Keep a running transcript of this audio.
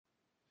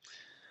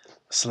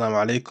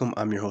Assalamu alaikum,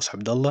 I'm your host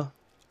Abdullah,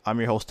 I'm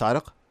your host,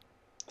 Tariq.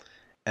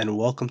 and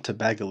welcome to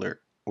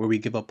bachelor, where we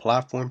give a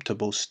platform to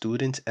both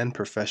students and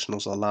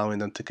professionals, allowing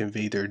them to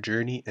convey their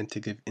journey and to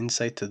give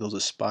insight to those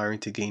aspiring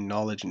to gain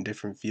knowledge in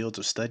different fields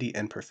of study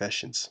and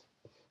professions.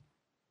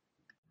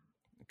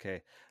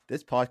 Okay.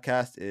 This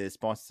podcast is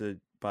sponsored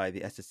by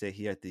the SSA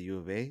here at the U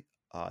of A.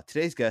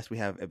 Today's guest, we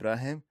have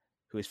Ibrahim,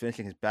 who is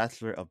finishing his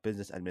Bachelor of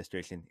Business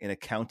Administration in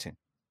Accounting.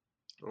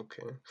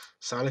 Okay.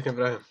 Assalamu alaikum,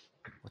 Ibrahim.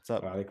 What's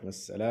up? Walaikum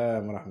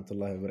assalam wa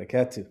rahmatullahi wa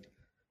barakatuh.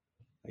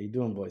 How you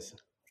doing, boys?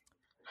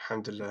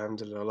 Alhamdulillah,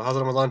 alhamdulillah. How's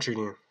Ramadan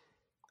treating you?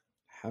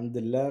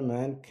 Alhamdulillah,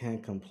 man.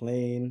 Can't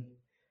complain.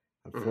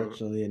 Mhm.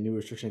 Unfortunately, a new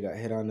restriction got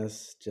hit on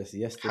us just Ha.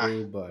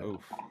 yesterday, but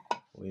Oof.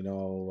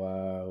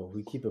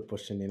 we keep it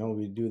pushing.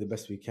 We do the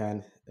best we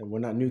can. And we're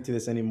not new to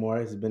this anymore.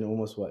 It's been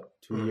almost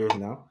 2 years Mhm.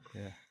 now.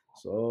 Yeah.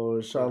 So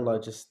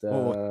inshallah, just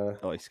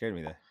Oh, you scared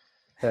me there.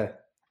 heh.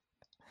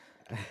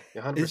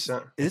 Yeah, Is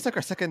 100%. this like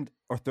our second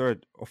or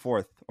third or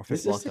fourth or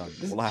fifth this is lockdown?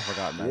 this, Wallah, I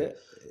forgot, man. yeah.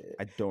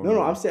 I don't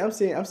No, remember.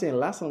 I'm saying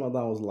last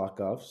Ramadan was lock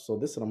off. So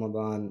this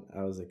Ramadan,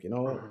 I was like,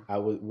 Mhm. I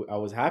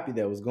was happy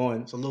that it was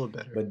going, It's a little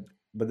better.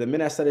 but the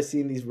minute I started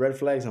seeing these red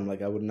flags, I'm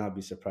like, I would not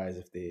be surprised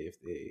if they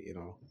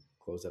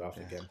close it off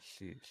Yeah, again.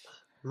 sheesh.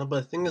 No,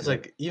 but the thing is, Yeah,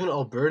 like, even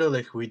Alberta,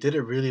 like, we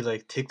didn't really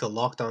like take the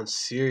lockdown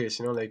serious,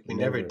 like we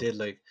never never. did,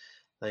 like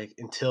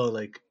until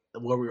like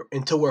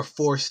until we're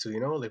forced to,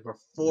 like we're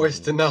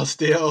forced to Hmm. now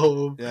stay at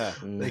home. Yeah.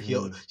 Like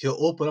Hmm. he'll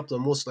open up the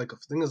most, like, the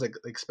thing is, like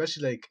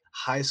especially like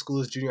high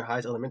schools, junior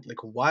highs, elementary,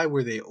 like why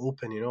were they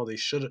open? They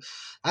should.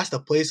 That's the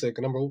place, like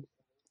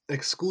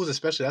like schools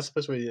especially. That's the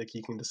place where like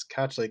you can just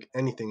catch like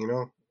anything.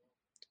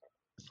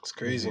 It's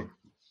crazy. Hmm.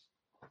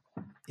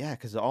 Yeah,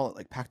 because they're all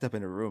like packed up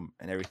in a room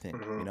and everything,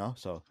 Mhm.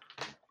 So,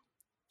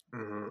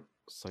 Mhm.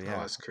 so Oh, yeah.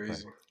 that's But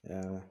crazy.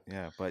 Yeah.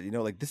 yeah, but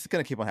like this is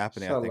gonna keep on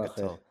happening, I think, Inshallah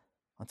khair.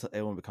 until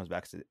everyone becomes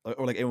vaccinated,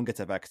 or like everyone gets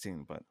a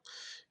vaccine. But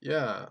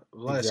Yeah,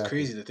 well, it's Exactly.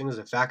 crazy. The thing is,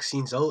 the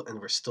vaccine's out, and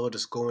we're still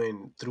just going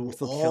we're through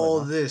still chilling, all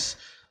huh? this.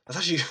 That's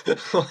actually,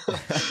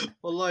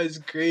 wallah, it's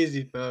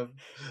crazy, fam.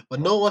 But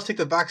no one wants to take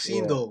the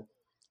vaccine, Yeah. though.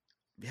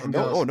 Yeah, I'm be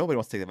no, honest. nobody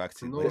wants to take the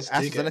vaccine. No one Like wants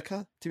to take it.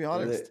 AstraZeneca, to be The,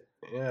 honest,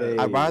 Yeah. hey,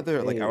 I'd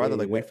rather like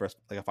wait that for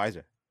like a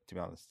Pfizer, to be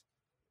honest.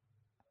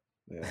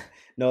 yeah.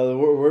 No,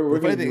 we're But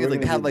the funny gonna be thing is, we're like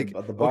gonna they be had at the like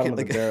at the okay, bottom of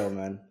the like barrel,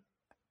 man.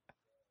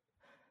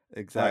 Our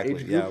exactly,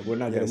 age group, yeah, we're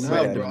not yeah, gonna we see might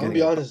Nah, that end up bro. I'm anymore.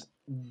 be getting it. honest.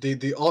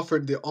 They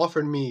offered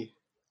me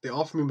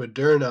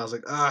Moderna. I was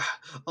like, I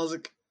was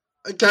like,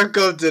 I can't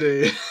come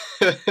today.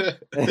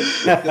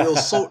 Because it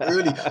was so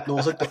early. No, it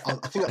was like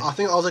I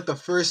think I was like the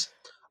first.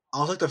 I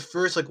was like the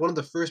first, like one of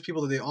the first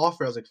people that they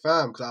offered. I was like,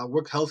 fam, because I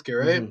work healthcare,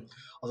 right? Hmm.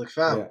 I was like,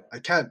 fam, Yeah. I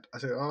can't. I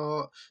said,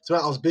 oh, so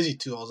I was busy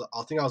too.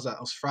 I think I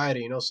was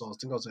Friday, so I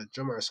think I was at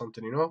gym or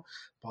something,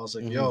 But I was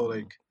like, yo, Hmm.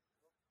 like,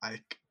 I,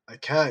 I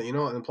can't,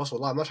 and plus, I'm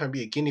not trying to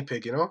be a guinea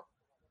pig,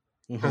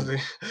 Hmm. Because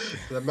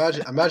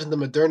imagine the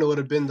Moderna would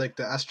have been like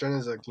the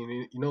AstraZeneca,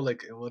 like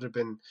like it would have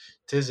been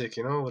Tizik,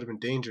 it would have been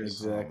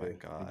dangerous. Oh my Exactly.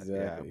 god,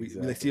 yeah, Exactly. we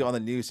like see it Exactly. on the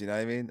news, you know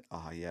what I mean?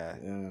 Oh yeah,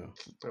 Yeah.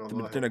 Oh, the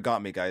lie. Moderna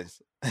got me,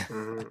 guys.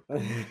 Mm-hmm.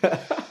 Hmm.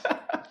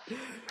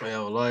 Yeah,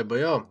 lie. But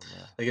yeah, Oh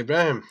man. like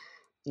Ibrahim.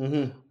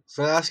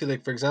 So I ask you,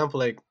 like, for example,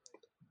 like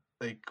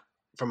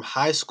from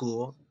high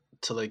school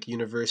to like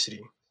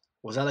university,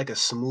 was that like a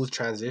smooth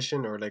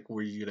transition, or like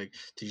were you like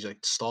did you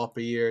like stop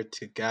a year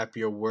to gap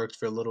year, worked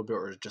for a little bit,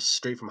 or just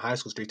straight from high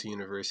school straight to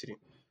university?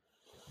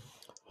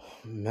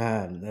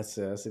 Man, that's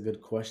a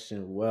good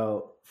question.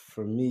 Well,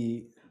 for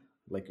me,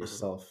 like Mm-hmm.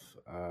 yourself,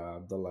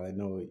 Abdullah, I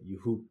know you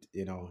hooped,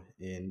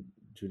 in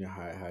junior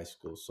high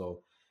school.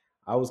 So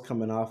I was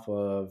coming off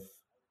of,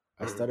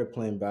 I Mm-hmm. started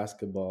playing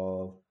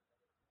basketball.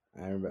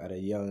 I remember at a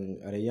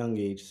young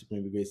age,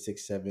 maybe grade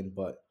 6, 7,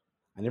 but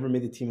I never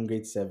made the team in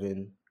grade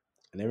 7.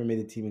 I never made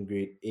the team in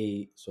grade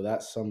 8. So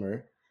that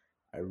summer,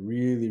 I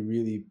really,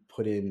 really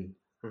put in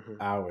Mm-hmm.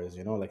 hours.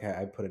 Like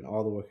I put in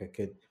all the work I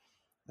could.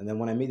 And then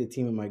when I made the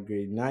team in my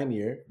grade 9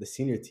 year, the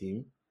senior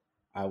team,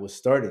 I was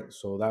starting.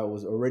 So that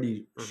was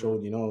already Mm-hmm.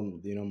 showed,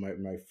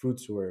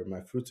 my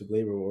fruits of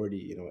labor were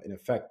already, in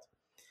effect.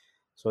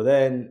 So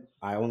then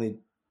I only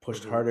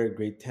pushed Mm-hmm. harder.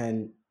 Grade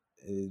 10,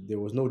 there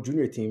was no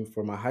junior team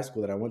for my high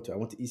school that I went to. I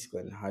went to East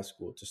Glen High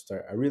School to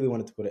start. I really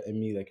wanted to go to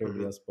ME like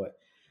everybody Mm-hmm. else, but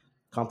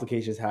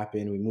complications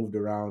happened. We moved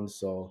around.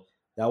 So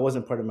that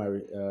wasn't part of my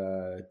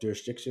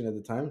jurisdiction at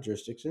the time,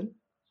 jurisdiction.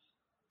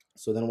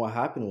 So then what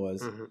happened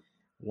was Mm-hmm.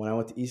 when I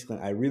went to East Glen,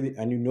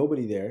 I knew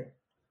nobody there.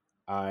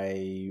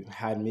 I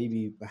had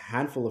maybe a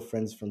handful of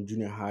friends from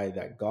junior high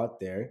that got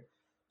there.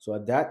 So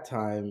at that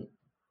time,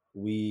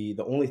 the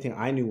only thing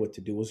I knew what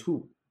to do was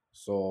hoop.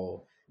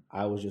 So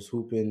I was just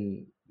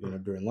hooping,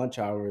 during lunch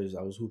hours.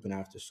 I was hooping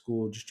after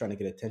school, just trying to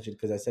get attention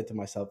because I said to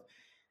myself,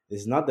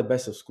 "This is not the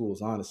best of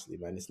schools, honestly,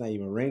 man. It's not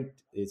even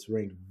ranked. It's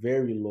ranked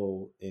very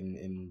low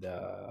in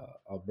the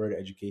Alberta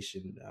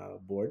Education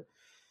Board."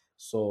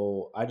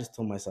 So I just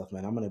told myself,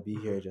 man, I'm gonna be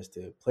Mm-hmm. here just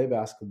to play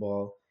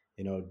basketball,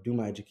 do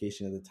my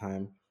education at the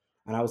time.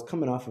 And I was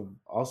coming off of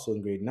also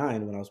in grade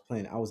 9 when I was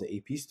playing, I was an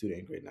AP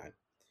student in grade 9.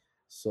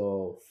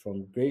 So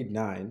from grade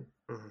 9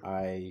 Mhm.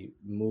 I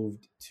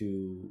moved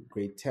to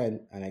grade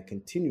 10 and I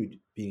continued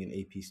being an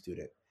AP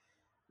student.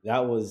 That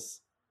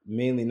was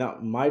mainly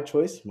not my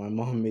choice. My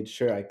mom made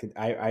sure I could.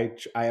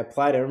 I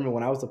applied. I remember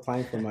when I was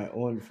applying for my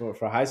own for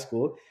high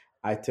school,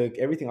 I took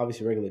everything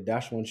obviously regular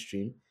dash one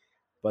stream.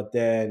 But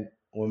then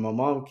when my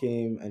mom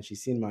came and she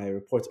seen my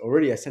reports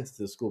already, I sent it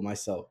to the school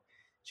myself.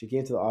 She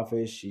came to the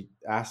office. She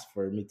asked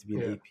for me to be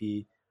an Yeah.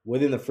 AP.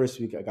 Within the first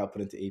week, I got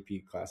put into AP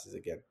classes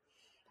again.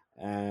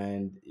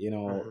 And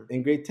Mhm.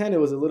 in grade 10 it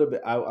was a little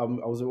bit. I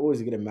was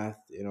always good at math,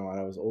 and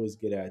I was always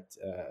good at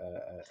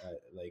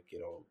like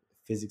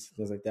physics and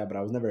things like that, but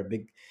I was never a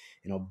big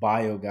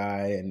bio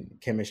guy and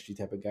chemistry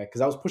type of guy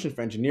because I was pushing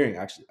for engineering.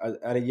 Actually,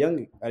 at a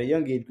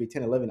young age, grade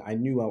 10, 11, I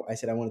knew I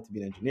said I wanted to be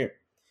an engineer.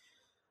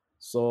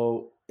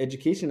 So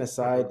education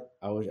aside,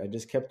 Mhm. I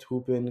just kept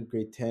hooping.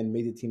 Grade 10,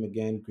 made the team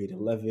again. Grade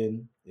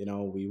 11,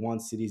 we won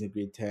cities in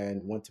grade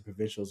 10, went to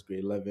provincials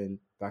grade 11,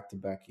 back to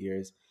back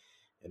years.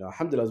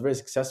 Alhamdulillah, I was very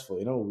successful.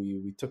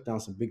 We took down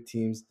some big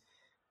teams.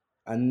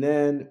 And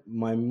then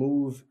my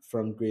move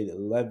from grade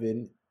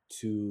 11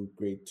 to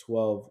grade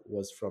 12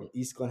 was from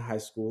East Glen High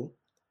School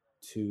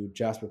to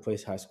Jasper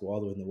Place High School,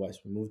 all the way in the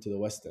west. We moved to the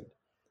West End.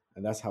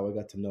 And that's how I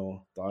got to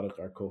know Tariq,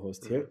 our co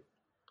host Mhm. here.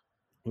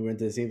 We went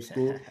to the same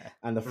school.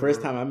 And the first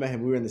Mhm. time I met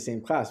him, we were in the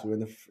same class. We were in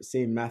the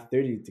same math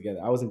 30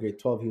 together. I was in grade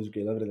 12, he was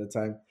grade 11 at the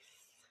time.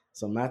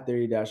 So math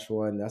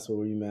 30-1, that's where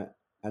we met.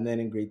 And then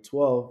in grade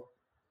 12,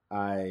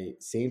 I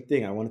same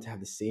thing. I wanted to have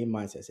the same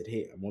mindset. I said,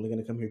 hey, I'm only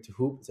gonna come here to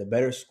hoop. It's a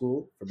better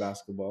school for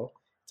basketball.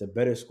 It's a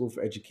better school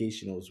for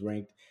education. It was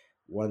ranked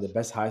one of the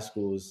best high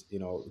schools,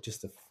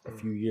 just a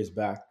few Mhm. years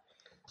back.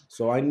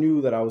 So I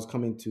knew that I was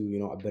coming to,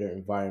 a better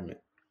environment.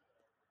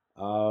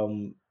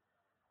 Um,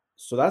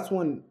 so that's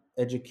when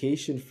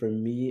education for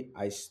me,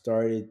 I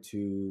started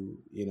to,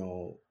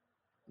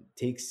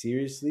 take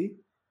seriously.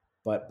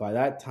 But by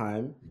that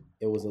time,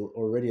 it was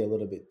already a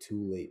little bit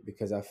too late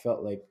because I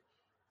felt like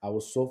I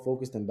was so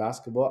focused on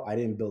basketball, I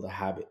didn't build a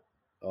habit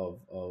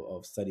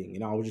of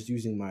studying. I was just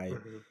using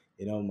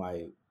Mhm.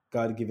 my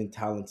God given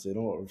talents,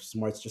 or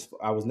smarts. Just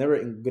I was never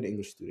a good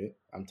English student.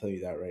 I'm telling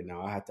you that right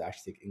now. I had to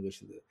actually take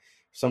English in the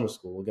summer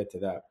school. We'll get to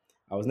that.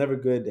 I was never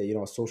good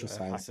at social I feel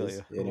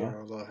sciences. you. Yeah,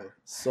 wallahi.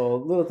 So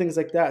little things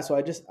like that. So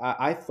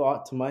I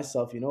thought to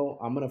myself,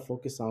 I'm gonna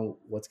focus on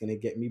what's gonna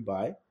get me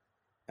by.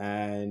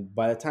 And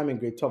by the time in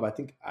grade 12, I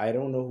think I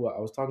don't know who I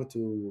was talking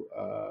to,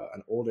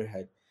 an older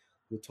head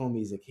who told me,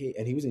 he's like, hey,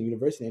 and he was in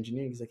university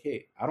engineering. He's like,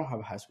 hey, I don't have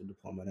a high school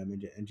diploma and I'm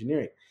in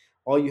engineering.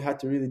 All you had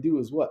to really do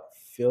is what?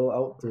 Fill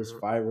out those Mhm.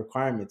 5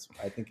 requirements.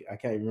 I think I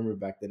can't remember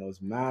back then. It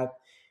was math,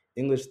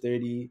 English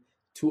 30,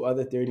 two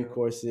other 30 Yeah.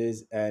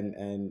 courses, and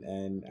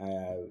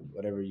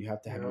whatever. You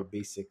have to have Yeah. your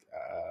basic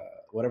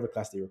whatever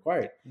class they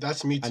required.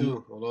 That's me And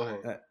too,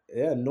 wallahi.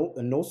 yeah,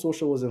 no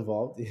social was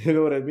involved. You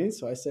know what I mean?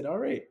 So I said, all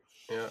right.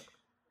 Yeah.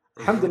 Mhm.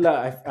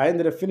 Alhamdulillah, I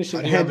ended up I finishing.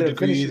 I didn't have a ended up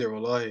degree finishing. either,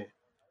 wallahi.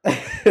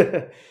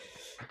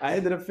 I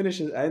ended up No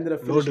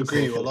finishing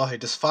degree, social. wallahi.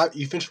 Just five.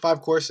 You finished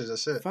 5 courses.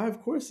 That's it.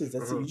 5 courses.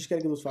 That's it. You Mhm. just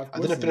gotta get those five I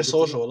didn't courses, and you're finish good to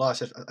social, go. wallah.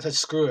 I said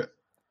screw it.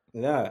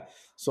 Yeah.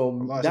 So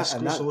Wallah, I said that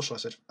and screw that.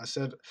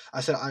 social.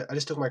 I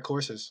just took my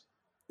courses.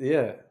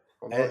 Yeah.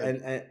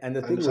 Wallahi. And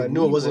the thing So I with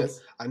knew it me wasn't.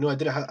 was I knew I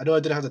didn't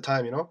have the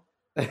time. You know.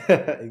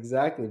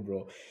 exactly,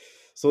 bro.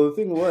 So the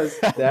thing was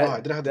Wallah,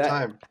 I didn't have the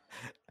time.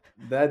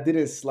 that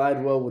didn't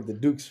slide well with the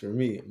Dukes for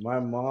me. My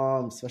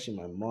mom, especially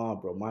my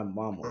mom, bro. My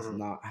mom was Mhm.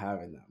 not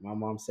having that. My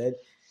mom said,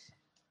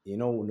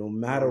 no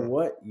matter Mhm.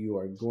 what, you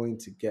are going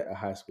to get a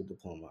high school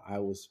diploma. I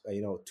was,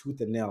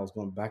 tooth and nail. I was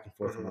going back and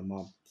forth with Mhm. my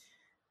mom.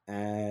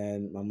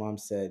 And my mom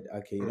said,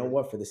 okay, you know Mhm.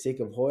 what? For the sake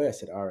of Hoya, I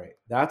said, all right.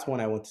 That's when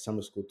I went to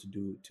summer school to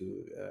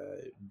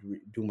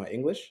do my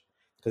English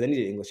because I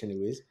needed English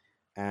anyways.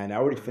 And I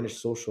already Mhm. finished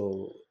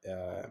social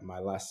my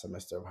last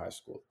semester of high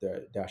school,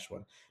 the dash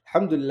one.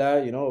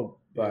 Alhamdulillah,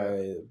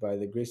 Yeah. by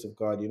the grace of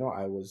God,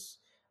 I was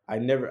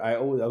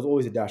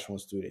always a dash one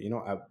student,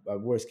 a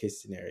worst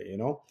case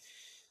scenario,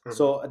 Mhm.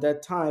 so at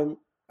that time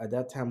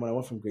when I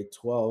went from grade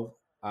 12,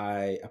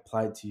 I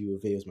applied to U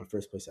of A. It was my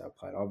first place I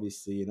applied.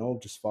 Obviously,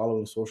 just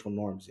following social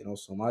norms.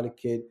 Somali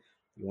kid,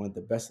 you want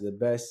the best of the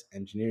best.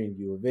 Engineering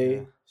U of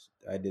Yeah.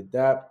 A. I did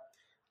that.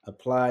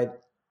 Applied.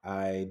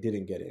 I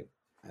didn't get in.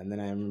 And then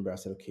I remember I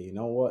said, okay, you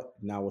know what?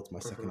 Now what's my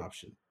second Mhm.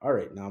 option? All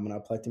right, now I'm gonna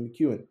apply to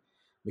McEwen.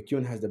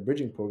 McEwen has the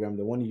bridging program,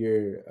 the 1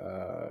 year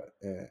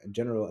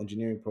general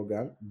engineering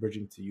program,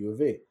 bridging to U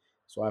of A.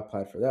 So I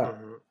applied for that.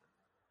 Mhm.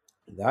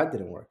 That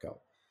didn't work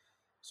out.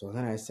 So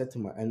then I said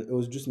to and it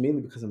was just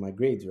mainly because of my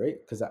grades, right?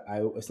 Because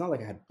it's not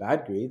like I had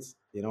bad grades,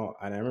 And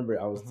I remember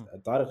Hmm.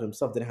 Tariq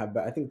himself didn't have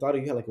bad. I think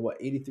Tariq, you had like what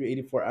 83,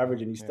 84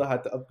 average, and you Yeah. still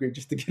had to upgrade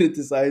just to get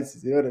into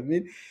sciences. You know what I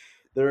mean?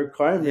 The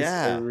requirements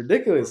are Yeah.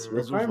 ridiculous. Mhm. It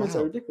was Requirements are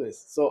wild. ridiculous.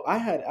 So I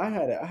had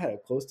a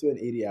close to an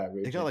 80 It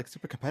average, got and like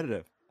super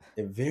competitive.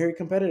 very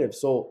competitive.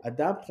 So at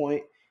that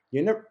point,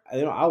 you never,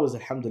 I was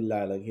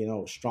alhamdulillah,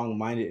 like, strong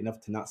minded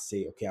enough to not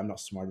say, okay, I'm not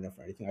smart enough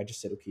or anything. I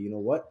just said, okay, you know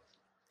what?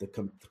 The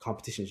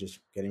competition is just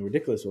getting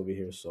ridiculous over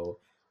here. So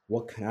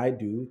what can I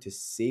do to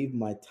save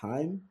my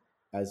time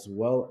as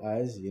well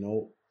as,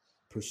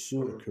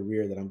 pursue a Mhm.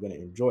 career that I'm going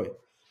to enjoy?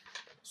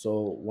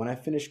 So when I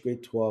finished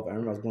grade 12, I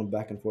remember I was going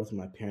back and forth with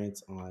my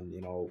parents on,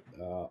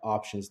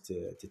 options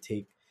to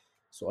take.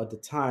 So at the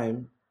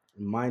time,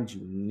 mind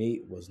you,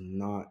 Nate was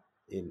not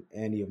in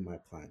any of my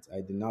plans.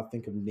 I did not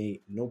think of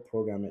Nate, no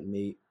program at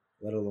Nate,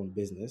 let alone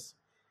business.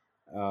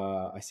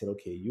 I said,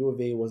 okay, U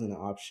of A wasn't an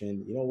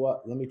option. You know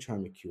what? Let me try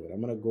McEwen.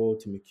 I'm gonna go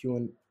to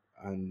McEwen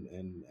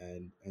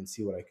and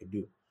see what I could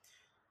do.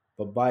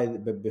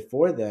 But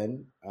before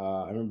then,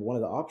 I remember one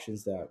of the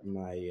options that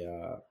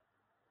my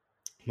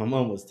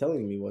mom was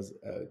telling me was,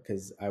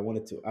 because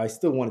I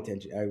still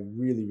wanted to I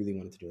really really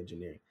wanted to do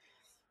engineering.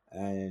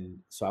 And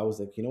so I was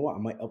like, you know what, I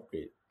might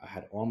upgrade. I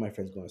had all my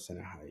friends going to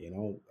center high,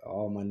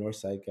 all my north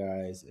side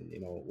guys and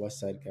west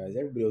side guys,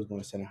 everybody was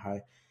going to center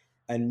high.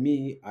 And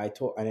me, and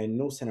I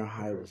know center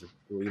high Mhm. was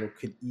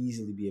could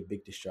easily be a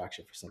big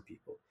distraction for some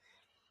people.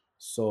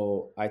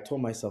 So I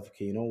told myself,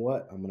 okay, you know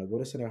what? I'm gonna go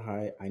to center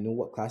high. I know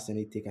what class I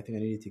need to take. I think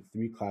I need to take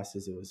three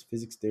classes. It was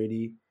physics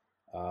 30.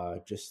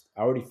 Just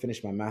I already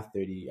finished my math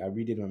 30. I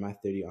redid my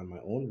math 30 on my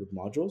own with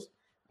modules,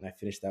 and I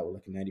finished that with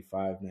like a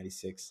 95,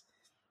 96.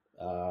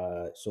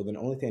 So then the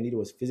only thing I needed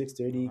was physics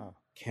Oh, 30, wow.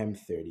 chem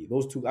 30.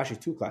 Those two, actually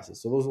two classes.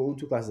 So those were the only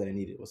two classes that I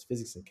needed was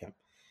physics and chem.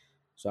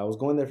 So I was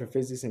going there for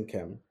physics and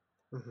chem.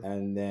 Mhm.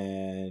 And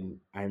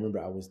then I remember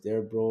I was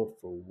there, bro,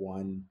 for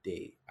one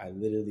day. I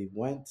literally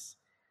went.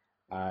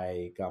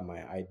 I got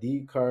my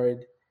ID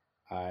card.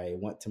 I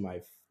went to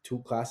my two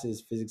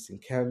classes, physics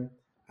and chem,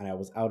 and I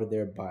was out of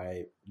there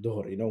by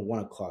dhuhr, 1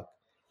 o'clock.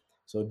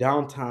 So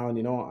downtown,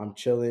 I'm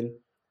chilling,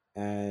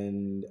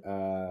 and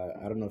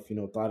I don't know if you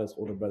know Tariq's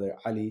older brother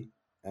Ali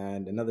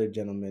and another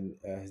gentleman.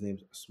 His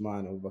name's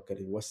Usman Abu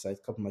Bakr, West Side. A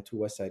couple of my two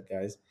West Side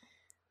guys.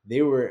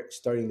 They were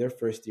starting their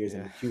first years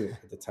in Yeah.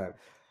 McEwen at the time.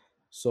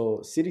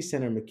 So City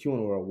Center and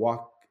McEwen were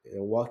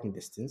a walking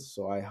distance.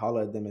 So I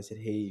hollered at them. I said,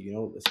 "Hey,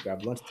 let's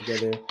grab lunch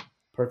together."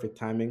 Perfect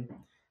timing.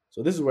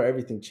 So this is where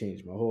everything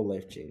changed. My whole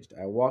life changed.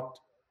 I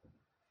walked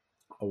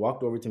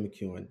over to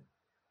McEwen,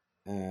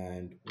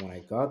 and when I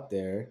got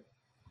there,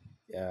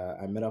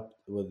 I met up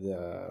with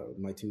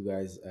my two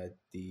guys at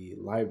the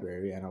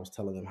library, and I was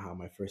telling them how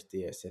my first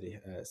day at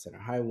Center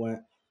High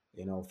went.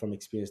 From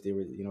experience, they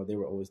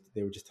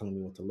were just telling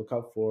me what to look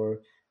out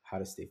for, how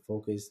to stay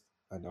focused,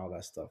 and all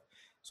that stuff.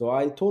 So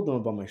I told them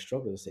about my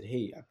struggle. I said,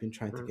 "Hey, I've been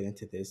trying to Mhm. get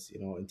into this,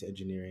 into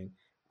engineering.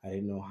 I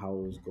didn't know how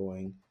it was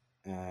going,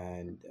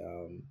 and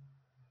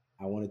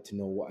I wanted to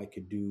know what I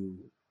could do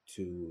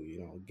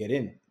to, get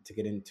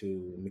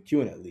into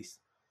McEwen at least."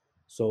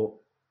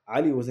 So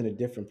Ali was in a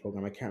different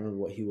program. I can't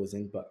remember what he was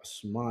in, but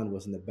Usman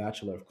was in the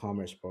Bachelor of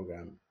Commerce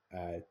program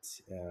at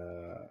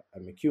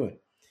McEwen,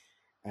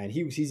 and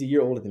he's a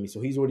year older than me,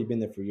 so he's already been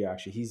there for a year.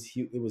 Actually,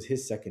 it was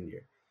his second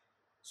year.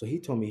 So he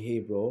told me, "Hey,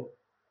 bro,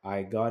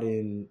 I got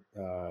in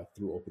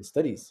through Open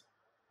Studies."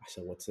 I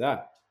said, "What's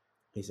that?"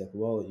 He's like,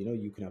 "Well,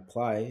 you can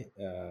apply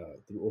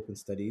through Open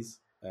Studies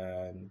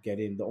and get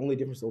in. The only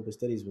difference with Open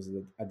Studies was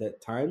that at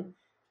that time,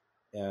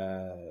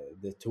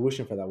 the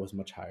tuition for that was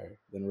much higher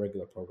than a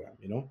regular program.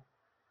 Mhm.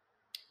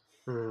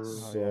 Oh, yeah.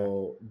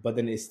 So, but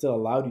then it still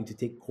allowed you to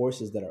take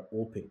courses that are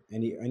open.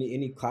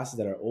 Any classes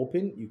that are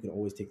open, you can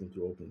always take them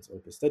through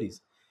open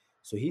studies.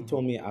 So he Mhm.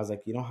 told me, I was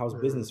like, how's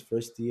Mhm. business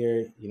first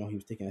year? He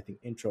was taking, I think,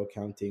 intro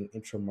accounting,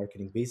 intro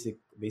marketing,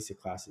 basic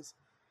classes.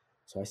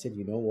 So I said,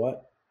 you know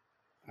what?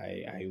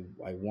 I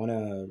want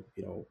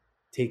to,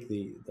 take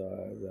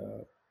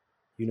the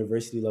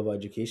university level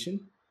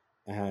education,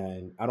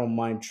 and I don't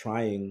mind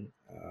trying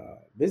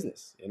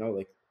business.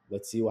 Like,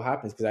 let's see what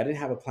happens, because I didn't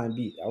have a plan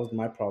B. That was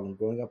my problem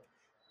growing up.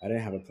 I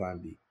didn't have a plan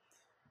B.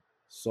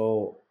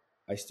 So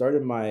I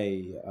started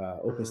my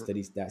open Mhm.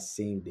 studies that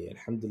same day.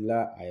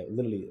 Alhamdulillah, I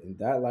literally in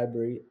that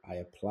library I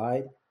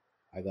applied.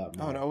 I got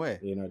Oh, my no way.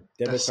 That debit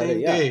card. same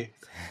Yeah, day.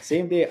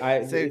 same day.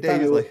 Same day,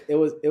 Fam, he's like, it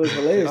was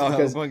hilarious oh, I'm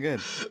because going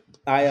good.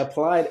 I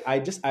applied. I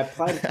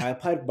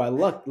applied by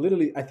luck.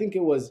 Literally, I think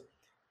it was,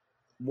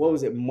 what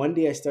was it,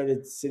 Monday. I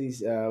started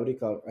cities, what do you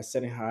call it,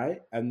 setting high,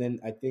 and then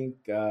I think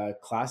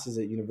classes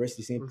at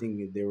university, same Mhm.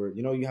 thing. They were,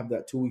 you have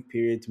that 2 week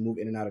period to move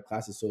in and out of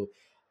classes. So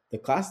the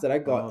class that I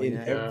got Oh, in, yeah,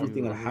 you Yeah.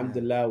 everything, do. Mhm. Yeah.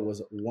 alhamdulillah,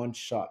 was one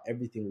shot.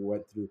 Everything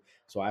went through.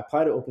 So I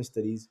applied to open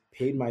studies,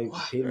 paid my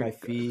What? paid my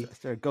fee,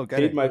 Start go paid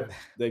getting. my, Yeah.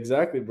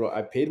 exactly, bro,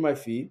 I paid my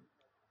fee.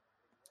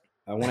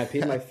 When I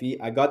paid my fee,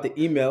 I got the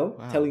email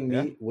Wow. telling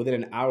Yeah. me within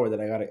an hour that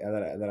I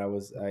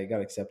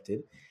got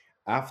accepted.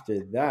 After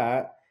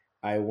that,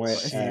 I went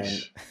Oh, instantly. and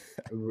Sheesh.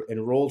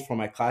 enrolled for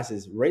my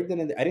classes. Right then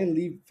and there, I didn't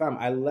leave, fam.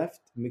 I left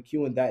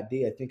McEwen that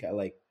day. I think at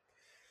like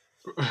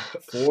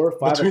four,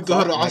 five Between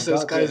Dhuhr and o'clock, and I Asr, this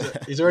got guy's there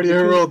he's already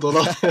between. enrolled.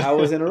 Wallah. I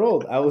was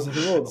enrolled. I was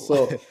enrolled.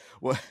 So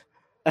what,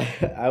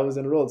 I was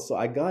enrolled. So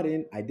I got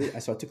in. I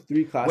did. So I took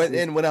three went classes.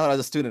 in, went out as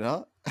a student,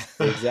 huh?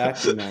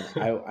 Exactly, man.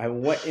 I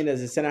went in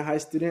as a center high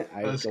student.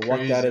 I That's walked out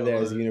crazy, of there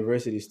as a Allah.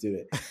 university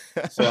student.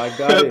 So I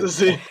got At the in.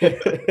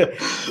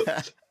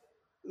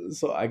 same.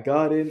 So I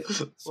got in.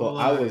 So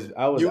I Wallahi. was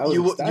I was You I was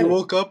you you ecstatic.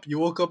 woke up. You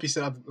woke up. You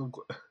said, I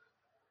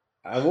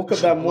woke up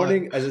that "Wallahi,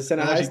 morning as a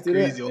center that's high actually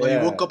student. crazy." Allah, you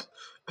woke Yeah. up.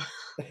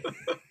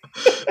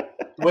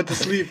 went to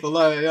sleep.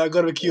 Allah, yeah, I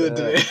gotta be cute Yeah,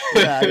 today.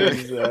 Yeah, I gotta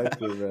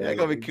exactly, yeah, I man.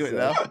 gotta be cute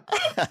now.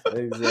 Exactly.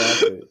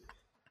 Exactly.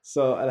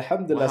 So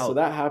Alhamdulillah, so Wow.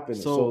 that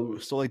happened. So So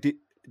so like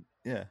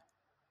yeah.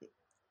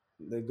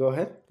 go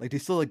ahead. Like do you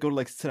still like go to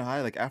like sit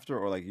high like after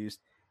or like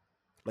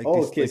like do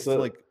Oh, you okay. like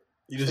still So like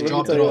You so just let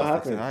me stay dropped in tell it the you what class off.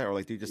 like sit happened. high or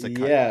like do you just like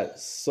cut? Yeah.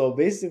 So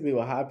basically,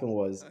 what happened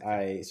was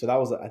Okay. so that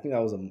was I think that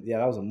was a yeah,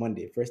 that was a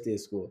Monday, first day of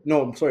school.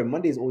 No, I'm sorry.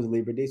 Monday is always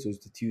Labor Day, so it was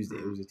the Tuesday.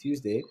 It Mhm, was a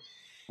Tuesday.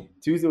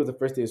 Tuesday was the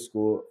first day of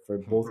school for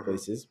both mhm,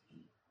 places.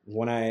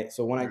 When I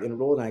yeah,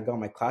 enrolled and I got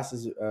my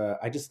classes,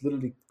 I just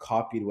literally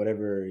copied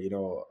whatever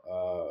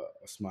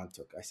Osman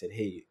took. I said,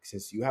 hey,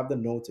 since you have the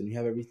notes and you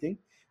have everything,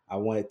 I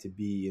want it to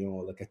be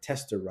like a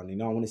tester run.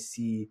 I want to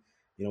see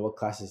what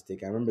classes to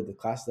take. I remember the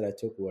class that I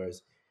took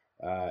was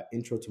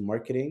intro to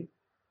marketing,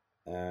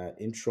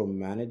 intro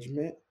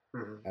management,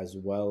 mhm, as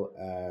well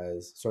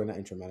as sorry, not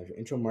intro management,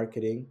 intro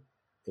marketing.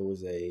 It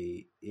was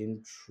a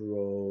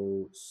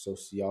intro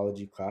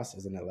sociology class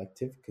as an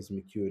elective because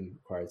McEwen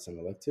required some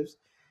electives,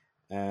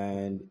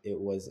 and it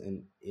was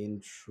an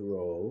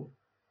intro.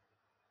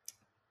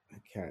 I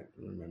can't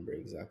remember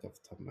exactly off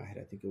the top of my head.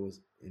 I think it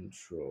was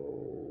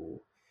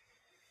intro.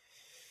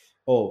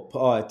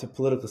 To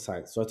political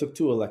science. So I took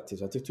two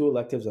electives. I took two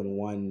electives and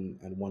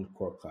one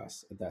core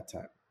class at that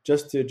time,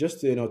 just to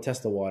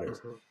test the waters.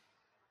 mhm,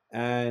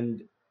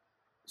 And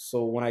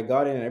so when I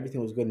got in and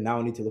everything was good, now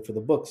I need to look for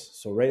the books.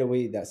 So right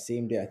away that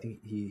same day, I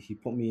think he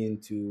put me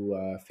into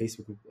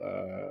Facebook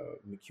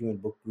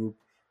McEwen book group.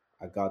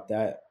 I got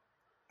that.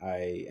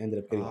 I ended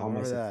up Oh, getting I all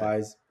my remember that.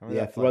 supplies. I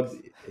remember Yeah, that flex.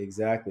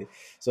 exactly.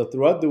 So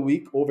throughout the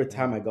week, over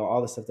time, Yeah. I got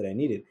all the stuff that I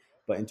needed.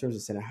 But in terms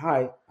of Senate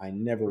High, I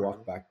never mhm.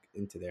 walked back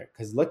into there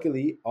because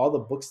luckily, all the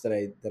books that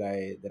I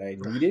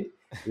needed,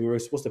 we were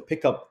supposed to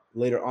pick up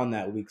later on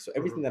that week. So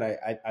everything Mhm,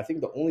 that I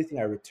think the only thing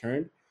I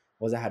returned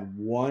was I had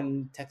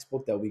one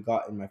textbook that we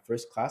got in my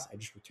first class. I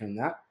just returned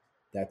that.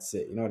 That's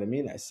it. You know what I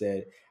mean? I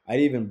said I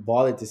didn't even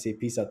bother to say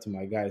peace out to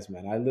my guys,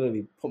 man. I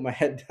literally put my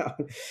head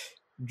down,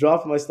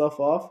 drop my stuff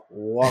off,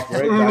 walk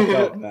right back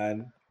out,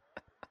 man.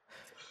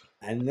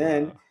 And uh,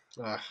 then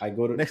ah, I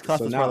go next to class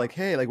so was probably now like,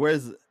 hey, like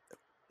where's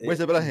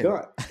Ibrahim?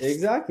 gone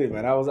exactly,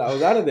 man. I was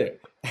out of there.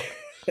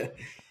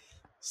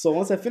 So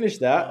once I finished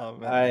that, Oh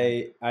man.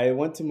 I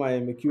went to my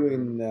mhm,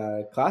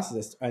 McEwen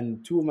classes,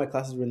 and two of my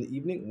classes were in the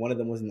evening. One of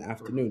them was in the mhm.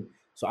 afternoon.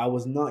 So I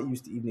was not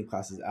used to evening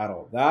classes at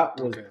all. That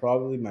was Okay,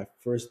 probably my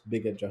first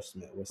big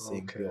adjustment. Was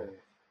saying, "Yo, okay,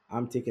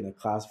 I'm taking a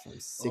class from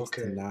 6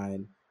 to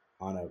 9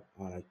 okay.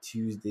 on a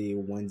Tuesday,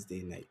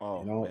 Wednesday night.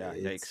 Oh yeah,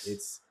 It's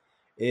yikes.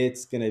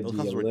 it's gonna Those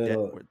be a classes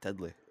little were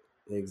deadly.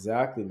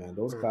 exactly, man.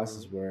 Those Mhm.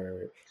 classes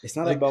were. Like, It's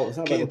not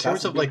okay, about in the terms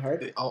classes of being like,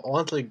 hard. I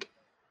want like,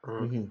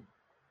 mhm, Hmm.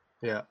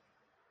 yeah.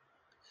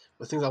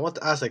 The things I want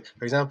to ask, like,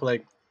 for example,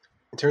 like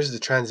in terms of the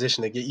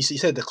transition, like you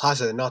said the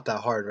classes are not that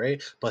hard,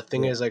 right? But the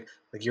thing Yeah. is, like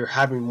you're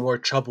having more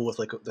trouble with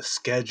like the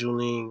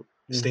scheduling,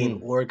 staying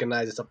Hmm.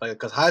 organized and stuff like that.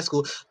 Because high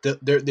school,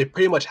 they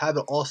pretty much have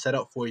it all set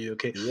up for you.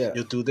 Okay, Yeah.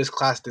 you'll do this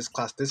class, this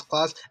class, this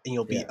class, and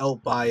you'll be Yeah.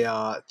 out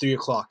by 3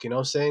 o'clock. You know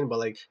what I'm saying? But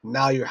like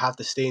now you have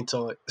to stay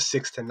until like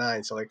 6 to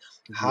 9. So like,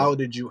 Yeah.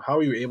 how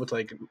were you able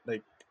to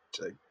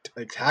to,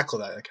 like tackle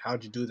that? Like,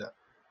 how'd you do that?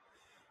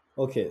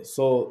 Okay,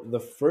 so the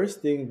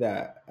first thing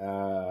that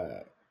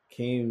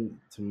came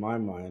to my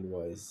mind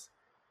was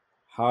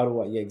how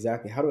do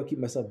I keep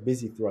myself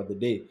busy throughout the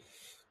day?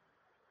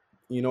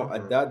 At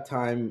Mm-hmm. that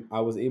time,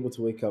 I was able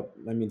to wake up.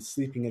 I mean,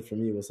 sleeping in for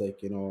me was like,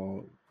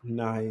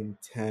 9,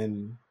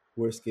 10,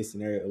 worst case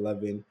scenario,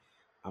 11.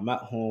 I'm at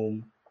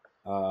home.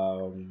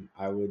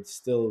 I would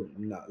still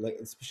not like,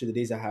 especially the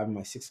days I have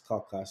my 6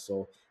 o'clock class.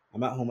 So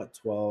I'm at home at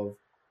 12,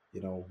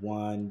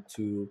 1,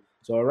 2.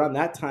 So around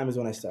that time is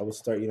when I would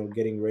start,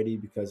 getting ready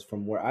because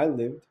from where I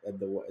lived in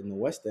the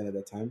West End at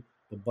that time,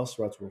 the bus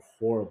routes were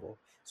horrible.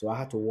 So I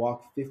had to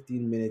walk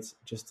 15 minutes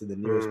just to the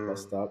nearest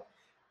bus Mm. stop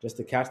just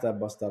to catch that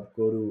bus stop,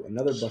 go to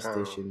another bus So,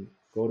 station,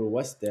 go to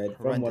Wested,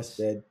 from Horrendous.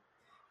 Wested.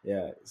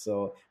 Yeah,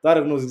 so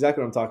Thought knows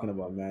exactly what I'm talking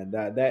about, man.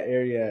 That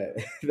area,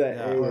 that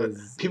Yeah. area well,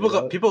 is,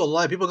 people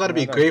lie. People got to I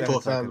be know exactly grateful,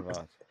 what you're talking fam.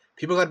 about.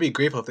 People gotta be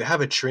grateful if they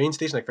have a train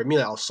station. Like for me,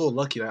 like I was so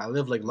lucky. Like I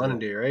live like yeah,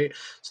 Londonderry, right?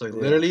 So like yeah,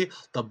 literally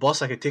the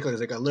bus I could take like is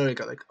like I literally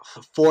got like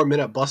a 4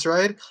 minute bus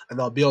ride, and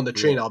I'll be on the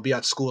train. yeah, I'll be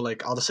at school.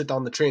 Like I'll just sit down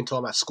on the train until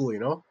I'm at school. You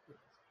know?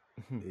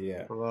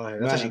 yeah. Wallahi,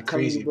 that's Man, actually I'm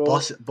telling you, crazy. bro,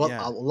 Bus.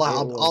 Yeah.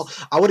 it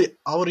was, I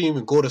wouldn't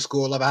even go to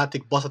school if I had to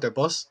take bus at their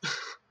bus.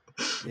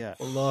 Yeah.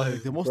 Wallahi,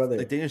 Like the most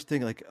like brother. dangerous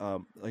thing like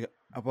I'm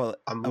about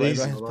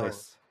lazy. Ibrahim's Wallahi.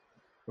 place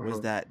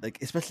was Mhm. that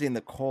like especially in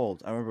the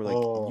cold. I remember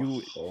like Oh,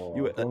 you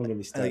Oh, don't get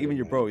me and like even started,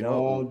 your man.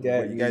 bro, Don't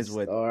where get you me guys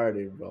would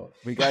started, bro.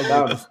 where you guys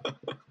would Fam, just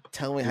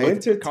tell me how you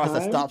winter cross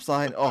that time. stop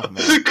sign. Oh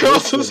man.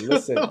 cross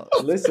Uh,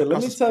 Listen. Let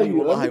across me the tell street,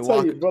 you. Let me wallahi tell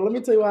you, walk bro. Let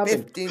me tell you what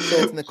happened. 15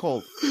 minutes in So the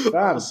cold.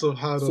 fam.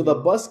 So the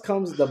Subhanallah. bus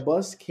comes. The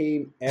bus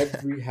came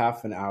every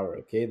half an hour.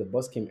 Okay, the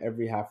bus came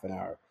every half an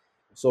hour.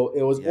 So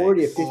it was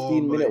already a Yikes.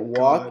 Oh 15-minute my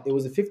walk. God. It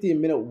was a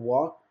 15-minute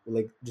walk,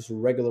 like just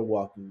regular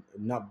walk,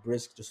 not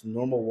brisk, just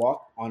normal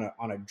walk on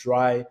a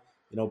dry,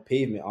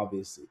 pavement,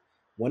 obviously.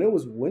 when it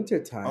was winter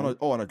time,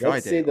 on a dry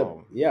let's say day. the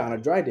Oh yeah, on a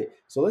man. dry day.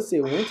 So let's say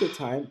winter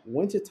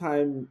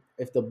time,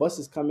 if the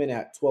buses come in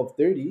at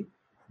 12:30,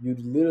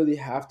 you'd literally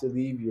have to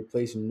leave your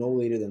place no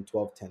later than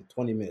 12:10,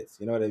 20 minutes.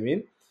 You know what I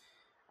mean?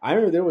 I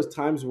remember there was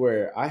times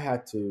where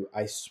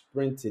I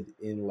sprinted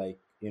in like,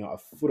 a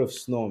foot of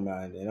snow,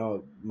 man.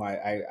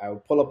 I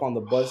would pull up on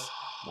the bus,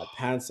 my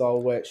pants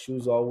all wet,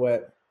 shoes all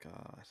wet.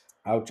 God.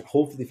 I would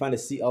hopefully find a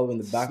seat all in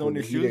the back Snow in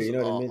with your the heater. shoes? You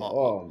know what I mean?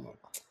 Oh Oh.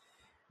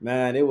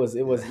 man, it was.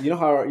 Yeah. You know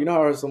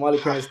how our Somali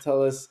parents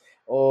tell us,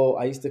 "Oh,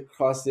 I used to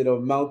cross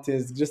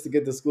mountains just to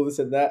get to school." This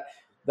and that.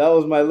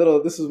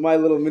 This was my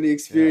little mini Yeah.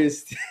 experience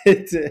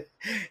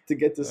to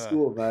get to Uh,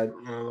 school, man.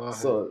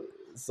 Wallahi.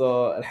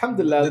 So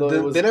Alhamdulillah, though it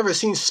They was never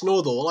seen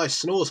snow though. Like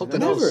snow is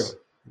something else.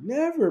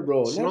 never, never,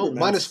 bro, never, Snow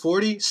man.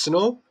 -40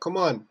 snow. Come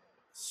on, come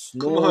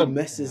Snow on. yeah.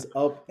 messes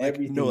up Like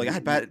no, everything. like I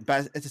had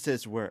bad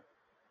instances where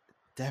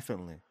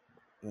definitely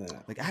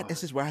Yeah. like I had Wallahi.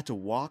 instances where I had to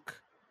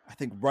walk. I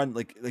think run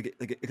like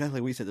exactly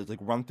like we said. There's like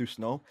run through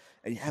snow,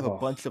 and you have a Oh,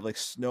 bunch of like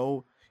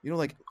snow.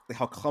 Like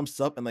how it clumps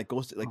up and like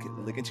goes to, like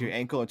into your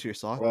ankle, into your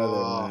sock,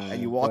 brother,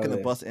 and you man, walk in the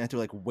brother, bus and have to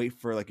like wait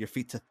for like your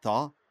feet to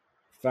thaw.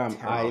 fam. I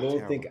Terrible,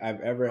 don't think terrible.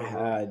 I've ever Mhm.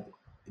 had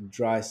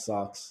dry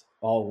socks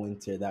all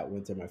winter. That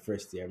winter, my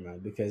first year, man,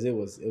 because it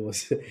was it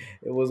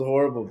was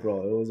horrible, Yeah. bro.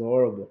 It was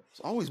horrible.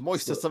 It's always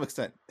moist to So some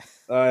extent.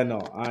 I know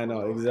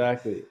Wallahi.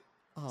 exactly.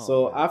 Oh So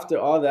man. after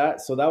all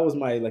that, so that was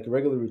my like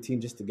regular routine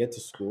just to get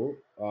to school.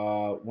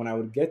 When I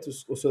would get to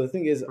school, so the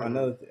thing is,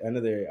 Mhm.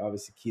 another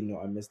obviously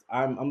keynote I missed.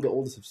 I'm the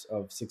oldest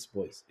of six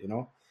boys,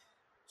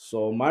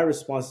 so my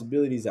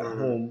responsibilities at Mhm.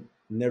 home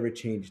never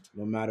changed,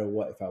 no matter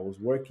what. If I was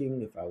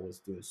working, if I was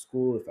doing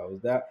school, if I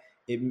was that,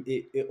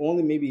 it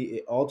only maybe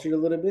it altered a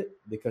little bit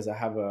because I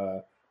have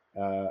a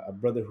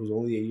brother who's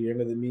only a year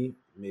younger than me.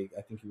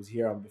 I think he was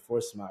here on before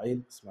Ismail.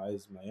 Ismail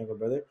is my younger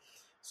brother.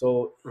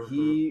 So Mhm.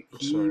 he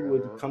Sorry.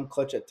 would come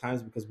clutch at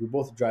times because we were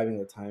both driving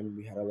at the time.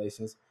 We had our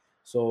license.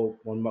 So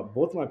when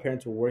both my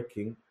parents were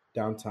working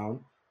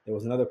downtown, there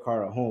was another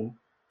car at home,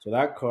 so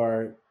that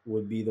car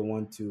would be the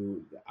one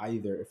to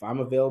either, if I'm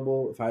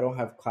available, if I don't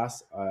have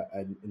class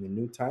in the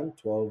new time,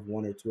 12,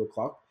 1 or 2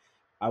 o'clock,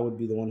 I would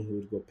be the one who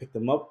would go pick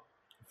them up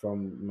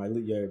from my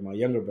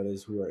younger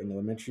brothers who are in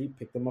elementary,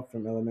 pick them up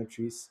from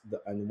elementaries,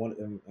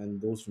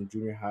 and those from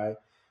junior high,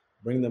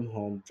 bring them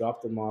home,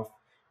 drop them off,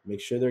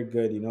 make sure they're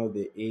good.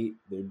 They ate,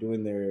 they're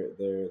doing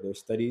their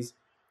studies,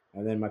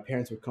 and then my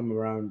parents would come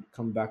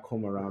back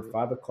home around Mhm.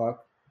 5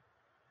 o'clock.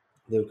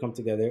 They would come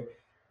together.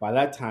 By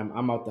that time,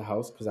 I'm out the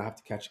house because I have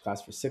to catch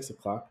class for 6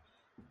 o'clock,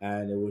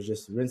 and it was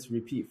just rinse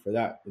repeat for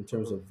that Mhm. in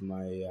terms of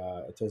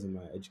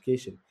my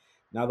education.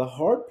 Now the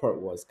hard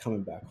part was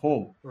coming back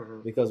home,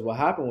 Mhm. because what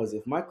happened was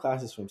if my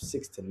class is from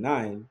 6 to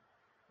 9,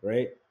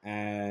 right,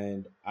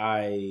 and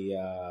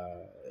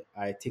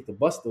I take the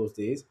bus those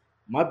days,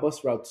 my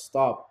bus route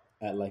stop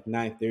at like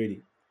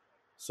 9:30.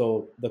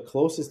 So the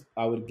closest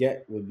I would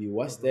get would be Mhm.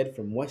 Wested.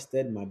 From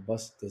Wested, my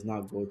bus does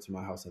not go to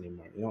my house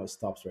anymore. It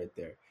stops right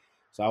there.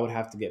 So I would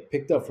have to get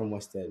picked up Mhm. from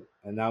Wested,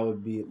 and that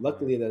would be, Mhm.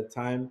 luckily at that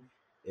time,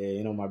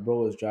 my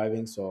bro was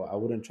driving, so I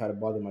wouldn't try to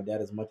bother my dad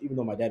as much. Even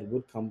though my dad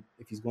would come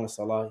if he's going to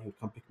Salah, he would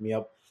come pick me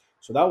up.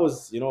 So that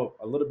was,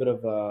 a little bit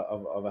of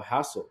a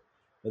hassle.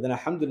 But then,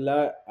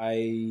 Alhamdulillah,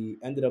 I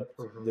ended up.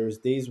 Mhm. There's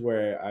days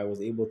where I was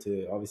able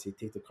to obviously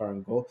take the car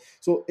and go.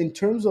 So in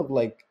terms of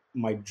like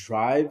my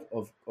drive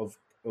of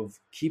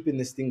keeping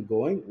this thing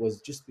going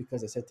was just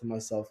because I said to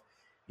myself,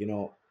 you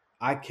know,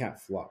 I can't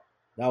flop.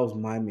 That was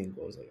my main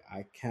goal. I was like,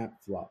 I can't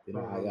flop. I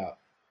Mhm. got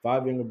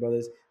five younger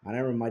brothers. And I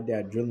remember my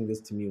dad drilling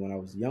this to me when I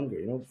was younger,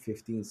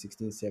 15,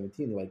 16,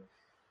 17. Like,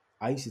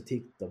 I used to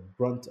take the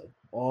brunt of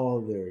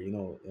all their,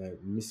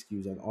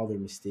 miscues and all their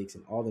mistakes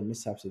and all the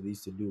mishaps that they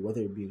used to do,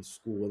 whether it be in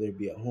school, whether it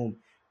be at home.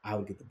 I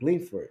would get the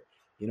blame for it.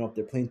 If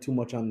they're playing too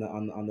much on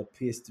the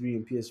PS3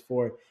 and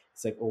PS4,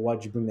 it's like, oh,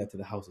 why'd you bring that to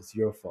the house? It's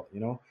your fault.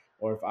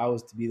 Or if I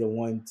was to be the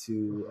one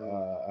to,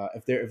 Mhm.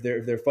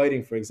 if they're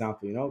fighting, for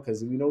example,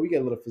 because we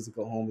get a little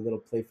physical at home, a little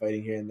play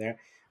fighting here and there,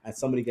 and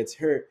somebody gets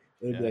hurt,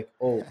 it'll be Yeah. like,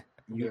 oh,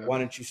 Yeah. why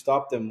don't you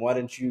stop them? Why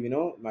don't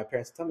you, my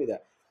parents tell me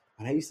that.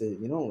 And I used to,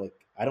 like,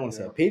 I don't want to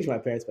say I Yeah. paged my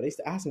parents, but I used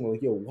to ask them,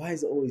 like, yo, why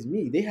is it always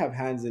me? They have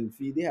hands and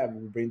feet, they have a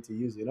brain to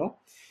use.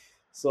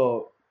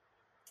 So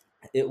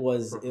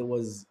Mhm.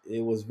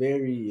 it was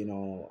very,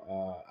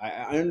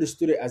 I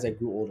understood it as I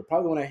grew older.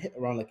 Probably when I hit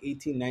around like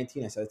 18,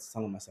 19, I started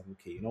telling myself,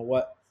 okay, you know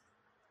what?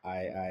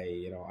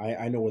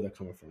 I know where they're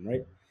coming from,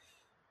 right?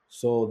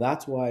 So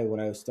that's why when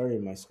I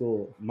started my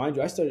school, mind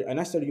you, I started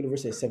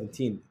university at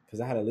 17 because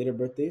I had a later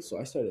birthday. So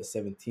I started at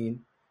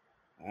 17,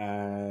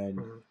 and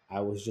Mhm. I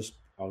was just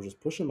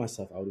pushing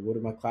myself. I would go to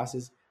my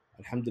classes.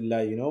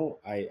 Alhamdulillah,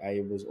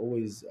 I was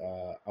always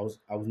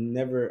I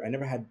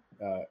never had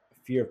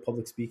fear of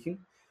public speaking.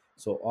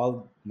 So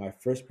all my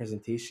first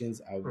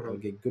presentations, I would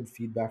Mhm. get good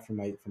feedback from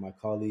my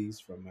colleagues,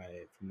 from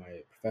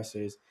my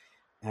professors,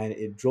 and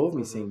it drove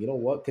me Mhm. saying, you know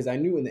what? Because I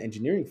knew in the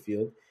engineering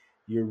field,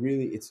 you're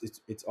really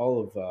it's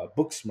all of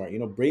book smart,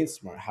 brain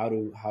smart, how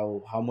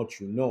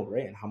much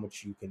right, and how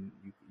much you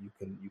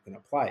can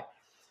apply.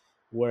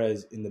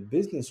 Whereas in the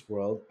business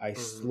world, I Mhm.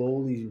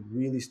 slowly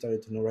really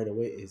started to know right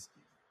away is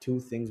two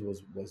things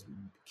was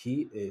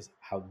key is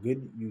how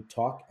good you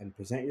talk and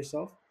present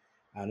yourself.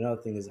 And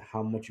another thing is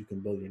how much you can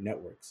build your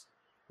networks.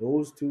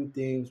 Those two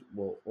things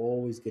will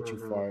always get you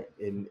Mhm. far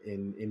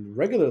in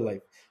regular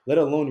life, let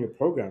alone your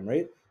program,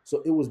 right?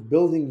 So it was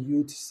building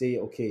you to say,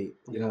 okay,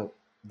 Yeah.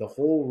 the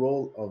whole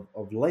role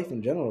of life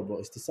in general, bro,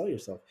 is to sell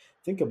yourself.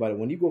 Think about it.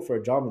 When you go for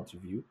a job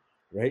interview,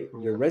 right,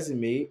 your Yeah.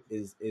 resume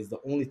is the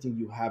only thing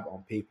you have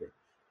on paper.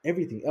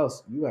 Everything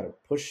else you got to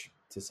push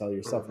to sell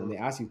yourself. When Mhm. they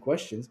ask you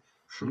questions,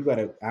 you got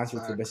to answer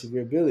to the best Facts. of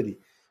your ability.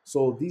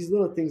 So these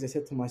little things, I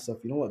said to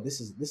myself, you know what, this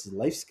is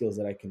life skills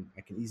that I can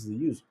easily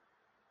use.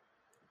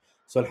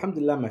 So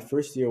Alhamdulillah, my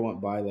first year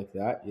went by like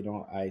that.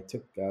 I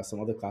took some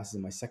other classes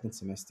in my second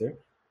semester.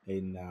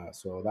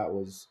 So that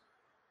was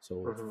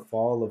so Mhm.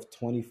 fall of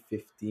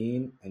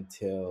 2015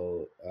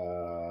 until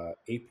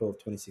April of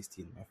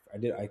 2016.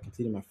 I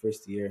completed my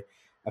first year,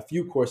 a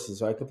few courses.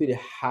 So I completed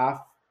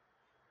half,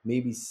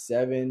 maybe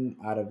seven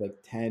out of like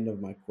 10 of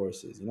my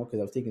courses, because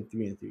I was taking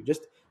three and three,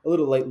 just a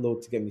little light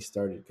load to get me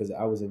started. Because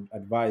I was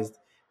advised,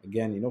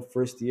 again,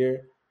 first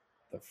year,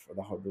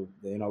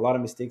 a lot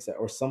of mistakes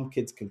or some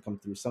kids can come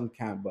through, some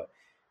can't, but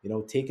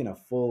taking a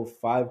full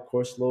five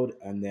course load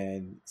and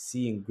then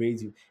seeing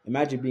grades,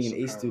 imagine being an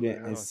A Subhanallah. student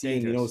Yeah. and Oh,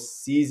 seeing, dangerous.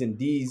 C's and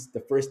D's the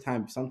first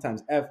time,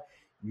 sometimes F,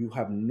 you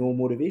have no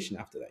motivation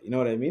after that. You know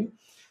what I mean?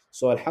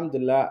 So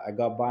Alhamdulillah, I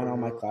got by in all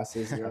my Mhm.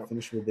 classes. I Yeah.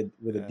 finished with a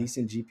Yeah.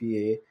 decent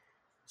GPA.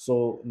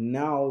 So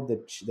now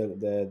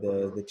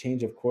Mhm. the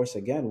change of course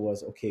again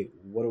was, okay,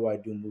 what do I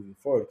do moving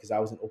forward? Because I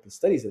was in open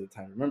studies at the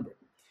time, remember?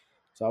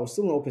 So I was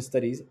still in open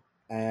studies,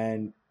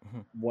 and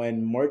Mhm.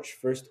 when March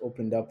 1st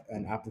opened up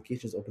and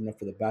applications opened up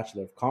for the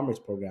Bachelor of Commerce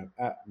program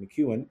at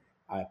McEwen,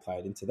 I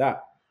applied into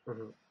that.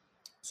 Mhm.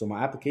 So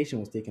my application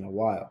was taking a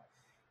while,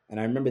 and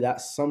I remember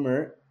that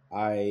summer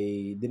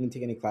I didn't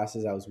take any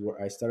classes.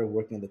 I started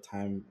working at the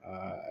time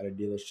at a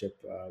dealership,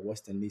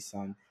 Western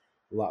Nissan,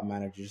 lot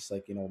manager, just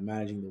like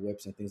managing the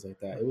whips and things like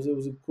that. It was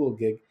a cool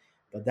gig,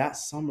 but that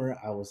summer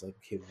I was like,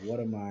 okay, what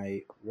am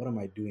I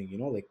doing?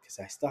 Like because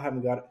I still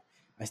haven't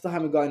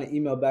gotten an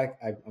email back.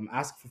 I'm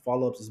asking for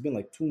follow ups. It's been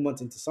like 2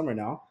 months into summer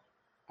now.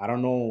 I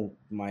don't know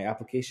my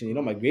application.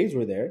 My Mhm. grades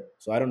were there,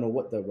 so I don't know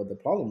what the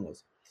problem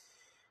was.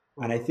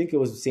 And I Mhm. think it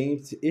was the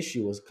same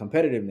issue was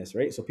competitiveness,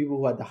 right? So people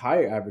who had the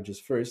higher averages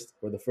first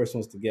were the first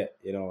ones to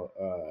get, to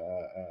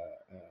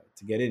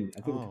get in. I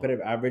think the Oh.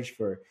 competitive average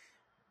for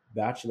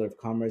Bachelor of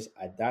Commerce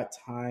at that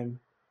time,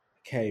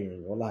 I can't even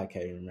remember. Wallah, I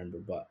can't even remember,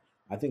 but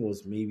I think it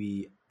was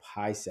maybe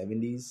high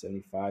 70s,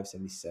 75,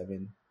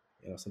 77,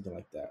 something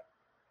like that.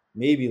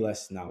 Maybe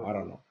less now. I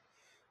don't Mhm. know.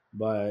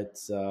 But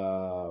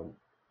so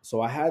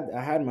I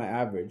had my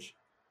average.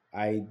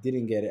 I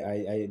didn't get it.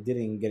 I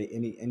didn't get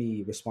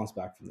any response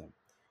back from them.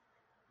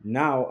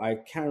 Now I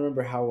can't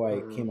remember how I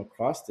Mhm. came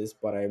across this,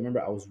 but I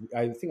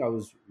think I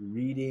was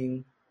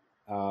reading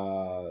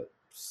uh,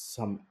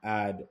 some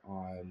ad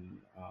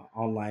on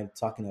online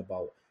talking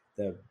about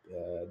the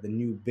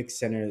new big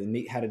center. And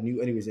they had a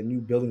new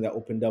building that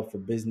opened up for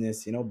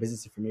business,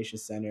 business information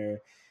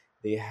center.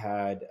 They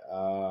had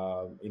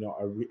a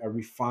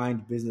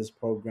refined business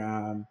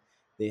program.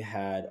 They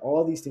had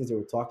all these things they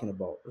were talking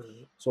about.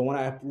 Mhm. So when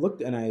I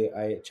looked and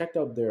I checked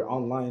out their Mhm.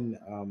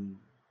 online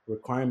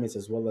requirements,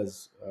 as well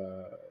as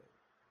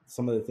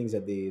some of the things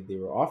that they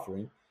were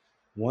offering.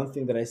 One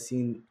thing that I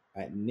seen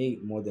at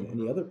Nate more than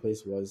any Mhm. other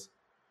place was,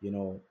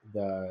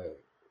 the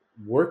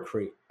work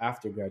rate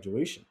after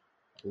graduation.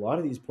 A lot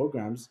of these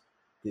programs,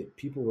 the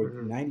people were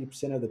Mhm.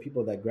 90% of the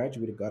people that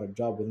graduated got a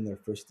job within their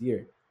first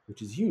year,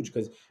 which is huge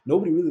because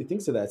nobody really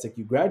thinks of that. It's like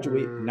you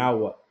graduate, Mm. now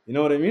what? You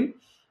know what I mean?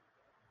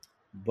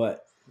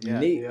 But Yeah.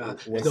 Nate Yeah,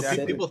 was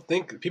Exactly.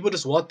 said, people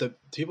just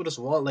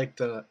want like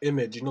the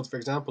image. For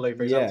example,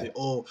 yeah,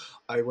 oh,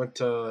 I went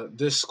to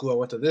this school, I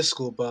went to this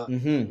school, but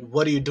mm-hmm,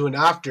 what are you doing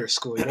after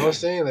school? You know what I'm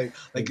saying? Like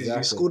your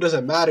exactly. school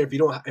doesn't matter if you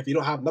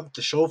don't have nothing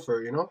to show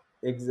for it.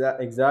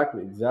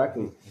 Exactly.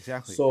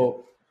 Exactly.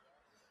 So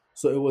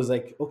it was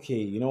like,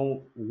 okay,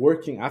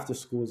 working after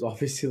school is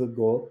obviously the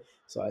goal.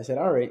 So I said,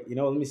 all right,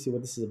 let me see what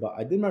this is about.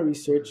 I did my Mhm.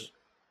 research,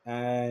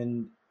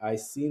 and I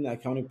seen the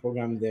accounting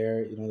program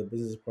there, the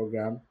business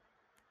program,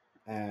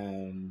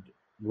 and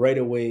right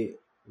away,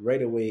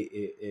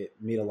 it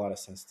made a lot of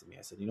sense to me.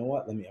 I said, you know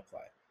what, let me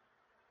apply.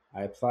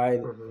 I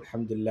applied, Mhm.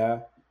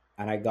 alhamdulillah,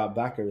 and I got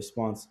back a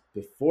response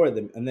before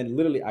them. And then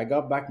literally, I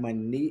got back my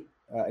NEET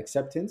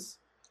acceptance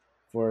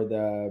for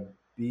the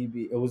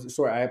BB. It was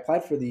sorry. I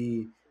applied for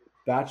the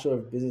Bachelor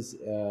of Business.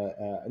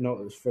 No,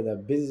 it was for the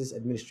Business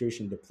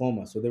Administration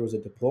diploma. So there was a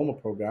diploma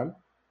program,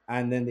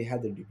 and then they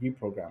had the degree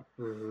program.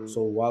 Mhm.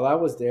 So while I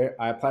was there,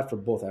 I applied for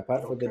both. I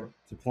applied for the Okay.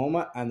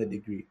 diploma and the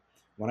degree.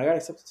 When I got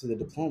accepted to the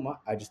diploma,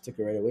 I just took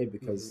it right away Mhm.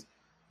 because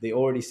they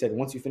already said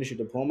once you finish your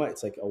diploma,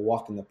 it's like a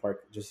walk in the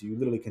park. Just you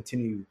literally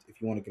continue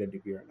if you want to get a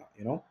degree or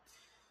not.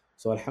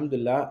 So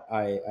Alhamdulillah,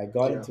 I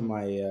got Yeah. into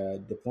my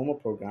diploma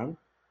program,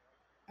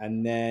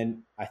 and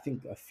then I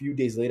think a few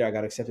days later, I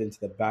got accepted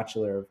into the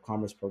Bachelor of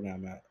Commerce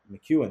program at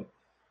McEwen.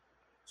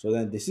 So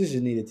then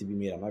decisions needed to be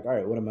made. I'm like, all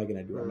right, what am I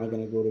gonna do? Am I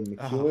gonna go to Oh,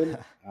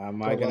 McEwen?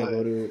 Am I Don't gonna go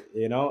lie.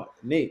 to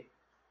Nate?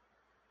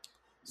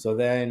 So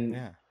then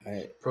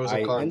yeah. Pros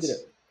and I ended up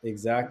cons.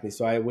 exactly.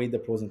 So I weighed the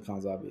pros and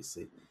cons,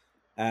 obviously.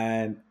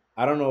 And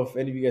I don't know if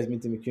any of you guys been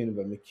to McEwen,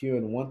 but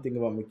McEwen. One thing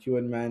about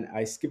McEwen, man,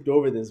 I skipped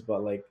over this,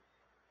 but like,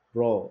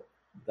 bro,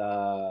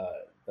 the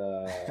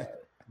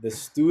the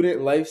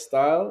student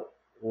lifestyle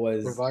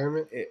was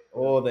Environment. Yeah.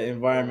 the Yeah.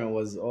 environment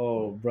was,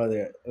 oh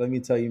brother, let me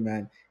tell you,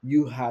 man,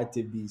 you had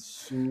to be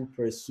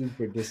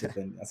super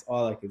disciplined. That's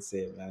all I could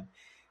say, man.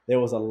 There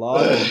was a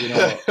lot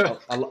of,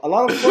 a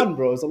lot of fun,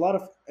 bro. It was a lot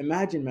of,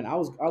 imagine, man, I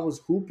was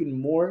hooping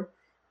more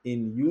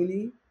in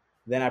uni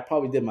than I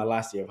probably did my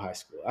last year of high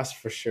school. That's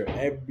for sure.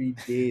 Every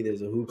day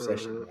there's a hoop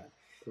session, Mhm. man.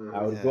 I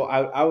Mhm. would go. Yeah.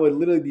 I would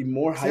literally be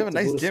more Because they have hyped a to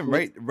go nice to gym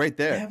school. right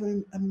They there. have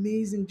an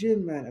amazing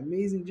gym, man.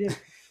 Amazing gym.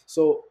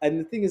 So, and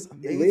the thing is,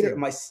 later Amazing.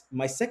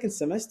 my second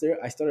semester,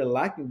 I started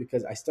lacking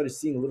because I started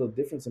seeing a little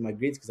difference in my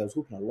grades because I was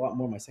hooping a lot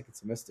more my second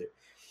semester,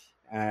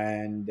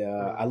 and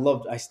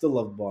Mhm. I still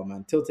loved ball,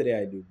 man. Till today,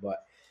 I do.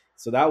 But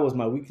so that was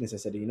my weakness. I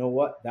said, you know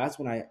what? That's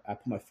when I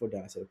put my foot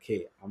down. I said,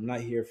 okay, I'm not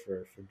here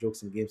for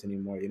jokes and games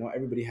anymore.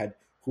 Everybody had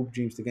hoop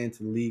dreams to get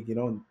into the league.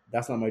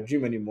 That's not my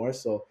dream anymore.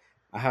 So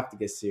I have to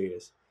get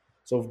serious.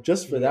 So Yeah.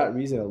 just for that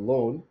reason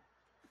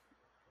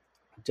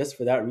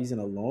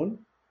alone,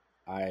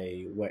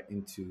 I went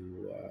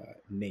into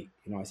Nate.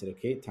 I said,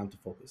 okay, time to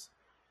focus.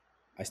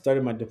 I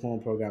started my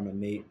diploma program at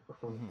Nate,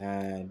 Mhm. Hmm.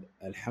 and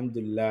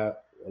Alhamdulillah,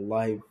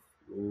 wallahi,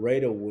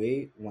 right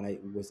away when I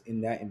was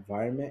in that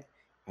environment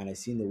and I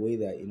seen the way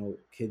that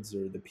kids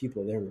or the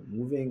people there were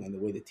moving and the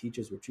way the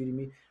teachers were treating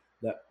me,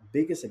 the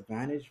biggest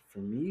advantage for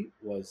me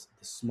was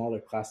the smaller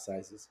class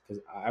sizes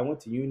because I went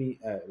to uni.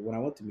 When I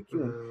went to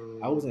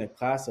McEwen, I was in Mm. a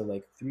class of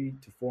like 3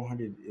 to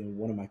 400 in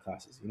one of my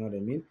classes. You know what I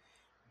mean?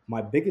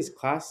 My biggest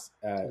class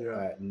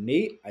Yeah. at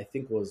Nate, I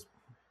think, was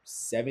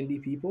 70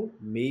 people,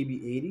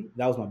 maybe 80.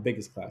 That was my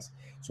biggest class.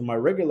 So my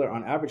regular,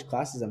 on average,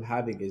 classes I'm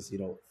having is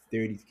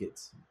 30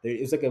 kids.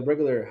 It's like a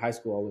regular high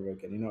school all over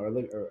again, or a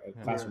Yeah.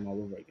 Yeah. classroom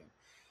all over again.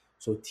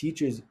 So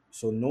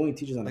knowing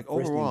teachers on a Like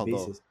first name overall though,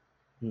 basis.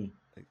 Hmm.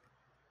 like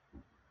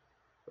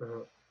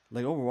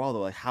Uh-huh. overall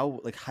though, like how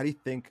do you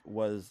think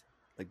was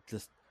like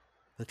just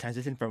the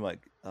transition from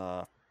like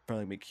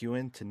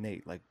McEwen to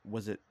Nate?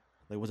 Was it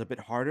a bit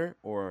harder,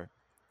 or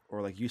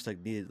like you just like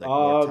needed like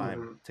more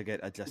time Mhm. to get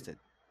adjusted?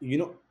 You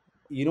know,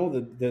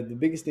 the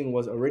biggest thing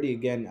was already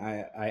again.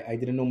 I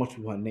didn't know much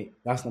about Nate.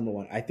 That's number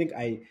one. I think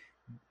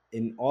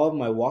in all of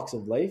my walks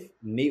of life,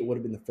 Nate would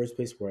have been the first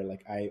place where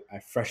like I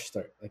fresh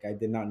start. Like I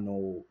did not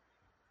know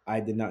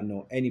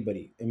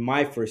anybody in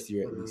my first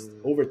year at least.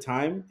 Mhm. Over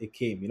time, it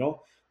came.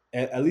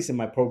 At least in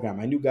my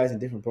program, I knew guys in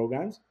different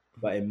programs,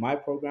 Mhm. but in my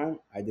program,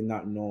 I did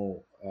not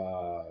know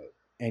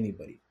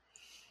anybody.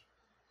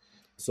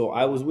 So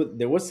I was with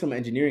there was some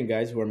engineering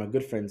guys who are my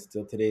good friends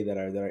still today that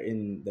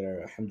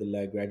are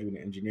alhamdulillah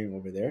graduating engineering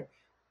over there.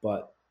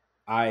 But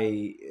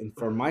and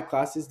for Mhm. my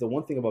classes, the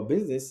one thing about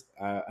business,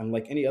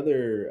 unlike any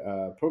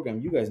other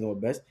program, you guys know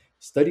it best.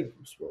 Study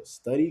groups, bro.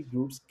 Study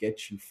groups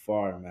get you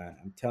far, man.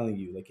 I'm telling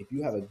you. Like if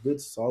you have a good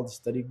solid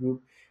study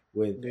group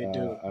with They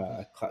do.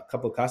 Mhm. a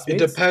couple of It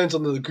classmates, depends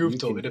on the group, you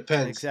though. can It get.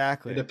 depends. It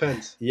Exactly.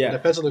 depends. It Yeah,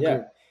 depends on the yeah.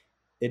 group.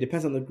 It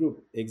depends on the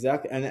group,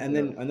 exactly. And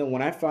Yeah. then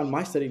when I found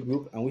my study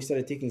group and we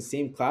started taking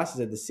same classes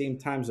at the same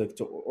times, like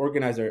to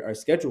organize our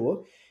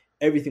schedule,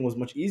 everything was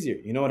much easier.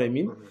 You know what I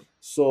mean? Mhm.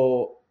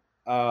 So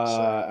So,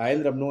 I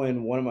ended up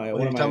knowing one of my what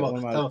one are of you my talking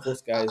one about? of my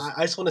close guys.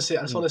 I just want to say.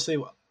 I just Mhm. want to say.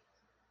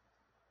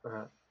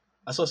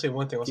 I just want to say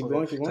one thing. Keep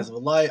going, keep Because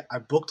going. wallahi, I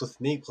booked with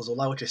Nate. Because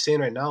wallahi, what you're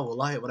saying right now,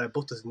 wallahi, when I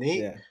booked with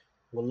Nate, Yeah,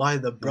 wallahi,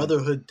 the yeah,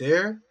 brotherhood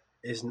there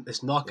is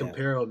not yeah,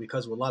 comparable.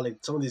 Because wallahi, like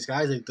some of these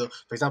guys, like for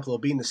example, they'll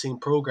be in the same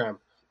program,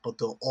 but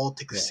they'll all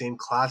take the yeah. same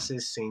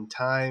classes, same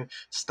time,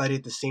 study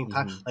at the same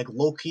time. Hmm. Like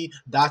low key,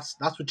 that's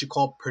what you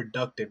call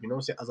productive. You know what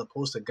I'm saying? As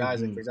opposed to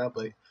guys like for Hmm.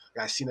 example, like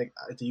I seen like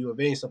at the U of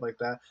A and stuff like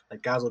that.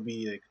 Like guys will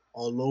be like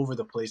all over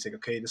the place. Like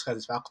okay, this guy's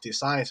is faculty of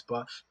science,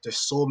 but there's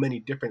so many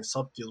different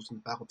subfields in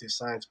the faculty of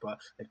science. But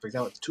like for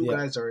example, two Yeah,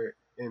 guys are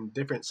in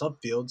different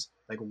subfields.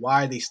 Like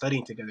why are they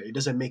studying together? It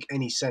doesn't make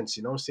any sense.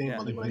 You know what I'm saying? Yeah.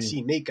 But like when I hmm,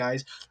 see Nate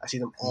guys, I see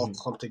them all hmm,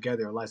 clump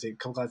together. Like they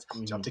come guys, so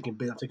I'm hmm. taking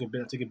business, I'm taking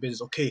business, I'm taking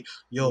business. Okay,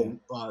 Yeah,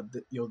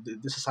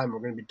 this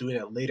assignment we're gonna be doing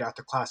it later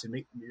after class. And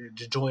make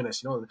just join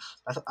us. You know,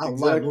 that's I don't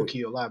lie, low exactly.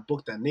 key. A lot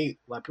booked that Nate.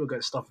 A lot of people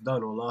get stuff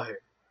done. Wallahi,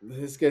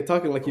 This guy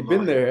talking like you've been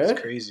wallahi, it's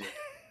there, crazy.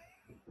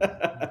 Mhm.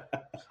 eh?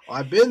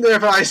 I've been there,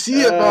 fam. I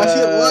see it, fam. I see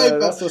it live, fam.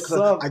 That's what's Cause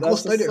I up. go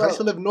That's study. what's I used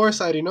to up. live north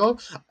side, you know.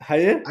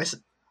 Hiya?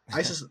 I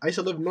used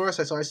to live north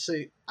side, so I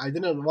say I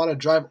didn't want to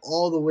drive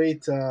all the way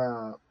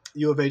to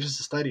U of A just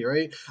to study,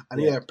 right? I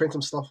need Yeah. to print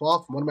some stuff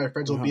off. One of my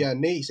friends will be Uh-huh. at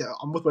Nate. He said,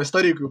 "I'm with my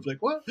study group." Like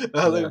what? And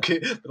I was like, Yeah. "Okay."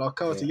 Then I'll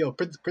come and say, Yeah. "Yo,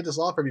 print this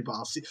off for me." But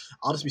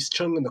I'll just be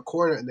chilling in the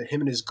corner, and then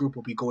him and his group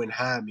will be going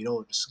ham,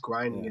 just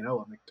grinding Yeah. it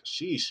out. I'm like,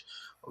 "Sheesh,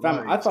 Fam,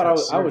 Allah, I it's thought kind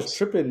of I was serious."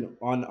 tripping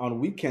on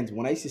weekends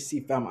when I used to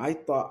see fam. I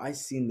thought I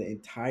seen the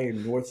entire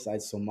north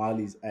side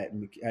Somalis at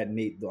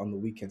Nate on the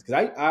weekends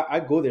because I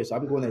go there, so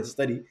I'm going there to Hmm.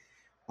 study.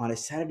 on a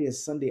Saturday and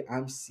Sunday,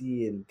 I'm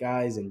seeing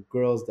guys and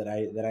girls that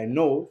I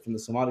know from the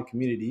Somali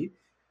community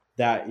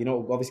that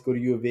obviously go to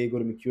U of A, go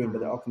to McEwen, but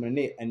they're Mhm. all coming to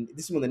Nate. And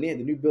this is when the Nate had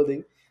the new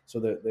building. So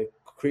the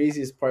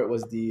craziest part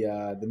was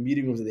the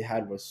meeting rooms that they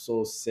had were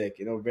so sick.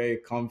 Very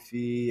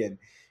comfy, and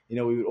we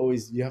would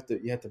always you had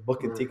to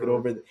book and take it Mhm.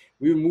 over.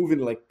 We were moving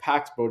like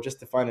packs, bro, just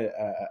to find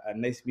a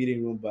nice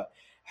meeting room. But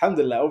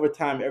alhamdulillah, over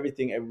time,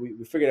 everything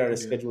we figured out a Yeah.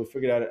 schedule. We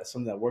figured out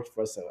something that worked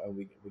for us.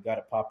 We got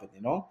it popping.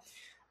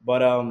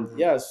 But Mhm.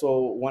 yeah.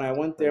 So when I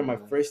went there, my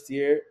Mhm. first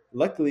year,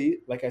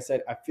 luckily, like I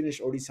said, I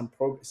finished already some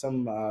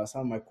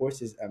of my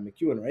courses at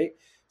McEwen, right?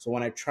 So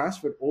when I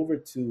transferred over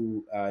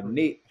to Mhm.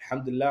 Nate,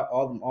 alhamdulillah,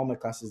 all my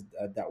classes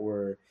that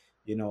were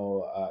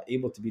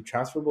able to be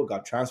transferable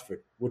got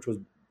transferred, which was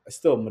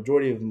still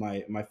majority of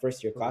my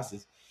first year Mhm.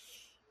 classes.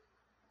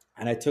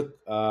 And I took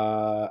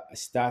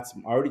stats.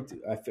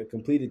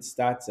 Completed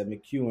stats at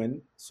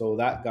McEwen, so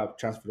that got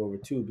transferred over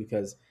too.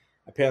 Because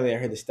apparently I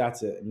heard the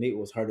stats at Nate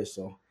was harder,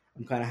 so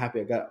I'm kind of happy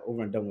I got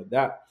over and done with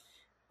that.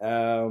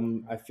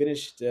 I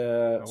finished.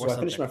 So Worst I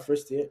finished my subject.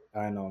 first year.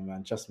 I know,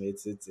 man. Trust me,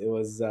 it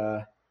was.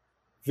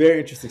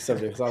 Very interesting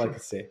subject. That's all I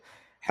could say.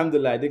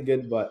 Alhamdulillah, I did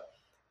good, but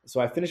so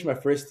I finished my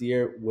first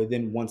year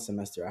within one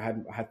semester. I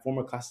had 4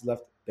 more classes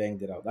left,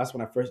 banged it out. That's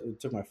when I first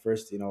took my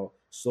first,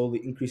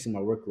 slowly increasing my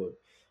workload.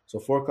 So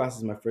 4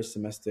 classes my first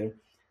semester.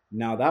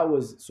 Now that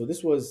was so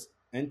this was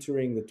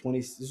entering the 20.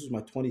 This was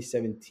my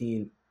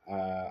 2017.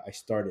 I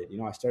started.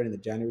 I started in the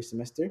January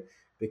semester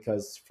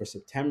because for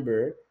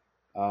September,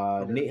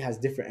 Okay. Nate has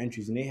different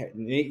entries. Nate,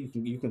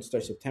 you can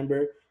start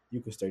September,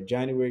 you can start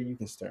January, you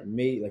can start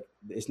May. Like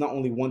it's not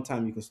only one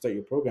time you can start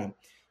your program.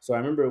 So I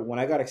remember when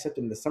I got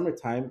accepted in the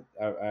summertime,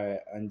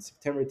 in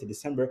September to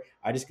December,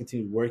 I just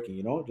continued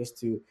working, just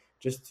to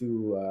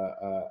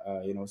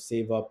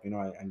save up,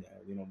 and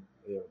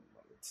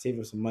save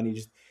up some money,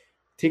 just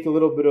take a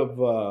little bit of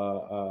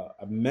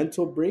a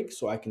mental break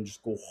so I can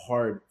just go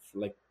hard for,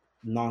 like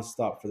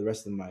nonstop for the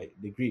rest of my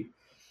degree,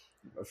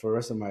 for the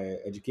rest of my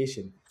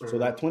education. So Mhm.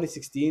 that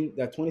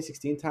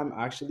 2016 time,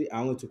 actually, I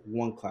only took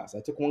one class.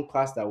 I took one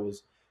class that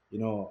was,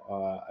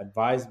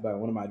 advised by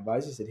one of my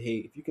advisors. Said, hey,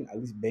 if you can at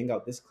least bang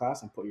out this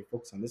class and put your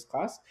focus on this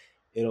class,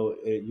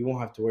 you won't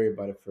have to worry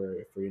about it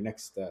for your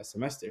next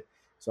semester.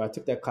 So I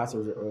took that class. It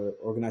was Mhm. an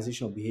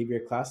organizational behavior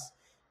class.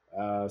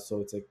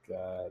 So it's like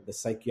the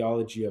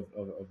psychology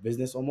of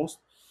business almost.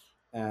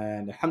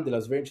 And alhamdulillah, it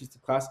was a very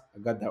interesting class. I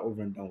got that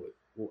over and done with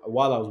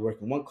while I was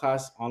working. One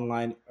class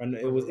online, and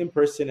it was Mhm. in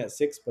person at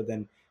 6, but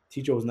then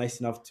teacher was nice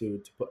enough to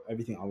put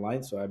everything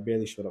online, so I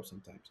barely showed up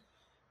sometimes.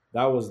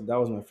 That was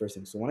my first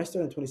thing. So when I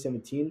started in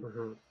 2017,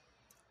 Mhm.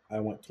 I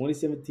went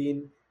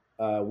 2017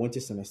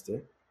 winter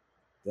semester.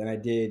 Then I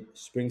did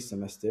spring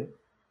semester.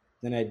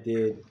 Then I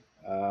did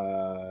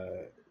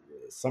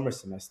summer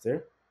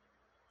semester.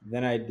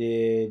 Then I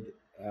did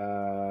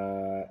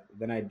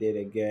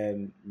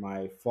again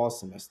my fall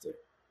semester,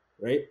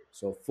 right?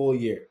 So full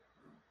year.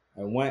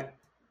 I went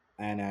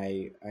and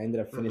I ended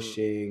up Mhm.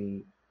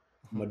 finishing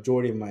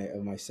majority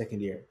of my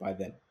second year by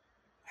then.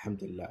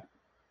 Alhamdulillah.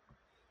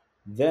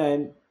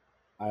 Then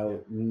I Yeah.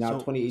 now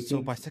So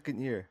 2018. by second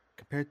year,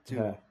 compared to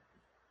Uh,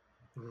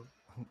 Mhm.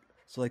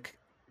 so like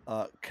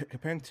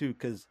comparing to,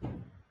 because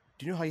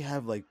do you know how you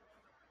have like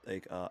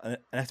an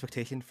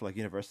expectation for like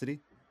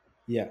university?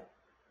 yeah,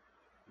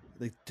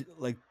 Did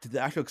the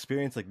actual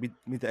experience like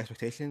meet the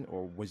expectation,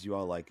 or was you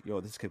all like, yo,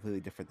 this is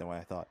completely different than what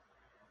I thought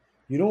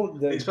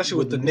the Especially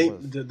with with the it Nate,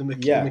 was? the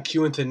yeah.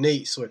 McEwen to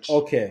Nate switch.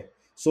 Okay,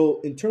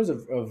 so in terms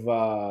of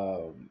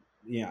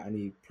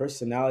any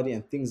personality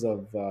and things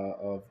of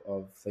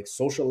like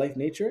social life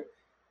nature,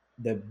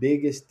 the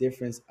biggest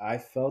difference I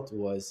felt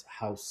was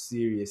how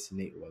serious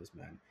Nate was,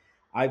 man.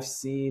 I've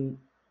seen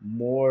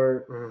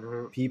more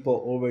Mhm.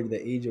 people over the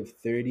age of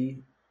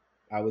 30,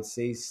 I would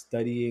say,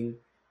 studying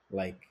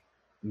like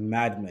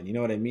madmen. You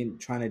know what I mean?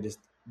 Trying to just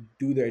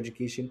do their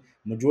education.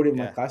 Majority of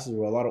my Yeah, classes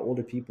were a lot of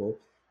older people,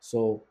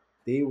 so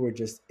they were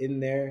just in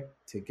there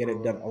to get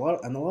it done. Mhm. A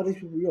lot of these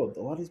people,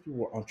 a lot of these people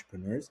were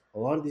entrepreneurs. A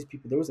lot of these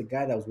people. There was a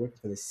guy that was working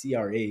for the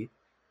CRA,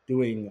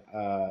 doing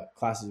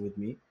classes with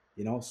me.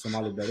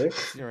 Somali brother.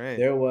 CRA.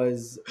 There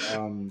was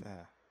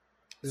Yeah,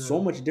 so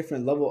Yeah. much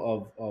different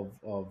level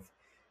of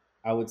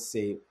I would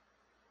say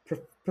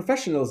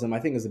professionalism, I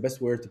think, is the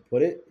best word to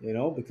put it,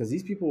 because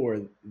these people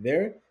were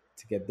there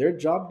to get their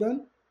job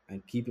done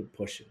and keep it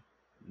pushing.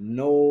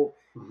 No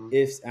Mhm.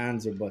 ifs,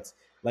 ands, or buts.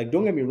 Like,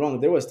 don't get me wrong,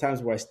 there was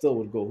times where I still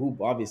would go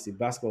hoop. Obviously,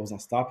 basketball was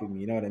not stopping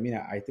me. You know what I mean?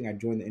 I think I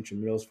joined the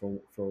intramurals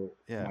for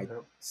yeah. my Yeah.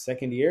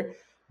 second year.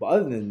 But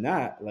other than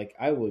that, like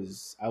I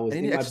was And you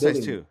in need my exercise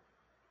building. too.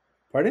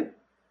 Pardon?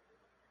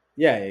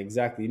 Yeah,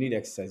 exactly. You need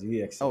exercise. You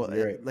need Oh, exercise.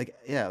 You're right. like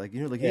yeah, like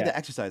you need Yeah. to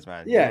exercise,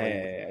 man. Yeah, yeah,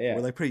 yeah, We're yeah.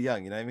 like pretty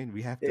young. You know what I mean?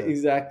 We have to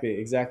Exactly,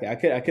 exactly. I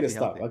could have be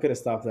stopped. healthy. I could have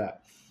stopped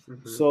that.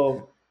 Mhm.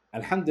 So,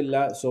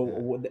 alhamdulillah. So,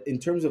 Yeah. in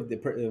terms of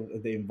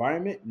the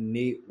environment,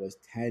 Nate was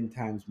 10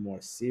 times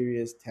more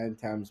serious, 10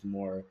 times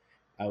more,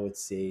 I would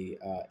say,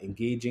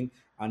 engaging.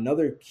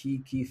 Another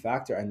key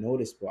factor I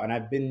noticed, bro, and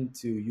I've been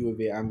to U of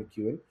A and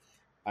McEwen.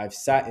 I've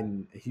sat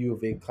in a U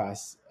of A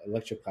class, a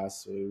lecture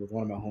class with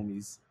one of my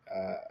homies,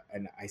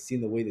 and I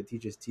seen the way the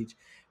teachers teach.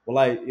 Well,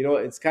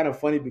 it's kind of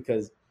funny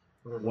because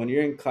when Mhm.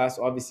 you're in class,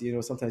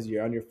 obviously, sometimes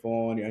you're on your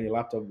phone, you're on your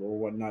laptop or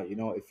whatnot.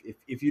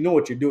 If you know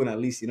what you're doing, at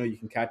least you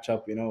can catch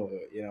up.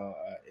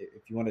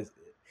 If you want to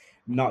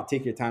Hmm. not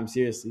take your time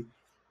seriously.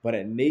 But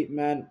at Nate,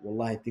 man,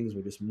 wallahi, things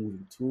were just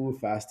moving too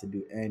fast to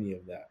do any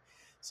of that.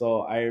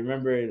 So I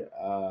remember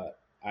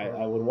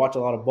I would Mhm. watch a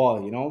lot of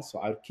ball, so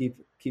I'd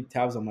keep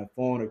tabs on my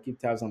phone or keep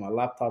tabs on my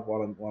laptop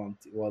while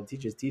the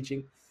teacher's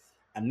teaching,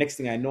 and next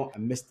thing I know, I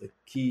missed the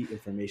key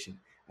information.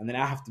 And then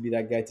I have to be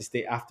that guy to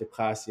stay after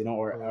class, Mhm.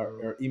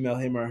 or email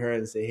him or her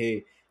and say,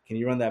 hey, can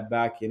you run that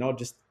back?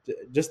 Just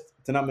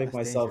to not make That's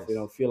myself,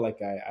 dangerous. feel like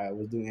I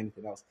was doing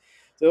anything else.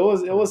 So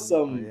it was Mhm.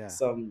 Oh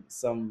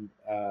some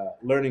yeah.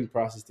 learning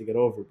process to get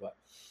over, but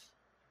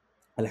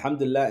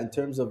Alhamdulillah, in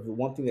terms of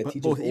one thing that But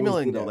teachers with always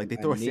emailing did though, at, like they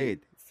at throw a Nate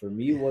shade. for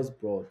me Yeah. was,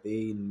 bro,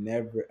 they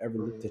never ever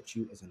looked Mhm. at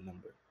you as a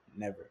number.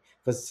 Never.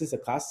 Because since the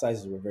class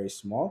sizes were very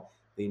small,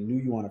 they knew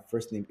you on a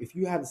first name. If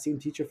you had the same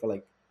teacher for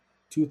like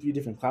 2, 3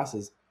 different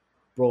classes,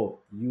 bro,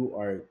 you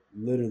are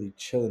literally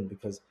chilling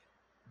because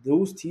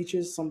those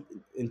teachers, some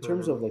in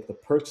terms of Mhm. like the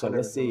perks of, Hundred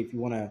let's say,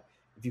 percent.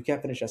 if you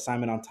can't finish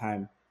assignment on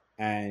time,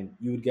 and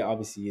you would get,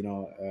 obviously,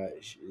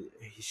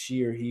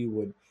 she or he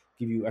would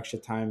give you extra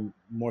time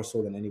more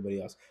so than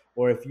anybody else.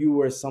 Or if you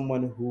were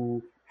someone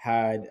who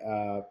had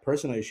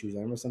personal issues, I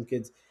remember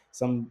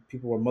some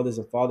people were mothers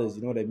and fathers,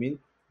 you know what I mean,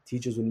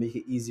 teachers would make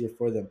it easier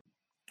for them.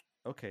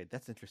 Okay,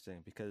 that's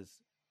interesting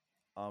because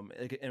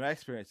like in my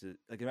experiences,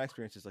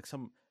 like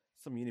some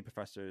uni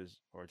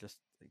professors or just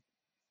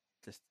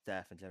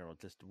staff in general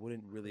just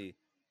wouldn't really,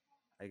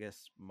 I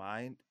guess,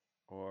 mind,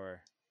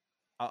 or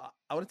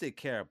I wouldn't say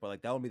care, but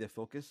like that would be their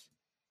focus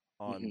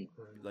on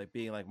Hmm. like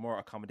being like more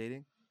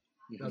accommodating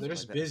No, and Hmm. they're stuff like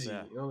just that. So busy,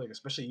 yeah. like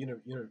especially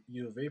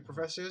U of A Hmm.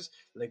 professors,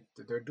 like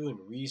they're doing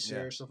Yeah.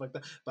 research stuff like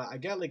that. But I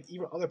get like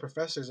even other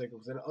professors like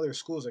within other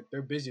schools, like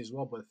they're busy as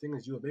well. But the thing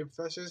is, U of A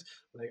professors,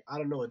 like I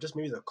don't know, it just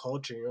maybe the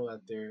culture,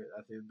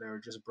 they're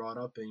just brought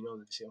up, and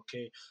they say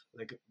okay,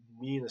 like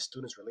me and the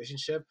students'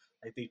 relationship,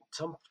 like they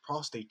some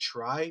profs they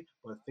try,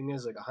 but the thing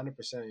is like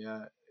 100%,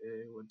 yeah.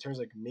 In terms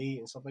of, like Nate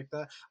and stuff like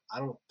that, I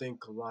don't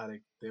think a lot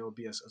like they will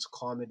be as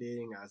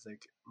accommodating as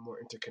like more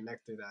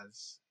interconnected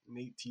as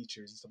Nate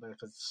teachers and stuff like that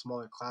because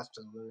smaller class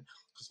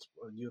because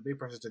U of A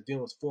professors are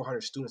dealing with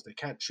 400 students. They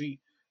can't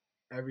treat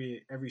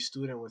every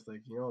student with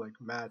like like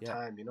mad Yeah.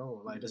 time.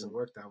 Like it doesn't Hmm.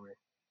 work that way.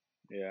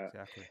 Yeah.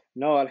 Exactly.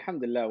 No,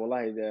 Alhamdulillah,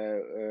 wallahi,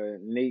 the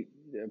Nate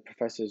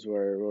professors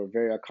were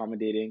very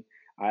accommodating.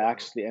 I Mm-hmm.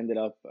 actually ended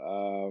up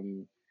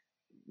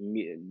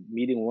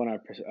meeting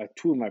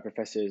two of my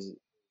professors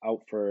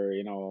out for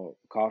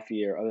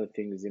coffee or other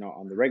things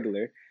on the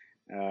regular.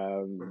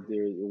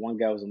 Mm-hmm. One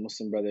guy was a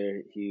Muslim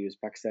brother. He was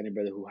Pakistani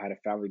brother who had a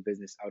family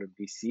business out of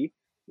DC,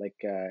 like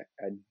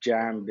a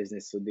jam Mm-hmm.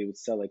 business. So they would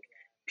sell like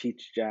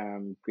peach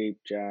jam, grape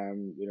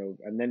jam,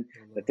 And then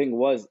the Mm-hmm. thing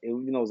was,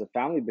 even though it was a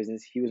family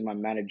business, he was my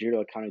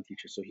managerial accounting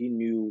teacher, so he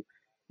knew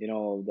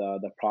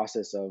the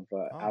process of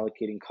Oh.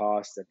 allocating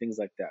costs and things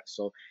like that.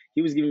 So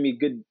he was giving me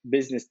good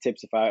business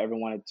tips if I ever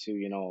wanted to,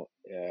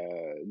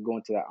 go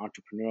into that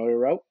entrepreneurial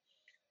route.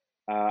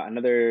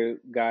 Another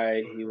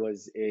guy, he Mm-hmm.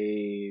 was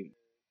a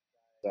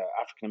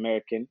African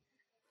American.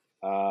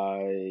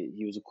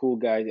 He was a cool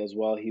guy as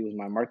well. He was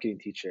my marketing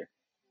teacher,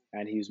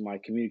 and he was my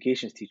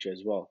communications teacher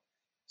as well.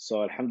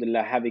 So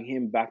Alhamdulillah, having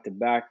him back to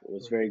back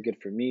was very Mm-hmm. good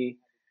for me.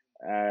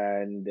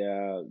 And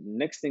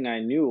next thing I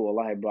knew,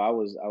 wallahi, bro,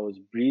 I was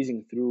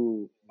breezing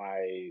through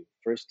my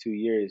first 2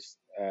 years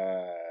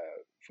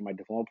for my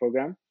diploma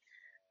program,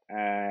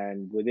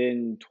 and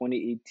within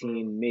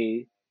Mm-hmm. 2018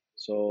 May,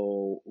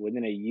 so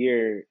within a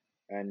year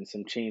and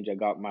some change, I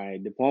got my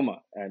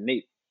diploma at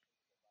Nate.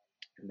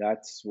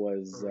 That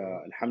was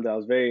Mm-hmm. Alhamdulillah.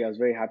 I was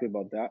very happy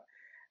about that,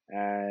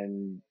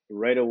 and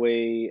right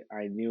away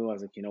I knew, I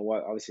was like, you know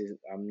what? Obviously,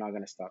 I'm not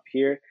gonna stop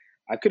here.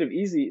 I could have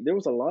easily. There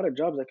was a lot of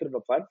jobs I could have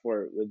applied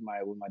for with my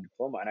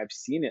diploma, and I've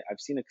seen it. I've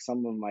seen it.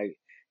 Some of my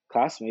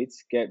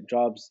classmates get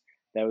jobs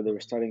that they were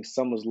starting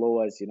some as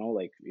low as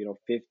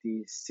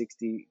 50,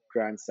 60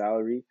 grand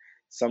salary.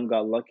 Some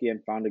got lucky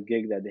and found a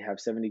gig that they have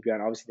 70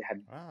 grand. Obviously, they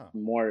had Wow.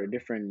 more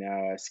different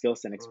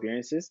skills and Mm-hmm.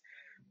 experiences,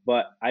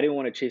 but I didn't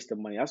want to chase the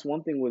money. That's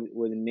one thing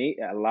with Nate.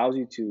 It allows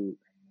you to,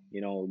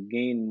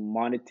 gain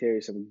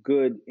monetary, some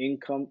good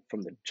income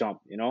from the jump.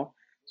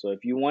 So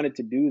if you wanted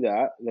to do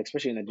that, like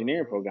especially in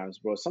engineering Mm-hmm. programs,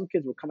 bro, some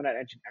kids were coming out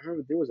engineering. I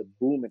remember there was a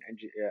boom in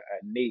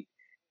at Nate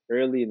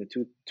early in the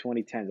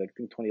 2010s, like I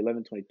think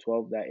 2011,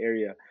 2012, that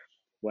area,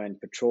 when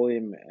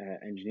petroleum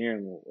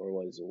engineering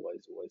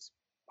was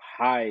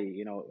high,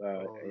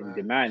 Oh in man,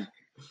 demand,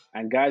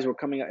 and guys were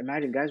coming out.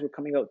 Imagine guys were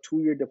coming out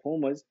 2 year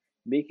diplomas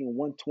making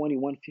 120,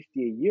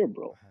 150 a year,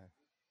 bro. Man.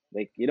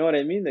 Like, you know what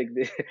I mean? Like,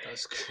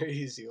 that's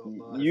crazy. Allah,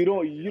 That's you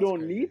don't crazy. you That's don't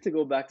crazy. need to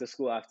go back to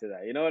school after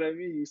that. You know what I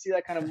mean? You see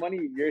that kind of money,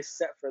 you're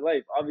set for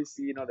life.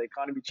 Obviously, the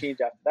economy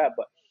changed after that,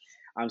 but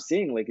I'm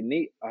saying, like,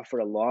 Nate offered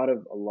a lot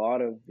of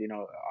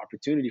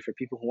opportunity for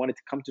people who wanted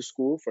to come to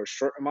school for a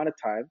short amount of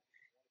time,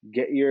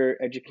 get your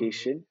mm-hmm.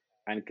 education,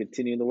 and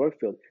continue in the work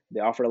field.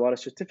 They offer a lot of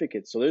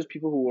certificates. So there's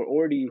people who are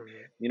already,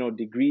 Mhm.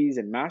 degrees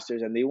and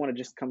masters, and they want to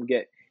just come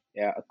get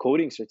a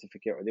coding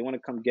certificate, or they want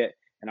to come get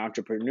an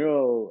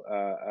entrepreneurial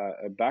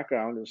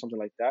background or something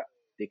like that.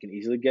 They can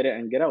easily get it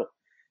and get out.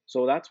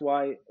 So that's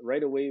why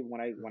right away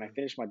when I Mhm.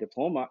 finished my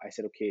diploma, I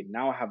said, okay,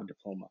 now I have a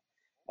diploma.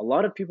 A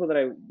lot of people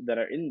that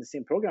are in the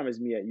same program as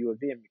me at U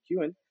of A and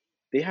McEwen,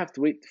 they have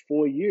to wait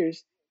 4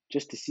 years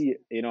just to see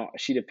a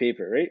sheet of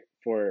paper, right,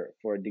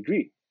 for a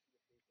degree.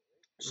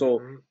 So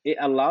Mhm. it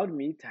allowed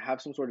me to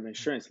have some sort of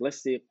insurance.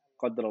 Let's say,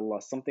 Qadar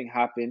Allah, something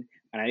happened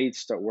and I need to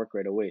start work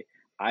right away.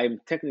 I'm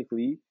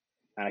technically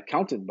an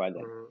accountant by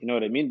then. Mhm. You know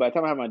what I mean? By the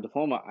time I have my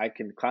diploma, I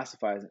can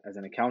classify as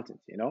an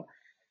accountant.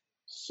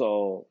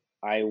 So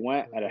I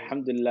went, and Mhm.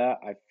 Alhamdulillah,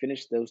 I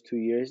finished those 2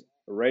 years.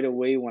 Right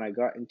away when I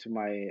got into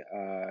my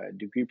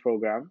degree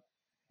program,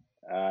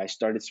 I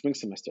started spring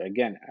semester.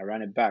 Again, I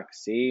ran it back.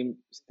 Same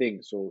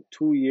thing. So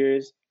 2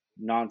 years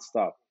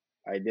nonstop.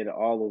 I did it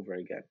all over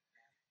again,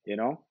 you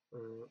know?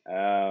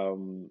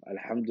 Mhm.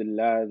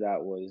 Alhamdulillah,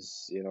 that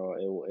was,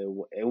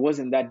 it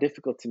wasn't that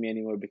difficult to me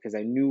anymore because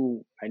I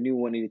knew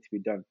what needed to be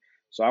done.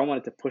 So I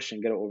wanted to push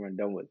and get it over and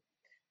done with.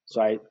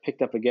 So I Mhm.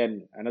 picked up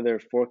again another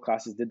 4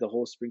 classes, did the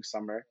whole spring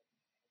summer.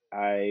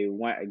 I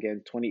went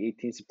again.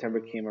 2018 September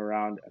Mhm. came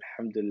around.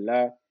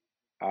 Alhamdulillah,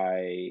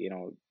 I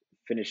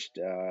finished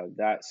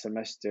that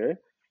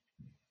semester.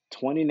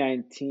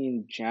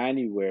 2019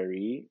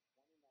 January.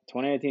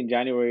 2019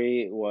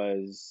 January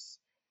was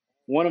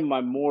one of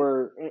my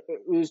more.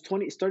 It was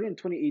 20 starting in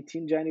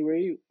 2018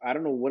 January. I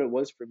don't know what it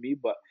was for me,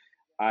 but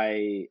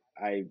I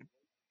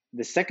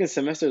the second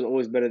semester is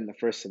always better than the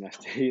first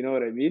semester. You know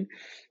what I mean?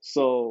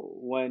 So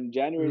when Mhm.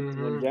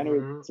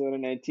 January Mhm.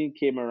 2019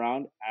 came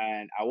around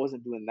and I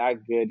wasn't doing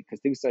that good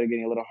because things started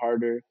getting a little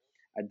harder.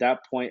 At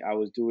that point, I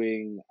was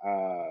doing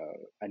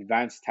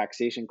advanced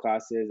taxation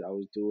classes. I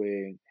was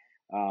doing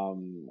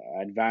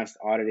advanced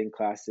auditing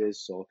classes.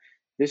 So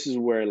this is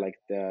where like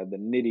the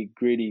nitty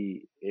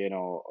gritty,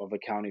 of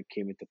accounting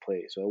came into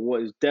play. So it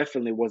was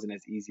definitely wasn't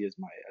as easy as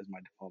my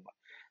diploma.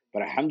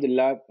 But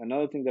alhamdulillah,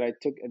 another thing that I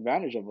took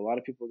advantage of, a lot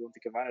of people don't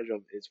take advantage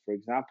of, is, for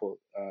example,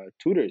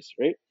 tutors,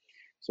 right?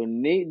 So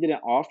Nate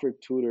didn't offer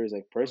tutors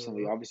like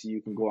personally. Mhm. Obviously,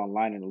 you can go Mhm.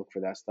 online and look for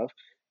that stuff.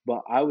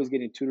 But I was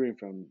getting tutoring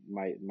from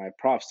my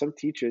profs, some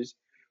teachers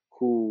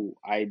who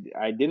I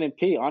didn't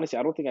pay. Honestly,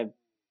 I don't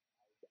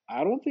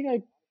think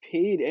I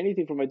paid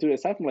anything for my tutor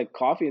aside from like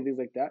coffee and things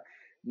like that.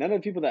 None of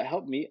the people that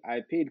helped me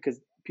I paid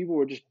because people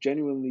were just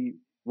genuinely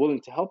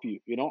willing to help you,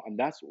 and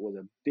that's what was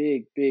a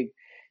big, big,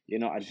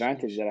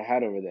 advantage Sheesh. that I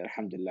had over there.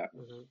 Alhamdulillah.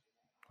 Mhm.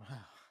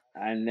 Wow.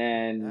 And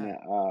then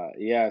Yeah.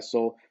 yeah,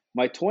 so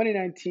my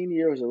 2019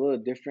 year was a little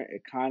different.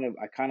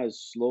 I kind of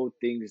slowed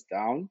things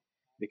down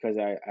because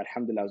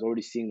alhamdulillah, I was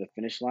already seeing the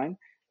finish line.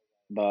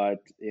 But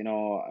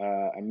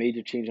a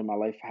major change in my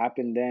life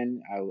happened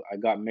then. I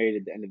got married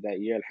at the end of that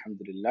year,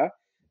 alhamdulillah.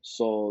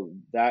 So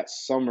that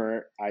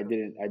summer I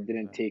didn't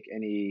Alhamdulillah. take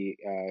any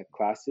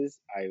classes.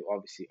 I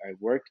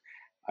worked.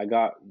 I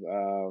got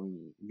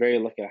very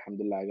lucky,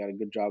 alhamdulillah. I got a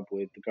good job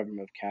with the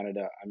government of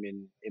Canada. I'm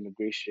in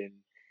immigration,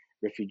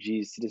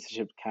 refugees,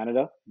 citizenship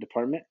Canada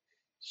department.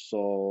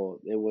 So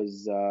it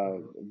was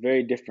Mhm.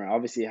 very different.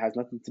 Obviously, it has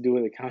nothing to do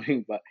with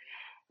accounting, but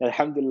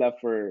alhamdulillah,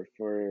 for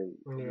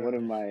one Yeah.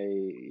 of my,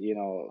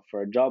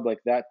 for a job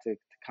like that to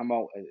come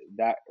out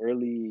that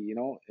early,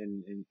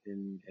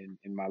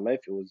 in my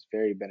life, it was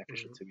very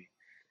beneficial Mhm. to me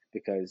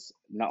because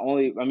not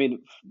only, I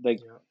mean,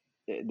 like,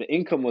 Yeah. the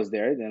income was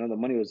there, the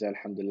money was there,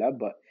 alhamdulillah,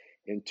 but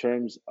in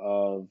terms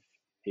of,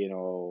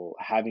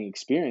 having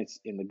experience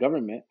in the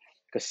government,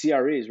 because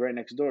CRA is right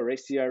next door, right?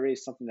 CRA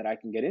is something that I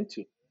can get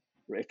into.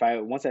 If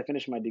I once I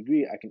finish my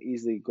degree, I can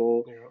easily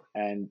go Yeah.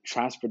 and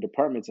transfer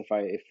departments if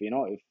I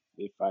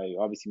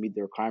obviously meet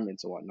the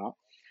requirements and whatnot.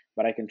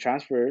 But I can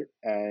transfer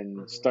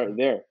and start Mhm.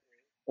 there,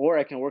 or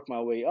I can work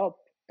my way up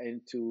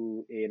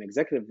into an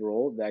executive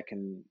role that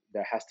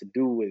has to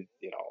do with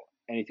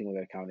anything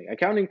with accounting.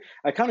 Accounting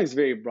is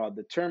very broad.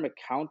 The term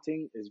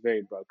accounting is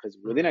very broad because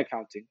within Mhm.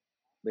 accounting,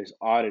 there's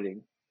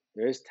auditing,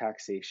 there's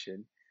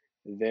taxation,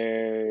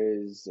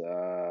 there's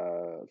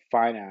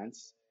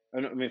finance. I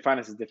mean,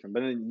 finance is different,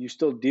 but then you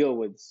still deal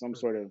with some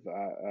sort Mhm.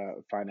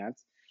 of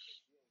finance.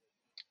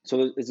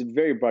 So it's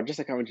very broad. Just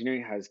like how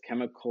engineering has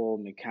chemical,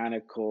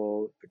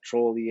 mechanical,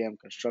 petroleum,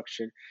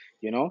 construction,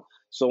 you know.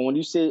 So when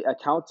you say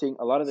accounting,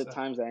 a lot of the So.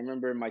 times I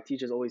remember my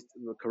teachers always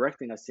were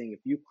correcting us, saying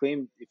if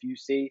you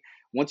say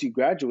once you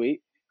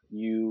graduate,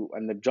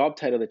 and the job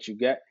title that you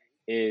get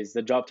is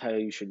the job title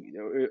you should,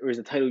 or is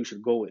the title you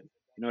should go with.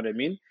 You know what I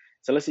mean?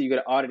 So let's say you get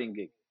an auditing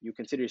gig, you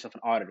consider yourself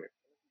an auditor.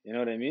 You know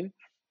what I mean?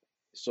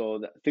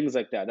 So things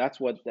like that. That's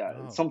what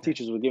Oh, some okay.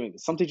 teachers were giving.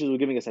 Some teachers were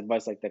giving us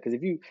advice like that because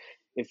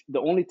if the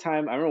only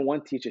time I remember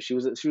one teacher, she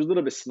was a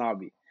little bit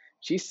snobby.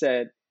 She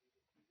said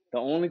the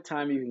only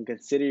time you can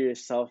consider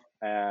yourself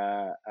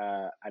an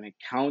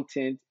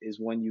accountant is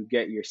when you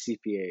get your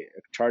CPA,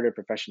 a chartered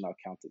professional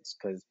accountants,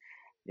 because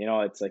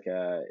it's like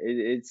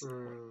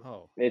Mm.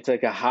 Oh. it's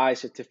like a high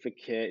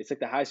certificate. It's like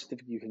the highest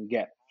certificate you can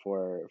get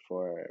for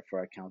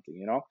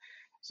accounting.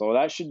 So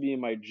that should be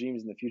in my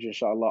dreams in the future,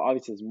 inshallah.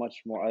 Obviously, there's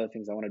much more other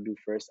things I want to do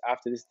first.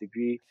 After this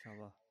degree,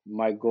 Inshallah.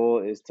 my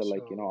goal is to,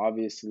 like, So,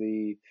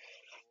 obviously,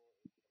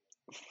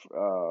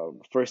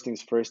 first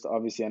things first.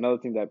 Obviously, another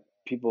thing that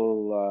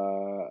people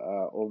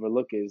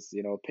overlook is,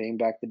 paying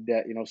back the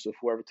debt. So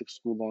whoever took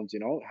school loans,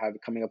 have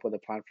coming up with a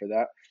plan for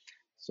that.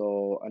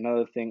 So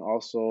another thing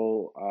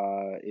also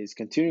is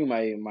continuing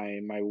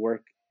my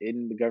work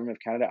in the government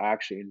of Canada. I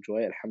actually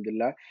enjoy it,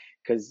 alhamdulillah,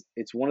 because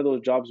it's one of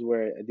those jobs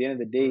where at the end of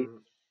the day, mm,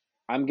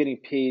 I'm getting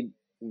paid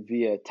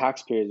via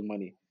taxpayers'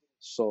 money.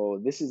 So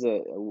this is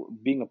a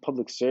being a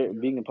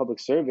yeah. being in public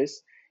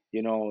service.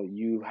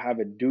 You have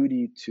a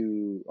duty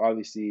to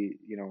obviously,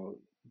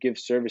 give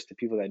service to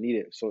people that need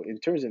it. So in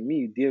terms of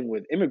me dealing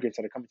with immigrants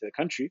that are coming to the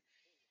country,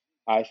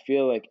 I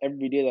feel like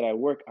every day that I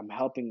work, I'm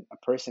helping a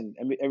person.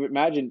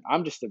 Imagine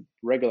I'm just a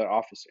regular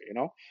officer.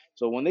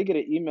 So when they get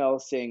an email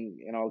saying,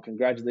 Mm,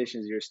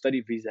 congratulations, your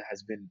study visa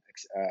has been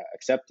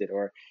accepted,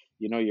 or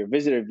your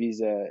visitor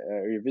visa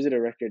or your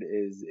visitor record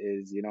is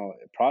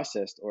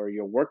processed, or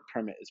your work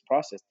permit is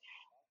processed,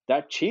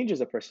 that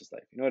changes a person's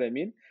life. You know what I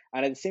mean?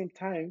 And at the same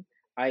time,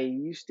 I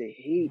used to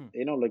hate,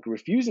 Hmm. like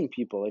refusing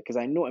people, like, because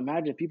I know,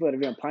 imagine people that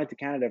have been applying to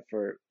Canada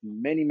for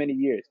many, many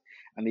years,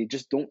 and they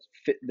just don't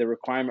fit the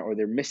requirement, or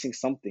they're missing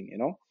something.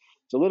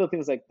 So little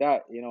things like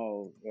that,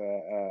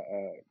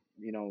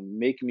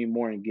 make me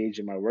more engaged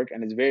in my work,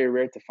 and it's very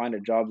rare to find a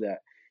job that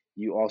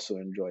you also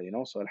enjoy.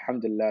 So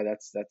alhamdulillah,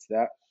 that's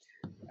that.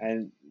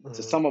 And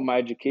to mm, sum up my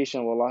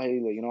education, wallahi,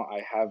 like,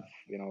 I have,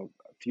 a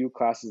few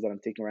classes that I'm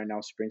taking right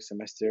now, spring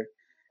semester,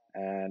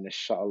 and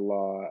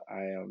inshallah,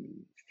 I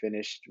am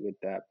finished with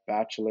that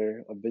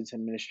bachelor of business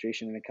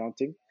administration and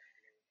accounting.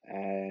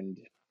 And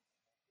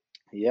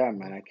yeah,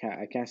 man, mm,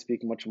 I can't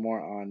speak much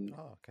more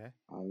Oh, okay.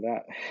 on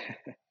that.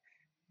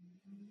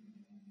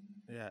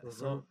 Yeah. mhm.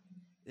 So,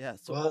 yeah.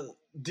 So, Well,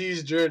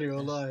 D's journey, yeah,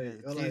 wallahi,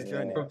 the T's wallahi.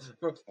 journey. Yeah,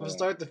 From yeah,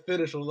 start to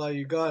finish, wallahi,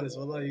 you got us,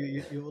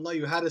 wallahi. Wallahi,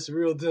 you had us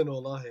reeled in,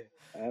 wallahi.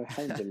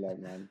 alhamdulillah,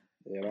 man.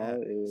 Yeah.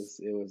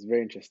 It was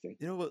very interesting.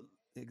 You know what?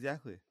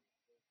 Exactly.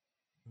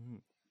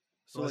 Mhm.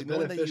 So, Well, it's like,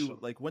 knowing that you beneficial.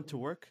 like went to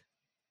work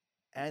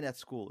and at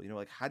school,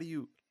 like, how do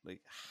you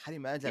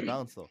manage that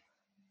balance though?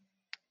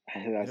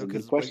 That's a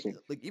good Because question.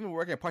 even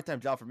working a part time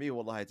job for me,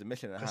 wallahi, it's a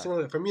mission and a Cause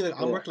half. for me, like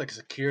I'm Yeah, working like a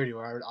security,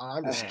 where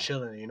I'm just Yeah.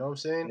 chilling. You know what I'm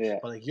saying? yeah,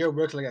 But like you're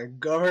working like a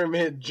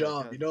government Oh my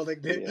job. god. Like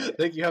yeah,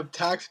 like you have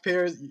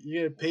taxpayers.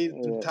 You get paid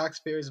through yeah,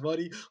 taxpayers'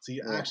 money, so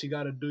you yeah, actually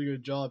got to do your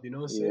job. You know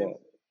what I'm yeah, saying?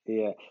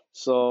 yeah.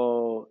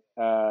 So,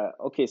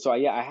 okay, so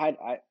yeah,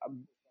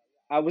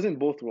 I was in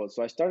both worlds.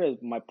 So I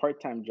started my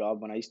part-time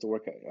job when I used to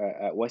work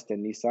at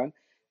Western Nissan.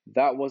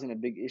 That wasn't a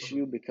big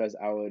issue Mhm, because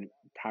I would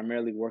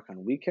primarily work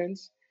on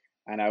weekends,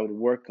 and I would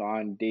work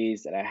on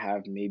days that I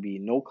have maybe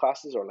no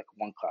classes or like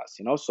one class.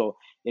 So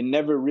it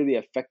never really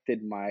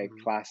affected my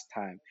mhm, class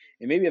time.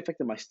 It maybe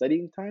affected my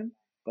studying time,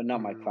 but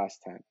not my mhm, class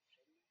time.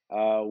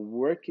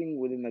 Working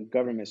within the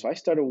government. So I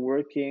started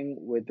working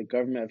with the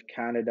government of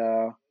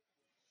Canada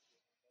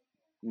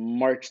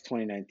March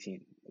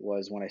 2019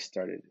 was when I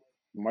started.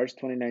 March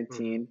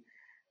mhm, 2019,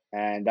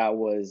 and that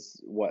was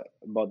what,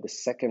 about the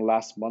second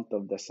last month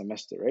of the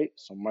semester, right?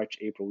 So March,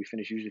 April, we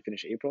usually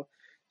finish April.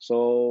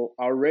 So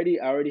I already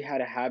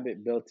had a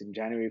habit built in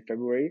January,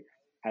 February,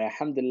 and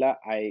alhamdulillah,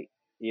 it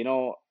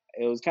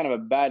was kind of a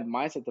bad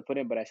mindset to put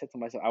in, but I said to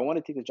myself, I want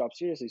to take the job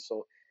seriously.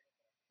 So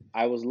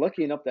I was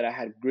lucky enough that I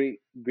had great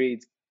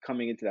grades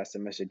coming into that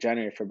semester,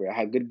 January, February. I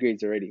had good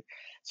grades already.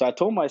 So I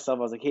told myself,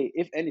 I was like, hey,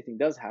 if anything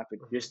does happen,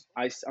 mhm,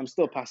 I'm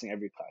still passing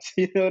every class.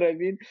 You know what I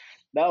mean?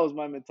 That was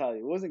my mentality.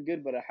 It wasn't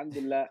good, but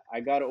alhamdulillah,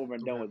 I got it over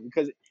and done yeah, with,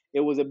 because it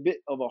was a bit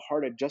of a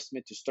hard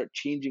adjustment to start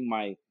changing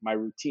my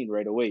routine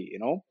right away.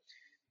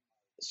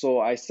 So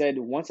I said,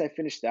 once I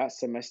finished that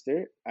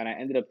semester, and I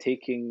ended up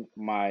taking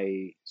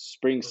my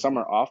spring mhm,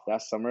 summer off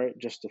that summer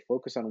just to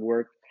focus on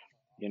work,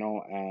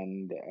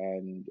 and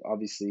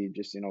obviously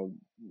just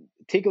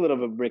take a little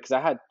of a break, because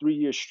I had 3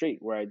 years straight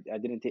where I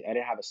didn't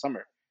have a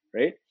summer,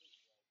 right?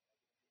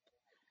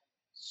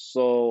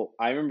 So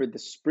I remember the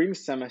spring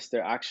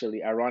semester,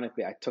 actually,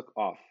 ironically, I took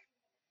off.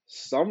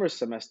 Summer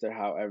semester,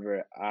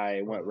 however,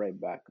 I went mhm, right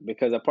back,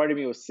 because a part of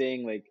me was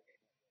saying, like,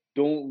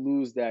 don't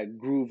lose that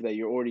groove that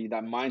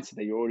mindset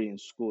that you're already in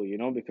school,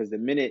 because the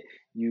minute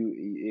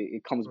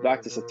it comes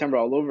back to mhm, September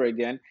all over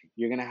again,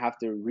 you're gonna have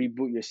to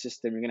reboot your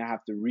system. You're gonna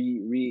have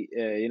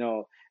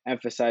to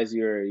emphasize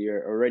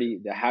your already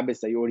the habits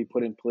that you already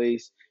put in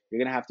place.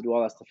 You're gonna have to do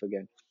all that stuff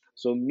again.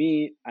 So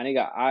me, I think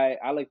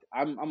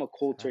I'm a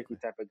cold turkey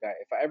Exactly. type of guy.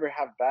 If I ever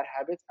have bad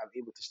habits, I'm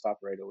able to stop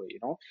right away.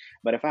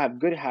 But if I have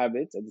good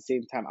habits at the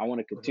same time, I want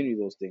to mhm, continue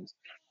those things.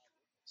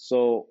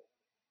 So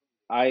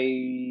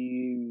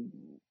I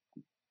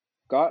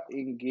got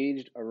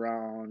engaged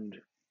around,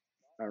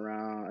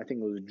 I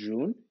think it was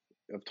June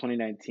of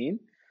 2019.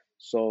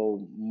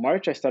 So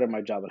March I started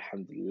my job,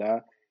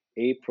 alhamdulillah.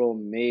 April,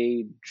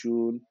 May,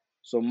 June.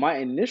 So my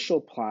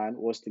initial plan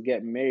was to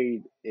get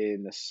married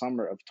in the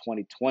summer of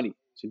 2020.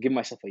 So give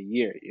myself a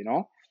year,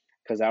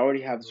 because I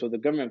already have. mhm, So the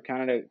government of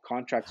Canada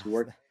contracts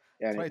work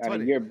on a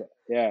 2020. year,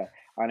 yeah,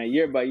 on a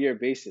year by year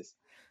basis.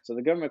 So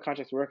the government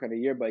contracts work on a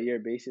year by year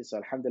basis. So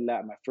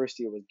alhamdulillah, my first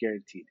year was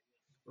guaranteed,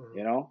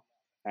 you Mhm. know,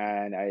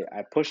 and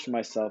I pushed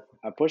myself.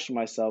 I pushed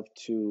myself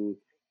to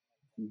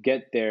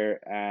get there,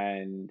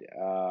 and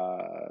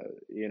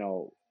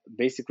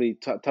basically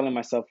telling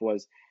myself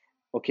was,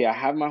 okay, I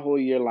have my whole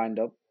year lined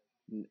up,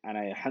 and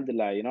I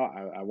alhamdulillah,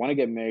 I want to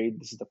get married.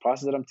 This is the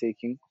process that I'm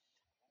taking.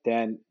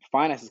 Then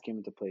finances came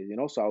into play,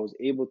 so I was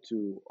able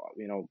to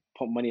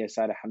put money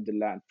aside,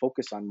 alhamdulillah, and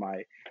focus on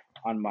my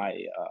on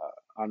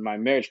my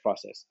marriage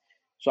process.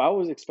 So I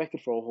was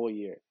expected for a whole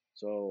year.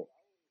 So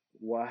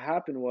what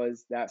happened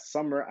was that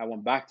summer I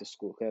went back to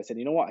school because I said,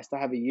 you know what, I still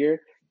have a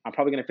year. I'm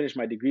probably going to finish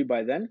my degree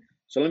by then,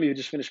 so let me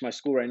just finish my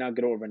school right now,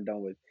 get over and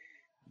done with.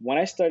 When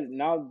I started,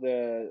 now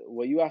the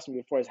what you asked me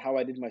before is how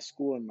I did my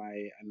school and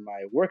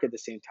my work at the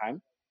same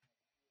time.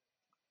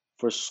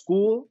 For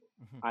school,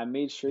 Mhm. I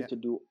made sure Yeah. to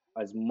do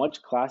as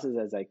much classes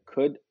as I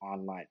could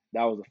online.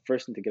 That was the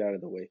first thing to get out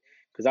of the way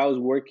because I was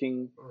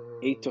working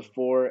 8 to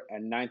 4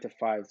 and 9 to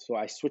 5. So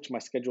I switched my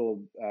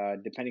schedule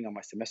depending on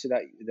my semester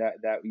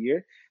that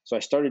year. So I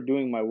started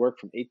doing my work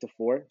from 8 to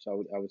 4.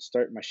 So I would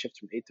start my shift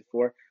from 8 to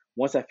 4.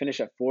 Once I finish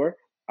at 4,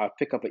 I'll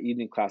pick up an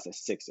evening class at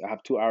 6. I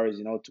have 2 hours,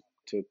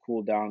 to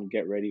cool down,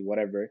 get ready,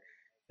 whatever.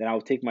 Then I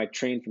would take my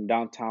train from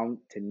downtown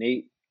to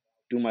Nate,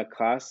 do my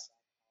class,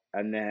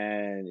 and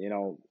then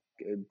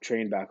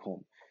train back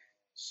home.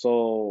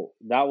 So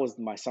that was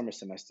my summer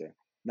semester.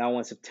 Now,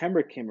 when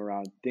September came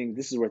around,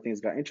 this is where things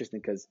got interesting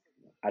because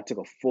I took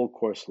a full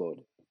course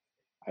load.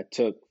 I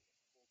took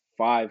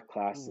 5 Oof.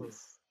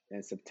 classes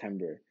in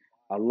September,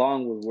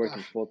 along with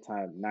working Ah, full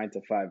time, 9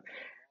 to 5.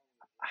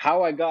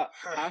 How I got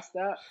past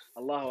that,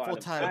 Allahu Full alam.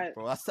 time, And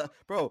bro.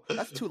 Bro.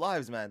 That's two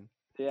lives, man.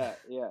 yeah,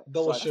 yeah. So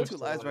double I That's started two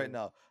shift. lives right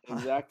now. Full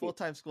exactly.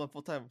 time school and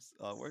full time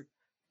work.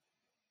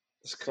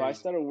 It's So I crazy.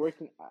 started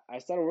working. I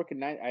started working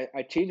nine.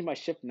 I changed my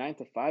shift 9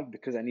 to 5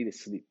 because I needed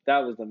sleep. That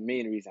was the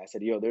main reason. I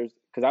said, "Yo, there's,"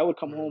 because I would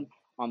come home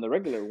Mhm. on the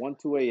regular 1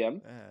 2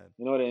 a.m. Man.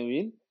 You know what I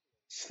mean?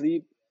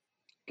 Sleep,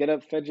 get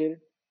up, fajr,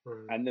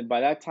 Mhm. and then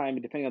by that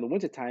time, depending on the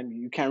winter time,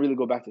 you can't really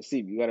go back to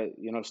sleep. You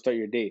gotta start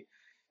your day.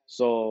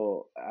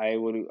 So I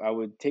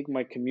would take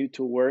my commute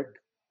to work,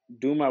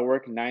 do my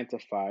work 9 to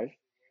 5.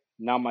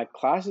 Now my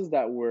classes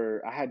that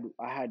were I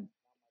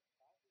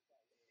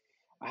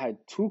had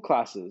 2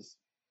 classes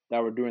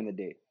that were during the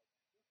day.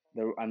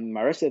 And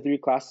my rest of the 3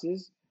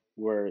 classes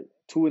were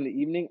 2 in the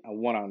evening and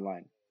one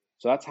online.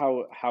 So that's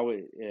how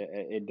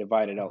it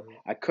divided out.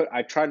 Mhm.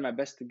 I tried my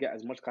best to get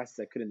as much classes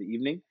as I could in the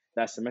evening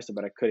that semester,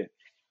 but I couldn't.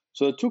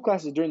 So the 2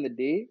 classes during the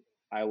day,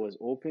 I was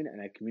open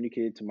and I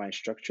communicated to my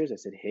instructors. I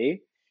said,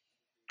 "Hey,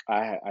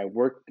 I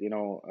work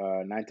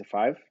 9 to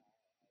 5.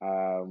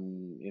 I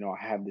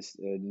have this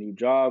new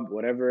job,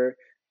 whatever.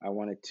 I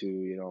wanted to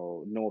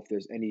know if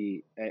there's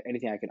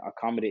anything I can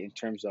accommodate in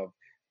terms of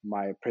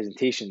my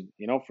presentation,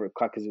 for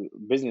class, because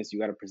business you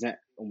got to present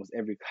almost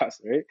every class,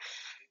 right?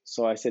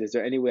 So I said, is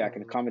there any way I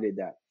can Mhm. accommodate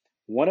that?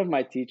 One of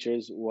my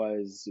teachers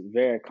was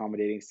very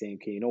accommodating, saying,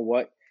 okay, you know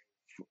what,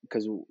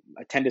 because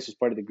attendance was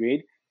part of the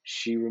grade,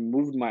 she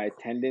removed my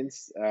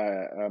attendance,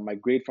 my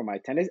grade from my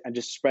attendance, and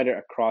just spread it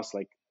across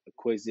like the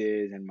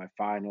quizzes and my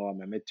final and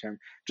my midterm,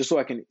 just so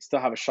I can still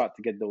have a shot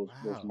to get those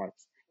Wow.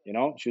 marks.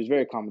 She was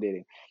very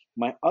accommodating.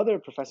 My other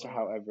professor, Wow.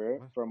 however,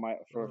 What? for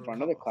Mhm.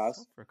 another class,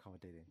 Super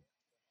accommodating.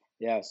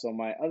 yeah. So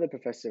my other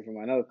professor from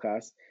another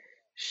class,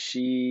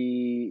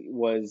 she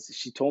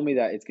told me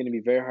that it's going to be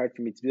very hard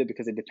for me to do that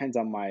because it depends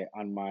on my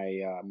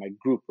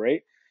group,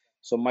 right?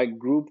 So my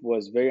group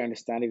was very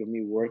understanding of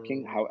me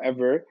working. Mhm.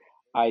 However,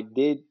 I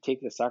did take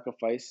the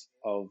sacrifice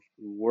of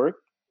work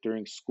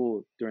during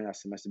school during that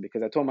semester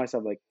because I told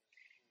myself, like,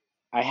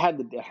 I had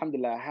the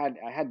alhamdulillah,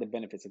 I had the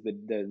benefits of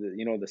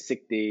the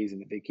sick days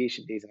and the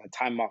vacation days and the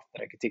time off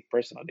that I could take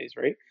personal days,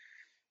 right?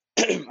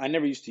 I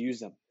never used to use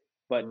them,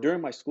 but Mhm.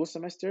 during my school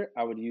semester,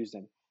 I would use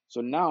them.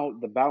 So now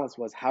the balance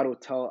was how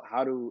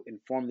to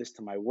inform this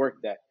to my work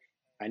that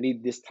I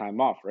need this time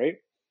off, right?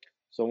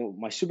 So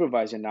my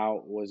supervisor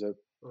now was a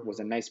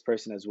Mhm. nice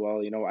person as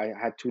well. I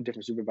had 2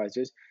 different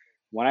supervisors.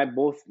 When I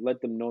both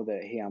let them know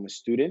that, hey, I'm a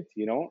student,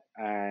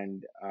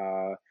 and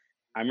I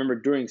remember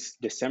during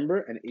December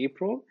and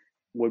April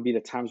would be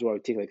the times where I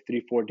would take like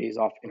 3 4 days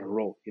off in a Mhm.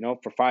 row,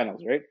 for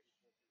finals, right?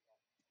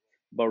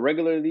 But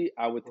regularly,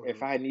 if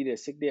Mhm. I needed a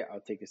sick day,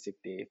 I'll take a sick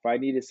day. If I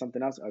needed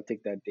something else, I'll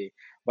take that day.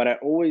 But I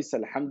always,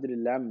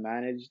 alhamdulillah,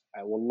 managed.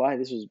 Wallahi,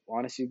 this was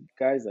honestly,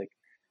 guys, like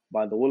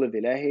by the will of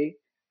Ilahi,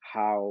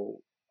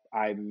 how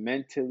I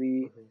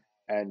mentally Mhm.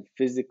 and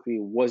physically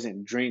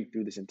wasn't drained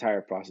through this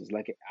entire process.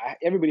 Like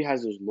everybody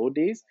has those low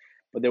days,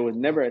 but there was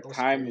never Wow. a That's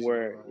time crazy,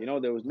 where,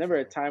 wallahi. there was never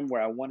a Definitely. time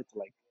where I wanted to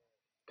like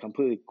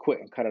completely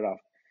quit and cut it off.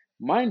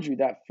 Mind you,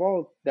 that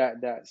fall,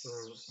 that Mhm.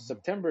 Mhm.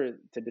 September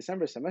to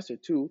December semester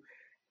too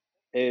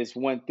is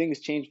when things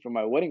changed for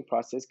my wedding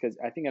process because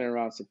I think at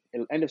around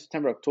end of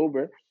September,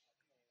 October,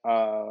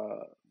 uh,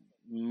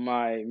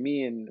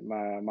 me and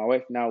my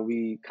wife now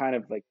we kind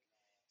of like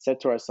said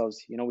to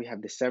ourselves, we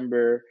have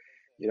December,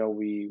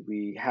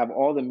 we have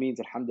all the means,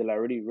 alhamdulillah,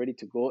 already ready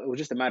to go. It was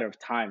just a matter of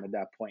time at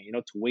that point,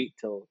 to wait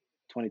till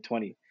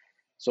 2020.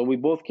 So we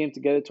both came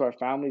together to our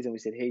families and we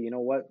said, hey, you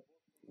know what?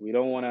 We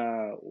don't want to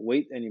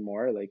wait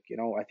anymore. Like,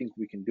 I think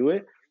we can do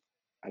it.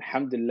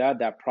 Alhamdulillah,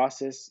 that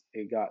process,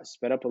 it got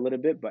sped up a little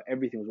bit, but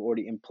everything was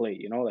already in play.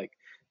 Like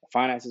the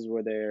finances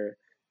were there,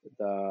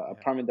 the Yeah.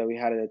 apartment that we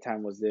had at the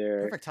time was there,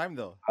 Perfect time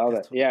though, all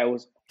because that. Yeah, it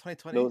was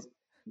 2020. those.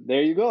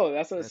 There you go.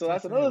 Yeah, So that's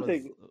 2020 another was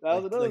thing. That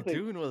was another like thing.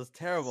 June was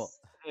terrible,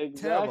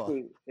 terrible.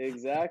 Exactly,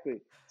 exactly.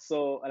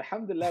 So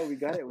Alhamdulillah, we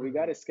got it. We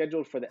got it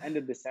scheduled for the end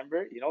of December.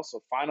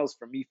 So finals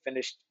for me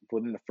finished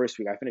within the first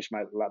week. I finished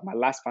my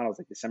last finals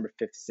like December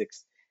 5th,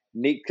 6th.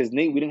 Nate,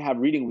 we didn't have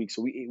reading week,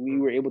 so we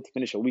were able to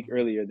finish a week Mhm.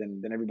 earlier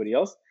than everybody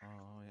else. Oh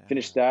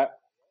Finished yeah, that.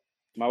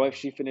 My wife,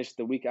 true. she finished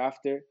the week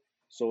after.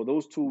 So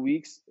those 2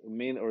 weeks,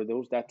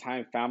 that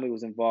time, family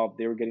was involved.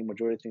 They were getting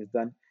majority of things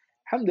done.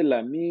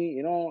 Alhamdulillah,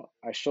 me,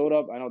 I showed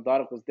up. I know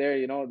Darak was there.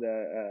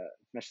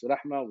 Finished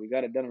Rahma. We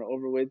got it done and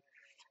over with.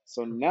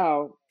 So now,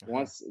 Uh-huh.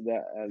 once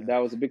that Yeah. that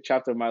was a big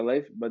chapter of my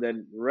life, but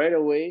then right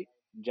away,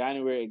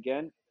 January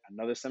again,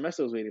 another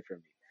semester was waiting for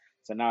me.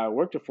 So now I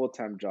worked a full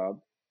time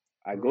job,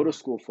 I go to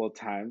school full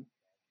time,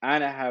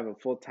 and I have a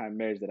full time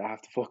marriage that I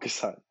have to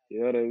focus on. You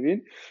know what I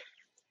mean?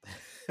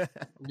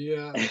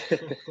 Yeah.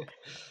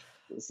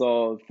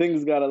 So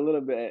things got a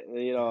little bit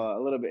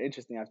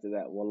interesting after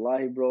that.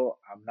 Wallahi, bro,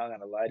 I'm not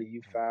gonna lie to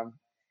you, Yeah. fam.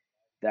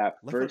 That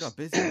Life would have got first,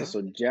 busy, huh? so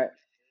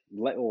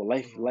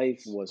life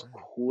was Yeah.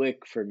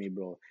 quick for me,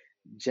 bro.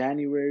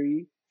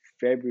 January,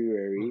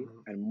 February,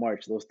 and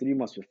March, those 3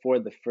 months before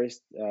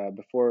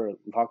before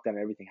lockdown and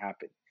everything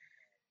happened.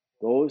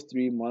 Those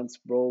 3 months,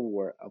 bro,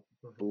 were a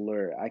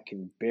blur. I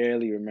can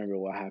barely remember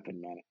what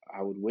happened, man.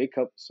 I would wake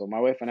up. So my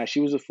wife and I,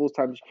 she was a full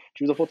time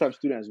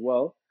student as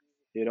well,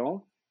 you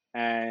know,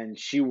 and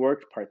she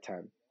worked part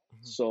time.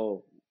 Mhm.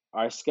 So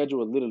our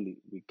schedule literally,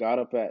 we got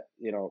up at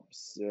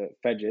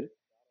Fajr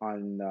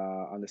on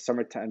the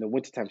summertime, the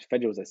winter times.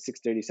 Fajr was at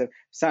 6:37.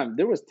 Sam,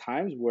 there was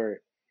times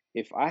where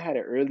if I had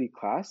an early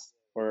class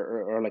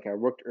or like I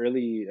worked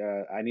early,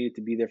 I needed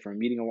to be there for a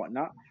meeting or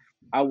whatnot.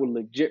 I would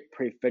legit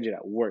pray Fajr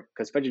at work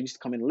because Fajr used to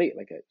come in late,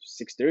 like at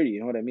 6:30. You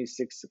know what I mean?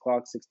 6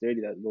 o'clock,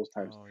 6:30. Those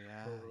times. Oh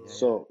yeah, yeah, yeah.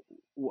 So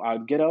I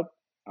would get up,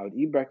 I would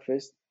eat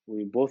breakfast.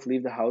 We both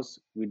leave the house.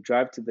 We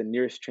drive to the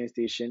nearest train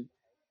station,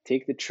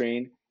 take the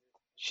train.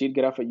 She'd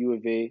get off at U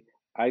of A.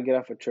 I'd get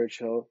off at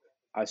Churchill.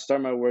 I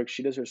start my work.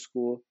 She does her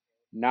school.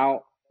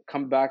 Now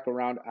come back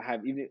around. I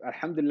have evening.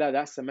 Alhamdulillah,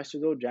 that semester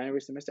though,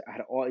 January semester, I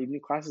had all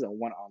evening classes and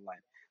one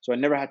online. So I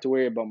never had to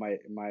worry about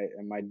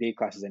my day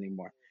classes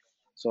anymore.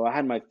 So I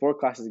had my 4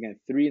 classes again,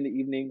 3 in the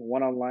evening,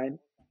 one online.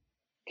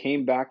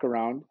 Came back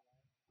around.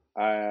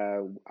 I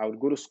would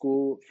go to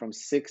school from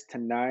 6 to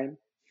 9,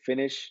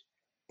 finish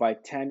by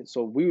 10.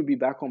 So we would be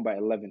back home by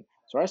 11.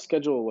 So our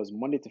schedule was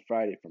Monday to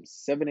Friday from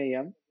 7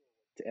 a.m.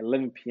 to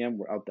 11 p.m.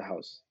 We're out the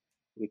house.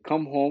 We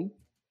come home,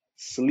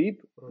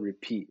 sleep,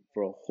 repeat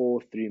for a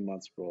whole 3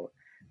 months, bro,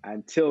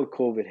 until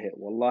COVID hit.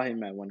 Wallahi,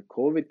 man, when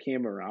COVID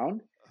came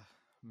around,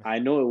 Man. I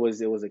know it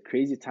was a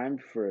crazy time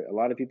for a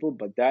lot of people,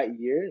 but that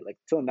year, like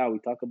till now, we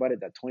talk about it.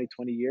 That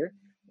 2020 year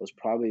was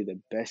probably the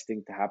best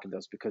thing to happen to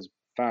us because,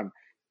 fam,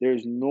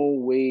 there's no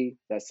way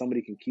that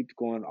somebody can keep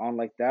going on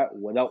like that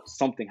without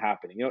something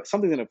happening.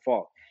 Something's gonna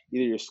fall.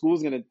 Either your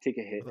school's gonna take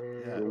a hit,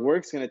 Yeah. your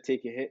work's gonna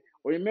take a hit,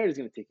 or your marriage is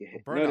gonna take a Or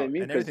hit. You know what I burnout,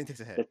 mean? and Because everything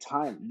takes a hit. the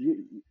time,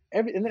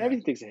 and then Yeah.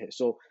 everything takes a hit.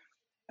 So,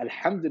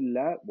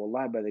 Alhamdulillah,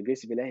 Wallah, by the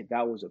grace of Allah,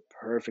 that was a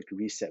perfect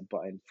reset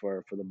button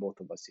for the both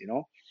of us.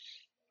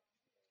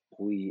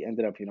 We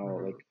ended up,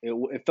 like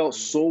it felt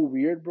so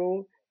weird,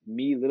 bro.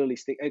 Me literally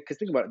stay because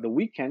think about it. The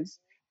weekends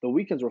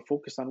were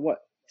focused on what?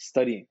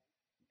 Studying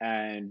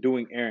and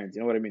doing errands.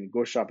 You know what I mean?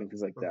 Go shopping,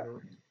 things like that.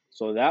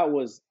 So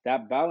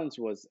that balance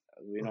was,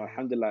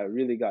 alhamdulillah,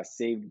 really got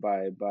saved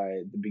by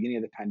the beginning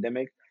of the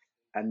pandemic.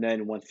 And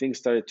then when things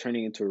started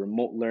turning into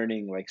remote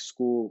learning, like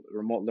school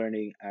remote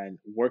learning and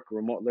work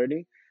remote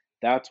learning,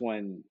 that's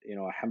when,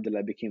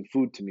 alhamdulillah, became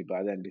food to me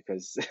by then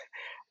because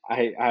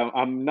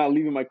I'm not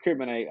leaving my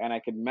crib and I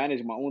could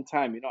manage my own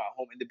time, at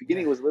home. In the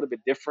beginning, Yeah. it was a little bit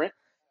different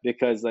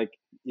because like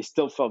it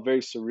still felt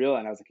very surreal,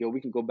 and I was like, yo,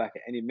 we can go back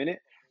at any minute.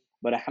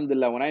 But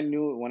alhamdulillah, when I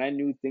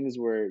knew things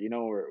were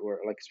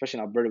like, especially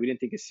in Alberta, we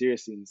didn't take it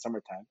seriously in the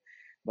summertime.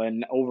 But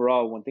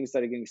overall, when things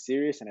started getting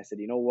serious, and I said,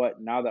 you know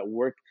what, now that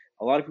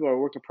a lot of people are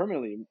working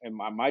permanently in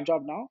my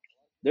job now.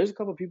 There's a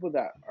couple of people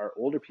that are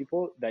older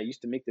people that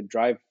used to make the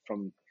drive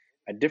from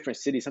a different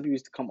city. Some people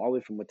used to come all the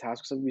way from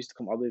Wetaskiwin. Some people used to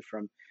come all the way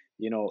from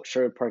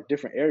Sherwood Park,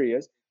 different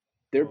areas.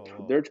 Their Whoa,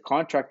 whoa. their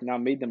contract now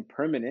made them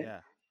permanent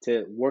Yeah.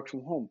 to work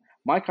from home.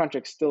 My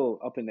contract's still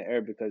up in the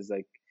air because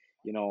like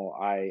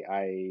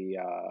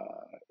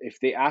if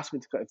they ask me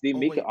to, if they Oh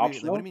make it wait. Like, what do you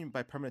optional, mean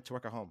by permanent to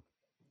work at home?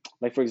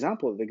 like for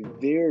example, like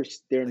they're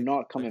Like, not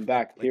like, coming like,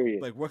 back. like,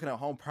 Period. like working at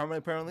home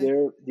permanently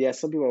They're Yeah,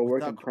 some people are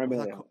working without.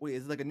 permanently. Wait,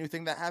 is it like a new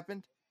thing that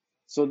happened?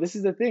 So this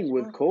is the thing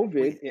with COVID.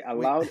 Wait, It wait.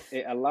 allowed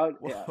it allowed.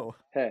 Whoa.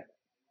 Hey,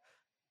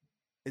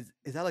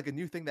 Is that like a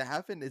new thing that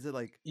happened? Is it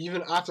like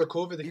Even after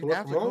COVID, they can even work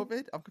from after home.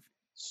 COVID? I'm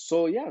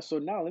so yeah. So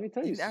now let me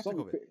tell you even after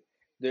something. COVID.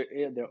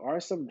 there are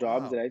some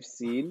jobs that Wow. I've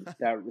seen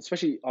that,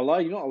 especially a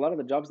lot, a lot of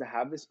the jobs that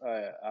have this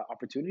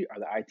opportunity are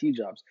the IT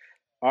jobs.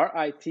 Our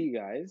IT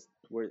guys,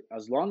 where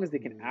as long as they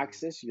can Mm.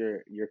 access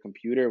your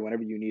computer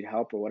whenever you need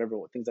help or whatever,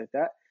 things like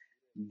that,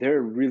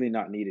 they're really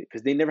not needed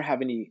because they never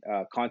have any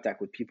contact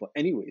with people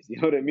anyways.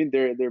 You know what I mean?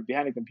 They're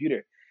behind a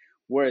computer.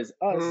 Whereas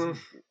us, Mm.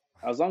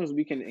 as long as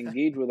we can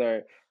engage with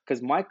our,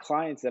 because my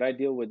clients that I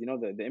deal with,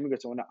 the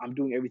immigrants and whatnot, I'm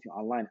doing everything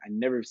online. I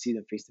never see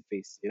them face to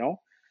face.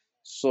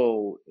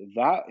 So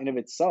that in of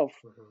itself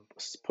Mhm.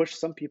 pushed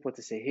some people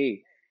to say,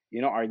 hey,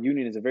 our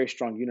union is a very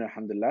strong union,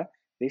 alhamdulillah.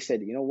 They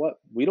said, you know what,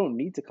 we don't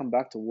need to come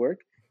back to work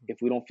if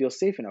we don't feel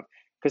safe enough.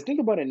 Because think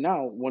about it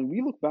now, when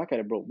we look back at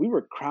it, bro, we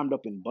were crammed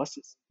up in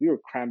buses, we were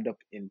crammed up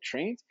in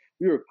trains,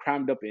 we were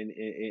crammed up in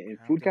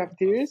food Crammed up in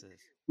cafeterias, buses.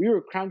 we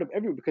were crammed up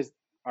everywhere because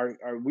our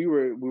we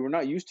were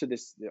not used to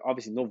this.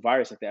 Obviously, no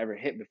virus like that ever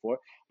hit before.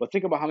 But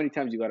think about how many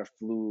times you got a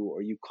flu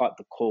or you caught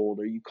the cold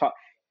or you caught.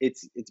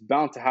 It's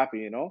bound to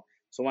happen.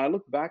 So when I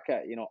look back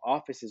at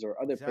offices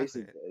or other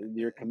Exactly. places,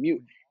 your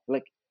commute,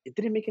 like it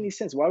didn't make any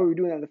sense. Why were we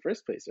doing that in the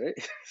first place, right?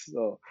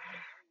 So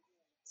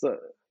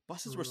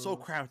Buses were so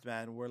Mhm. cramped,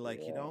 man. Where like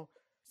yeah,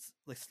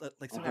 like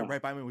some guy uh-huh.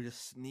 right by me would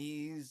just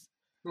sneeze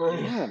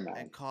Yeah, and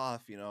man.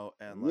 cough,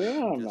 and like he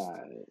Yeah, just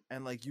man.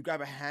 and like you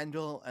grab a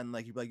handle and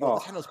like you be like, yo,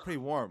 this Oh, handle's pretty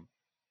warm.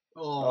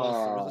 Oh.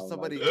 Was there oh my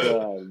somebody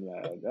God,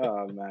 man.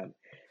 Oh man,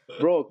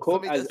 bro.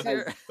 somebody As just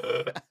here?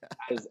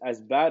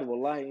 as bad,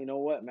 wallahi, you know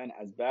what, man,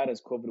 as bad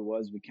as COVID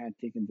was, we can't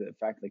take into the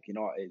fact, like,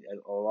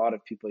 a lot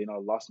of people,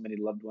 lost many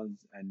loved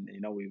ones, and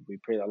we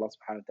pray that Allah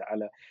subhanahu wa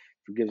ta'ala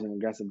forgives them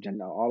and grants them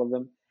Jannah, all of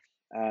them.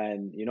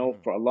 And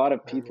Mhm. for a lot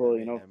of I mean, people,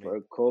 I mean,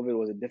 for COVID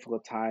was a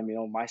difficult time,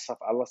 myself,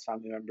 I lost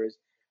family members.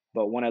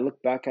 But when I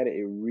look back at it,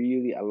 it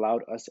really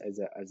allowed us as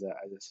a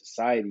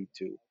society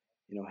to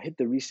hit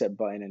the reset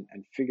button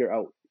and figure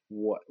out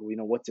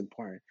what's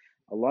important.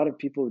 A lot of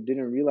people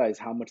didn't realize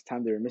how much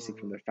time they were missing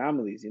from mhm, their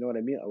families. You know what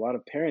I mean? A lot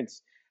of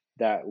parents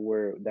that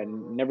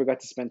mhm, never got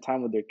to spend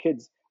time with their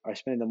kids are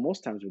spending the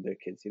most times with their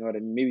kids. You know what I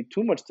mean? Maybe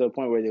too much to the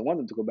point where they want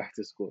them to go back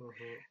to school.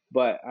 mhm.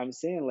 But I'm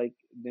saying, like,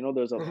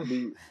 there's a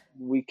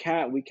we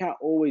can't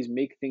always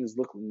make things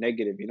look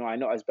negative. I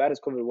know, as bad as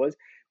COVID was,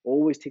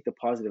 always take the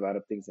positive out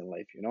of things in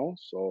life.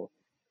 So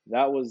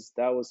that was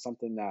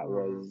something that Mhm,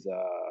 was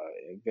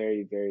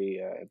very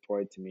very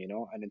important to me.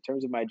 And in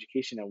terms of my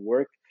education and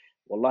work,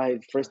 wallahi,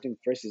 first sure. thing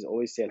first is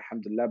always say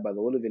alhamdulillah. By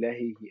the will of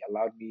ilahi, he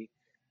allowed me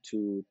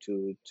to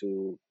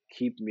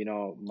keep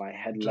my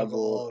head Juggle level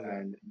all of that.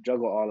 and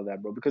juggle all of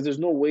that, bro, because there's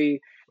no way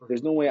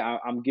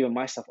I'm giving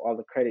myself all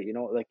the credit.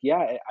 Like,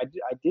 yeah,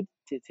 I did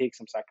take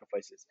some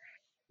sacrifices.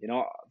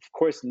 Of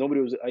course,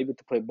 nobody was able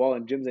to play ball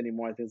in gyms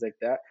anymore and things like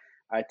that.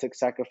 I took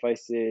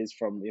sacrifices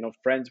from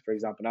friends. For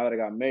example, now that I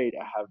got married,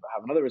 I have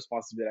another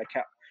responsibility. I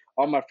can't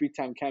All my free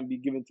time can't be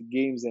given to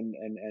games and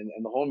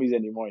the homies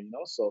anymore.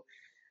 So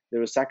there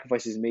were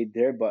sacrifices made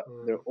there, but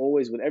there Mhm,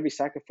 always, with every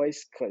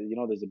sacrifice,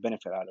 there's a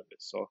benefit out of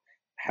it. So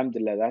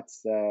alhamdulillah,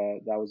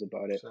 that was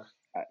about it. sure.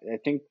 I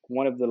think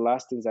one of the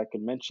last things I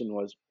could mention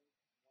was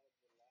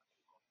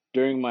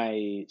during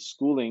my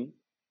schooling.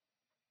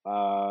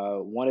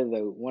 One of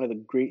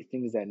the great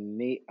things that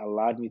Nate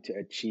allowed me to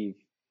achieve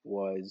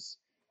was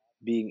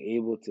being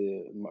able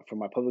to, for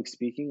my public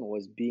speaking,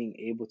 was being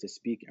able to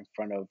speak in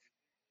front of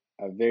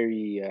a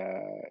very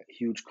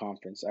huge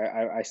conference.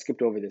 I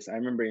skipped over this. I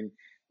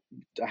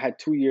had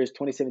 2 years,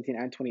 2017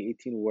 and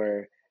 2018,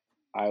 where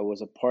I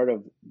was a part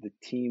of the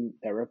team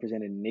that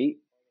represented Nate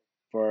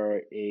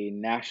for a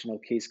national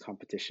case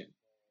competition.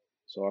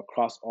 So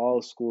across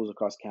all schools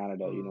across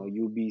Canada, Mhm,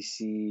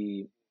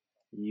 UBC,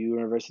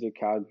 University of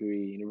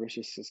Calgary,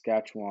 University of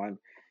Saskatchewan,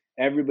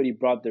 everybody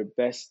brought their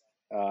best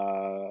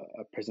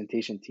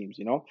presentation teams.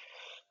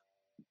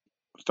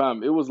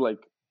 Fam,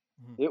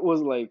 Mhm. it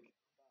was like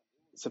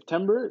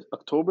September,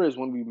 October is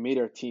when we made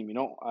our team.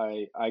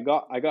 I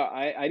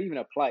didn't even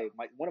apply.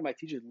 One of my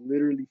teachers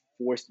literally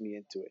forced me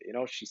into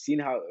it. She seen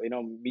how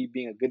me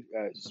being a good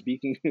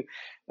speaking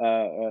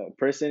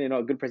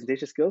person, good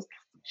presentation skills.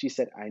 She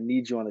said, "I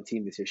need you on the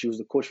team this year." She was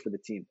the coach for the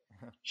team.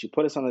 She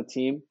put us on the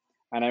team,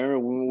 and I remember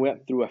when we went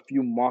mhm, through a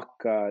few mock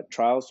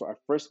trials. So our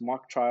first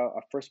mock trial,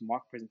 our first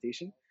mock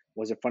presentation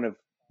was in front of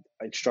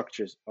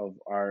instructors of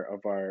our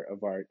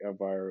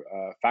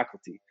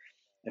faculty.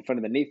 In front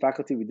of the NATE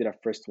faculty, we did our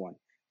first one.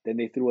 Then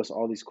they threw us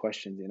all these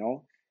questions.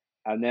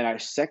 And then our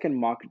second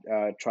mock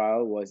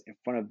trial was in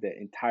front of the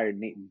entire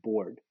NATE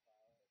board.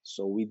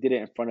 So we did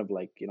it in front of,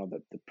 like,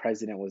 the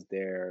president was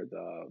there,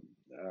 the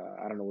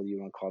I don't know what you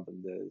want to call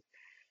them, the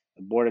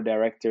board of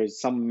directors.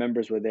 Some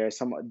members were there,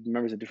 some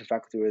members of different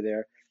faculty were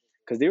there,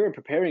 because they were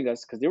preparing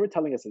us, because they were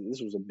telling us that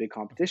this was a big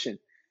competition.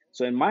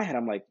 So in my head,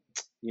 I'm like,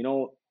 you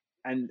know,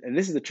 and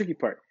this is the tricky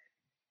part.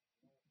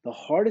 The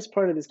hardest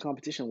part of this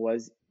competition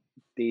was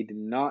they did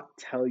not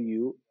tell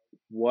you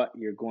what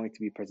you're going to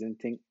be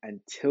presenting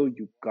until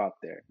you got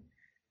there.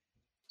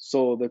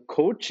 So the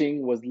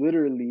coaching was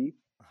literally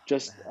Oh,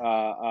 just man,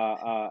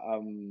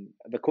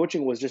 the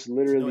coaching was just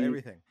to know literally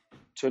everything.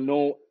 to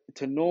know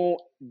to know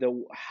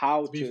the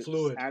how To be to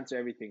fluid. answer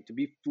everything, to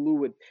be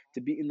fluid,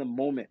 to be in the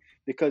moment.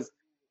 Because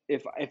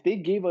if they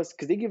gave us,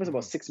 because they gave us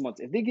about Mm-hmm. 6 months,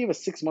 if they gave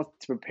us 6 months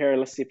to prepare,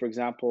 let's say for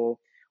example,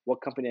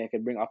 what company I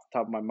could bring off the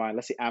top of my mind,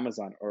 let's say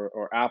Amazon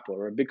or Apple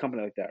or a big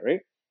company like that,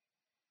 right?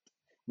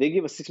 They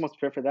give us 6 months to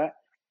prepare for that.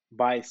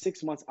 By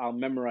 6 months, I'll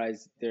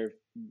memorize their,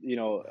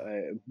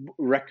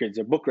 records,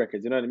 their book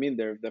records. You know what I mean?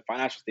 Their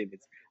financial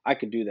statements. I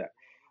could do that.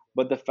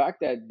 But the fact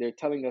that they're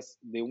telling us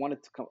they wanted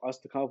us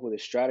to come up with a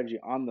strategy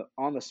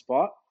on the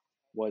spot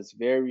was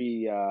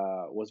very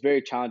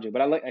challenging.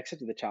 But I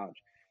accepted the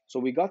challenge. So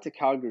we got to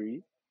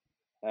Calgary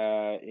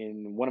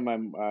in one of my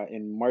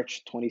in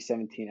March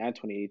 2017 and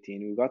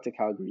 2018. We got to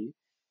Calgary,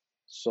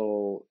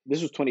 so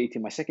this was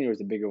 2018. My second year was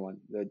the bigger one.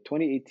 The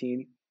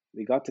 2018,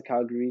 we got to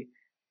Calgary.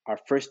 Our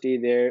first day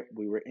there,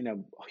 we were in a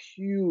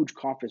huge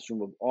conference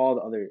room of all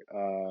the other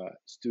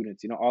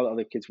students. All the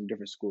other kids from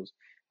different schools,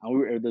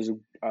 and there's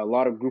a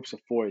lot of groups of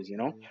fours.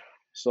 Mm-hmm.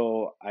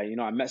 So I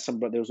met some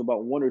brothers. There was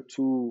about one or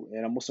two,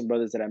 Muslim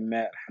brothers that I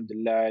met.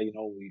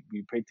 Alhamdulillah,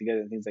 we prayed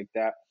together and things like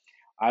that.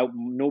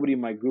 Nobody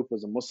in my group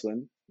was a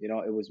Muslim.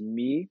 It was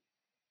me,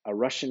 a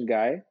Russian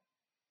guy,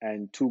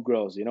 and two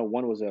girls.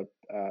 One was a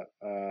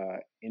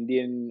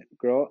Indian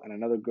girl, and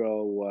another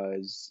girl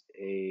was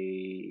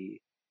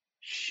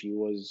she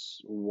was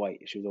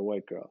white. She was a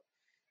white girl.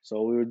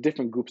 So we were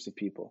different groups of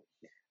people,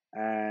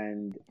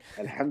 and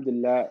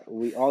Alhamdulillah,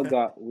 we all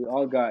got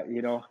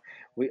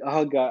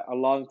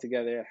along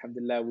together.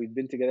 Alhamdulillah, we've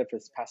been together for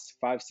the past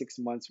 5 6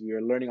 months. We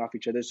were learning off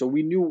each other, so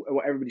we knew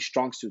what everybody's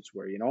strong suits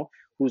were.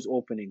 Who's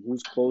opening,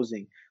 who's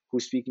closing,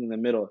 who's speaking in the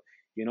middle.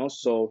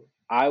 So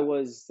I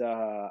was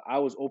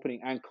opening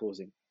and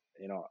closing.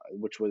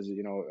 Which was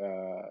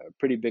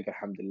pretty big.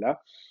 Alhamdulillah.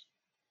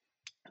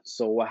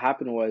 So what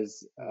happened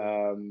was,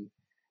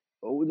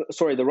 Mm-hmm.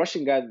 sorry, the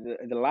Russian guy,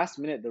 the last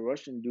minute, the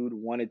Russian dude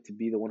wanted to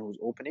be the one who was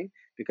opening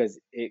because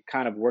it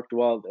kind of worked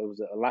well. It was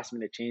a last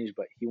minute change,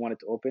 but he wanted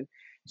to open.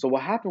 So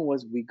what happened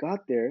was we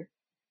got there.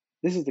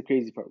 This is the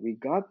crazy part. We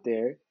got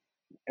there.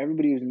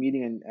 Everybody was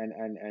meeting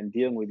and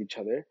dealing with each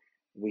other.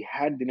 We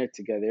had dinner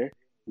together.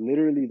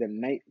 Literally the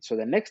night. So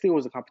the next day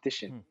was a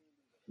competition. Hmm.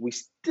 We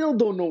still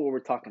don't know what we're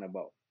talking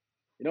about.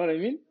 You know what I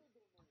mean?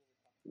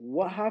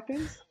 What What?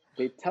 happens?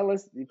 They tell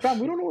us, fam,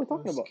 we don't know what we're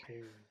talking That's about.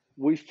 crazy.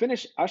 We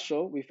finish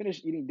Asho, we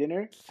finish eating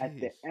dinner. At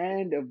the Jeez.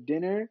 end of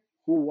dinner,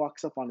 who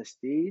walks up on the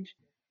stage?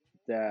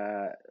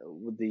 The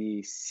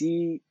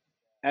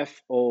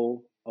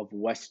CFO of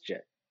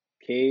WestJet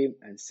came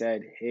and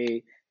said,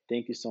 "Hey,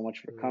 thank you so much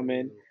for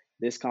coming. Mm-hmm.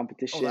 This Oh, the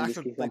competition, this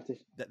actual cake like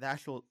competition, the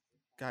actual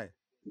guy,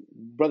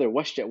 brother,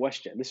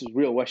 WestJet. This is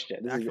real WestJet.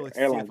 the This is actual like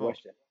airlines CFO.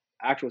 WestJet.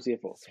 Actual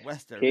CFO It's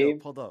Wester real came.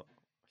 pulled up.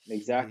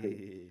 Exactly.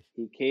 Sheesh.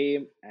 He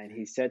came and Okay.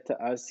 he said to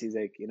us, he's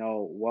like,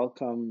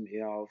 welcome,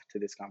 to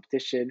this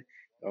competition.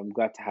 I'm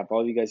glad to have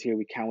all of you guys here.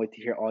 We can't wait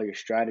to hear all your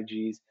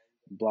strategies,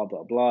 blah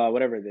blah blah,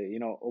 whatever the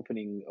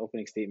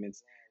opening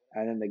statements.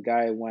 And then the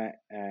guy went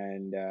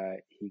and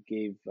he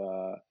gave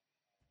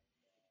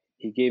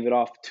it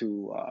off to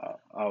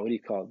what do you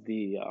call it?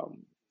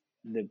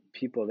 The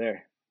people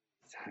there.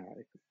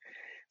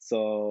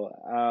 So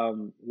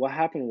what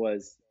happened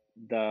was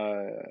the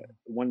Mhm.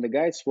 when the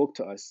guy spoke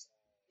to us,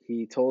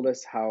 he told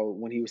us how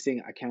when he was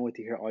saying, "I can't wait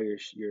to hear all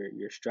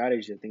your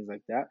strategies and things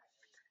like that."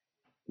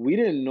 We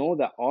didn't know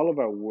that all of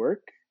our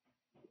work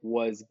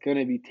was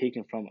gonna be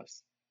taken from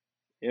us.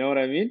 You know what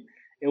I mean?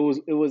 It was.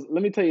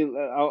 Let me tell you.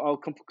 I'll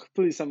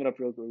completely sum it up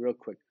real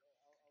quick.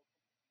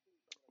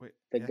 Wait.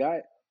 The Yeah.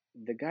 guy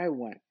the guy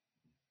went,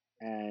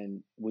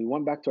 and we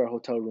went back to our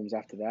hotel rooms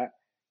after that.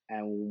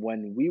 And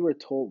when we were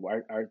told,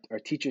 our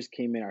teachers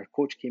came in, our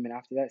coach came in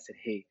after that, said,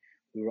 "Hey,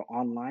 we went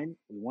online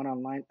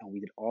and we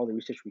did all the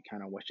research we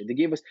can on WestJet." They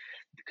gave us,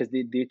 because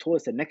they told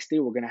us the next day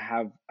we're going to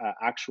have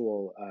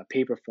actual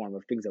paper form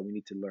of things that we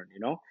need to learn.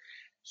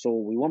 So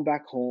we went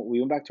back home, we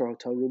went back to our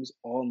hotel rooms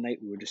all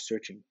night, we were just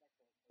searching,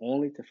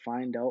 only to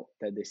find out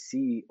that the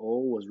CEO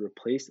was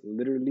replaced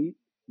literally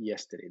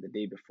yesterday, the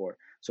day before.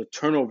 So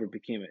turnover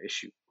became an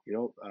issue.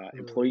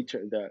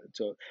 Mm-hmm.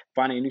 To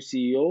finding a new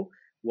CEO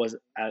was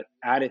an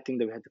added thing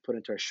that we had to put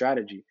into our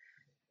strategy.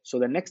 So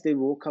the next day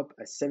we woke up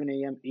at 7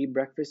 a.m., ate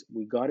breakfast.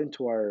 We got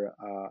into our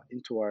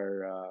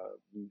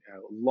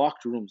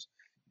locked rooms,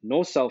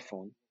 no cell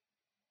phone,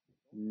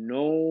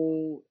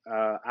 no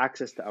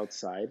access to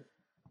outside,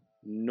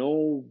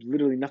 no,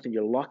 literally nothing.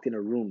 You're locked in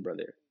a room,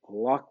 brother.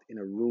 Locked in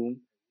a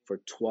room for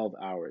 12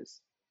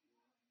 hours.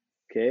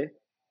 Okay?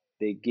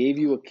 They gave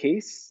you a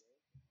case.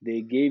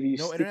 They gave you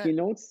No sticky internet.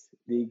 notes.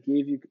 They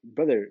gave you,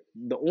 brother,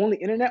 the only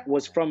Oh internet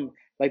was man. from,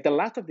 like, the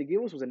laptop they gave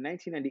us was a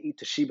 1998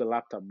 Toshiba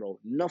laptop, bro.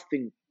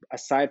 Nothing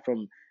aside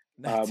from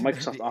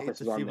Microsoft 1998 Office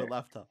was on Toshiba there.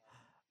 laptop.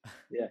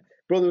 Yeah.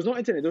 Bro, there was no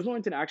internet. There was no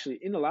internet actually.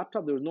 In the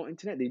laptop, there was no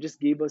internet. They just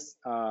gave us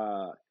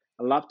a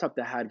laptop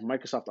that had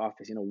Microsoft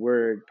Office,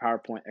 Word,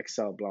 PowerPoint,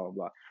 Excel, blah, blah,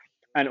 blah.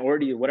 And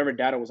already whatever Mm-hmm.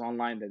 data was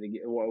online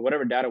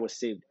whatever data was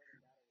saved,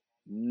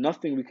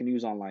 nothing we can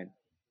use online.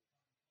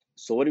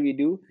 So what did we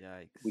do?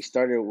 We Yikes.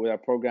 started with our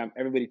program.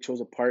 Everybody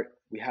chose a part.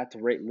 We had to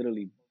write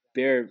literally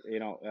bare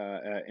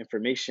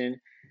information.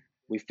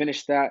 We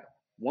finished that.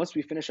 Once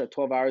we finished our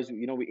 12 hours,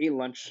 we ate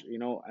lunch,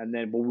 and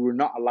then, but we were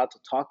not allowed to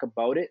talk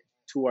about it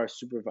to our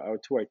supervisor or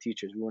to our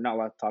teachers. We were not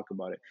allowed to talk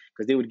about it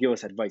because they would give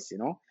us advice.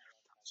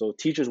 So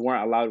teachers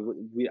weren't allowed.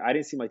 I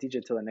didn't see my teacher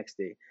until the next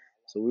day.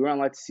 So we weren't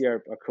allowed to see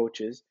our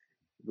coaches.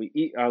 We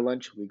eat our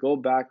lunch. We go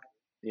back.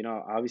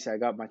 Obviously, I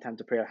got my time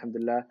to pray.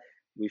 Alhamdulillah.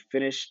 We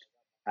finished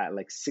at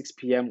like 6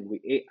 p.m. We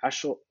ate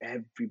ashur.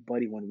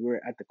 Everybody, when we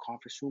were at the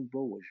conference room,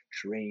 bro, was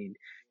drained.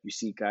 You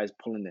see guys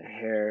pulling their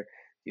hair.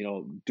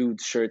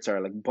 Dudes' shirts are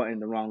like buttoned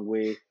the wrong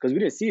way because we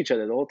didn't see each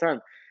other the whole time.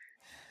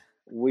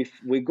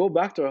 We go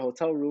back to our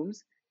hotel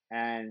rooms,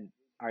 and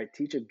our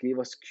teacher gave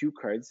us cue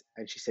cards,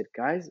 and she said,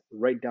 "Guys,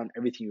 write down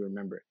everything you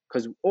remember."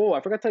 Because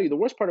I forgot to tell you, the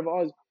worst part of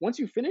all is once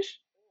you finish,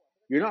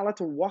 you're not allowed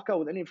to walk out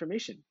with any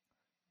information.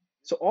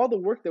 So all the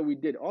work that we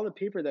did, all the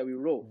paper that we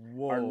wrote,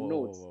 our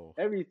notes, Whoa.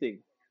 everything,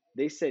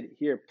 they said,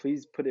 "Here,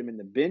 please put them in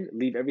the bin.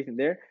 Leave everything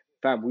there."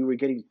 Fam, we were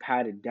getting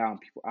patted down.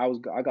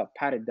 I got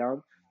patted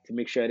down to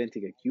make sure I didn't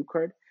take a cue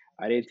card.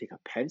 I didn't take a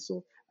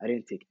pencil. I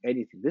didn't take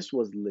anything. This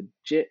was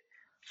legit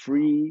Wow.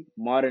 free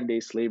modern day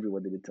slavery.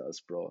 What they did to us,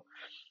 bro.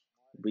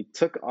 We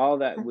took all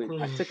that.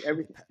 I took They,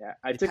 everything. pa-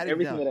 I they took patted you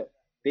everything down.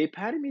 they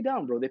patted me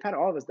down, bro. They patted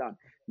all of us down.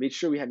 Made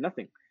sure we had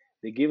nothing.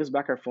 They gave us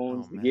back our Oh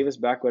phones. They gave man. us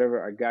back whatever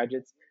our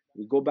gadgets.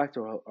 We go back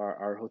to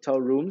our hotel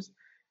rooms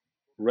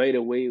right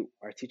away.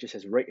 Our teacher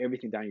says, write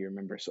everything down you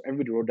remember. So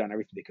everybody wrote down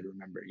everything they could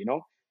remember.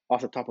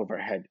 Off the top of our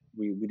head.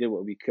 We did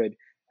what we could.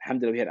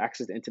 Alhamdulillah, we had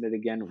access to internet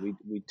again.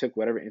 We took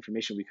whatever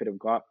information we could have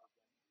got.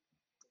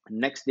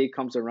 Next day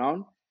comes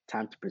around,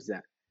 time to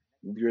present.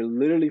 You're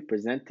literally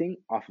presenting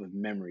off of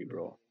memory,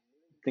 bro.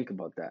 Think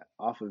about that.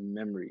 Off of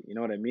memory. You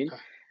know what I mean?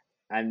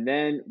 And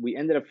then we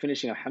ended up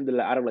finishing,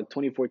 alhamdulillah, out of like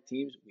 24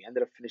 teams, we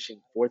ended up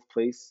finishing fourth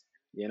place.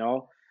 You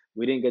know,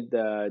 we didn't get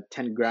the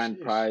 10 grand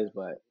Sheesh. prize,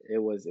 but it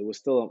was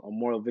still a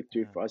moral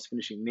victory Yeah. for us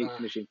finishing, Nate Ah,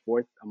 finishing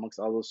fourth amongst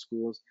all those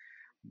schools.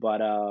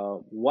 But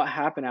what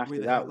happened after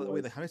that Wait,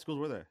 like was how many schools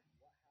were there?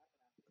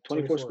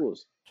 24 24.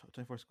 schools.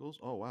 24 schools?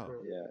 Oh wow.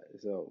 Mm. Yeah,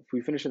 so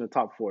we finished in the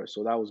top four,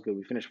 so that was good.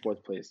 We finished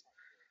fourth place.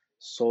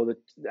 So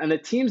the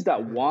teams that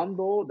Mhm. won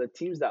though, the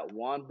teams that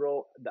won,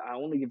 bro, I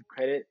only give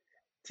credit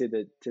to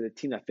the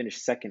team that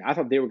finished second. I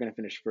thought they were gonna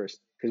finish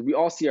first because we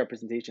all see our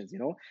presentations.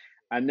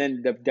 And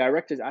then the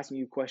director's asking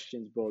you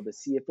questions, bro. The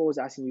CFO is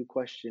asking you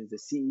questions. The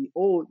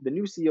CEO, the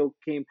new CEO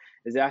came,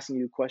 is asking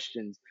you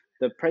questions.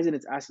 The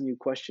president's asking you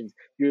questions.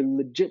 You're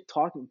legit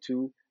talking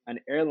to an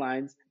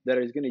airlines that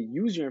is going to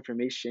use your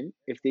information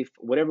if they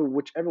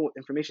whichever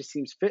information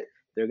seems fit,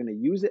 they're going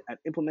to use it and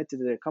implement it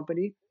to their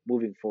company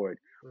moving forward.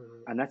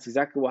 Mhm. And that's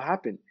exactly what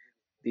happened.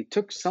 They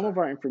took That's some of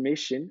right. our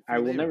information. I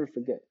Free will never labor.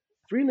 forget.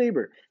 Free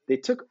labor. They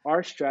took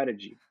our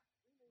strategy.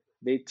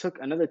 They took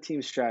another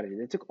team's strategy.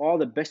 They took all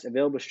the best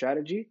available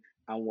strategy.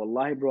 And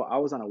wallahi, bro, I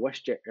was on a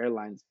WestJet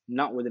Airlines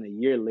not within a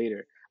year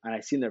later, and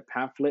I seen their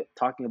pamphlet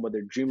talking about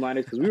their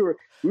Dreamliners because we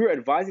were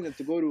advising them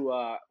to go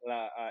to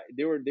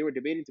they were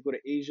debating to go to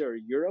Asia or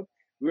Europe.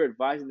 We were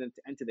advising them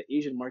to enter the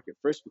Asian market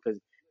first because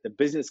the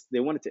business they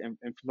wanted to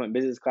implement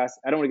business class.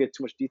 I don't want to get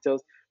too much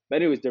details, but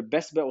anyways, their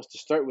best bet was to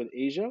start with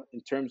Asia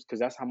in terms because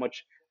that's how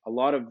much a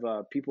lot of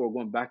people are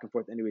going back and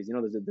forth. Anyways,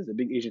 there's a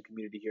big Asian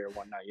community here and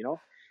whatnot.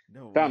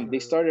 No Fam, way. they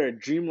Mhm. started a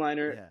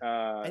Dreamliner.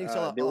 Yeah. And you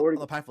saw They on already,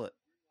 the pamphlet.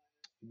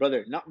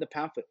 brother, not the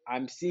pamphlet.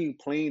 I'm seeing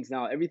planes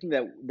now. Everything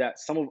that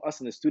some of us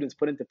and the students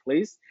put into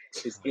place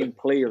is in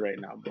play right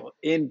now, bro.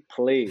 In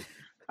play.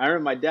 I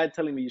remember my dad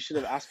telling me you should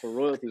have asked for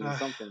royalties or Ah,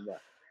 something,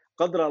 but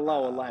Qadr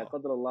Allah, wallahi, Wow.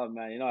 Qadr Allah,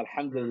 man.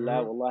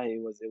 Alhamdulillah, mhm. wallahi,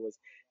 it was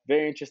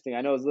very interesting.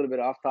 I know it's a little bit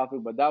off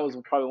topic, but that was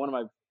probably one of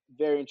my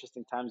very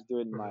interesting times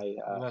doing Mhm.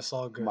 my That's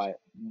all good. my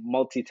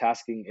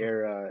multitasking Mhm.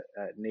 era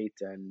at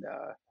Nate and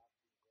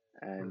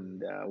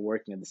Mhm.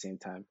 working at the same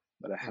time.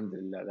 But Mhm.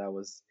 alhamdulillah, that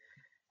was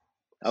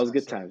That's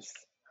good it. times.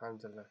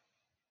 Alhamdulillah.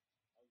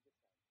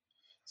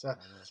 So I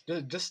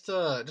know. just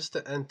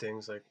to end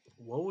things, like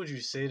what would you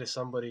say to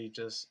somebody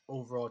just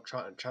overall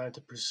trying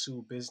to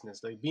pursue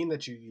business? Like being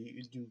that you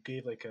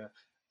gave like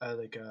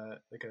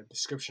a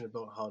description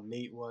about how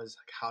Nate was,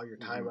 like how your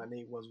time Hmm. at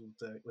Nate was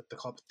with the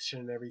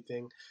competition and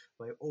everything.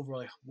 Like overall,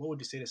 like, what would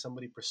you say to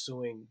somebody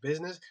pursuing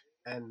business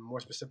and more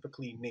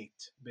specifically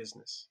Nate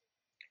business?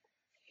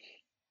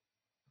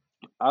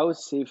 I would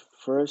say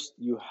first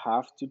you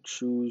have to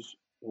choose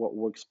what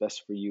works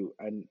best for you,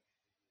 and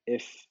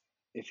if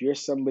if you're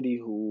somebody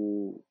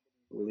who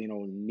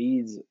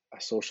needs a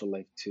social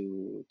life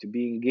to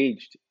be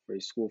engaged for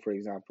school, for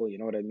example, you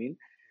know what I mean.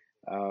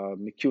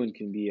 McEwen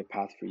can be a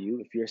path for you.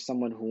 If you're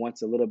someone who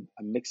wants a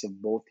mix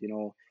of both,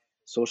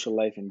 social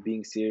life and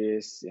being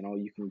serious,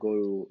 you can go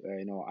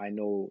to, I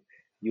know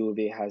U of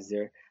A has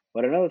there.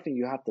 But another thing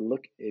you have to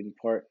look in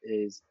part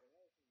is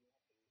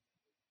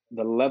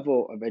the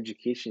level of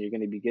education you're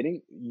going to be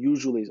getting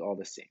usually is all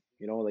the same.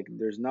 Like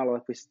there's not a lot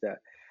of places that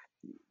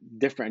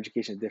different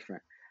education is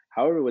different.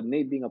 However, with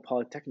Nate being a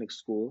polytechnic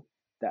school,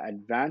 the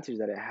advantage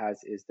that it has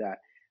is that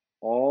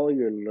all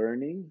your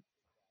learning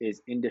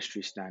is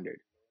industry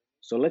standard.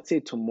 So let's say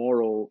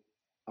tomorrow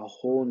a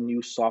whole Mm-hmm.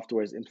 new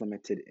software is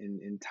implemented in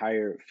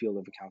entire field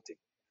of accounting.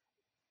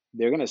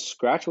 They're gonna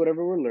scratch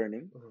whatever we're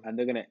learning, Mhm. and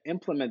they're gonna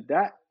implement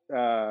that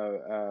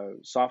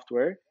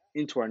software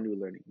into our new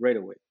learning right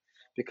away.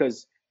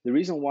 Because the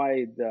reason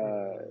why the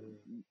Mhm.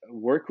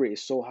 work rate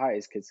is so high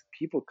is because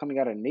people coming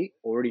out of NATE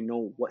already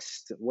know what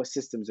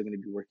systems they're going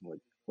to be working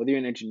with. Whether you're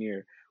an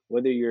engineer,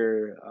 whether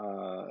you're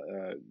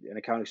an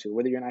accounting student,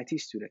 whether you're an IT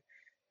student,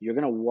 you're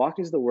going to walk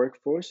into the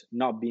workforce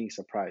not being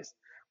surprised.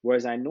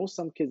 Whereas I know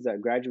some kids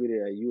that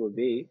graduated at U of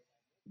A, Mhm.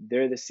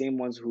 they're the same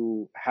ones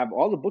who have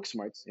all the book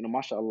smarts. You know,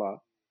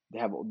 mashallah,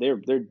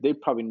 they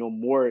probably know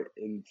more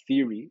in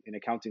theory in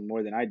accounting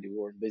more than I do,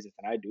 or in business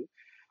than I do.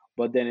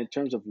 But then in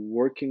terms of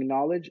working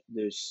knowledge,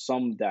 there's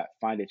some that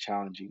find it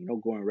challenging,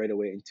 going right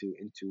away into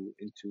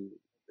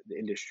the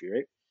industry,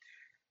 right?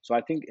 So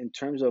I think in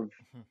terms of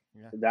Mhm.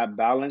 Yeah. that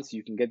balance,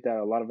 you can get that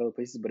a lot of other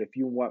places. But if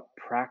you want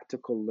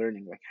practical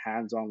learning, like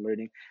hands-on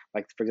learning,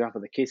 like for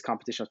example, the case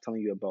competition I was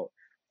telling you about,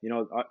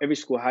 every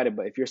school had it.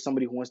 But if you're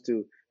somebody who wants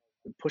to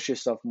push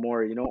yourself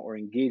more, or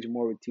engage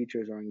more with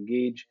teachers, or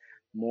engage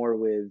more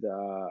with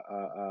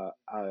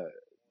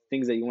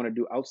things that you want to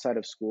do outside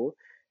of school,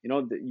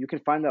 you can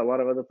find that a lot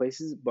of other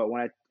places. But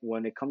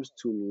when it comes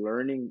to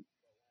learning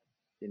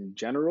in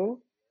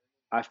general,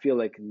 I feel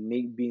like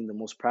Nate being the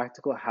most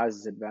practical has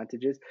its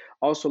advantages.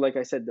 Also, like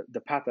I said,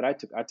 the path that I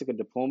took a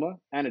diploma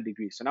and a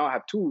degree. So now I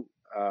have two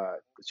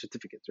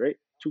certificates, right?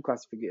 Two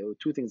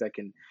things I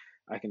can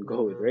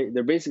go with, right? Mhm.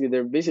 They're basically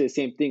the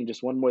same thing,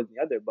 just one more than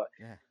the other. But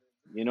Yeah.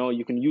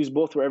 you can use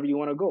both wherever you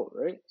want to go,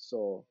 right?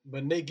 So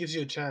But Nate gives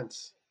you a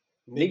chance.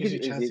 Nate Nate gives gives you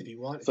a you is chance it. if you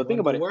want. If So you want think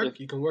to go about it. If work,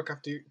 you can work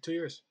after 2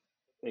 years.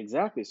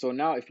 Exactly. So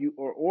now, if you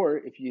or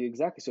if you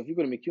exactly, so if you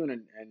go to McEwen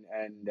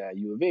and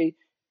U of A,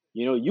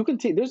 you can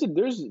take there's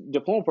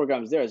diploma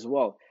programs there as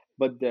well.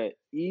 But the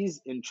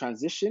ease in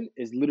transition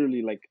is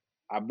literally like,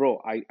 bro,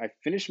 I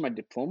finished my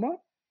diploma,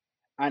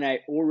 and I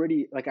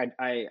already like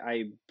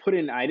I put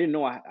in. I didn't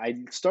know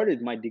I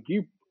started my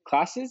degree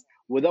classes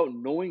without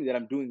knowing that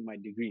I'm doing my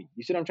degree.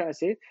 You see what I'm trying to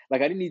say?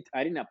 Like I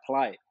didn't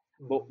apply.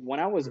 But Mhm. when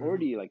I was Mhm.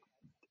 already like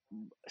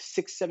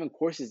 6, 7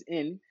 courses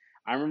in,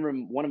 I remember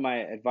one of my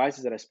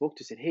advisors that I spoke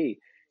to said, "Hey,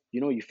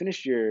 you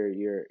finished your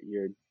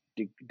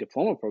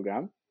diploma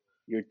program,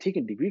 you're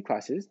taking degree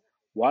classes.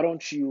 Why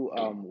don't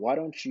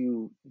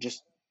you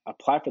just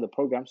apply for the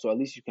program, so at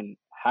least you can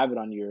have it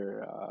on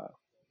your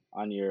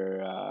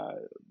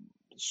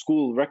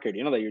school record,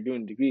 that you're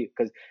doing a degree,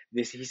 because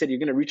this he said you're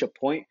going to reach a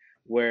point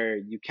where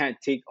you can't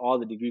take all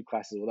the degree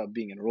classes without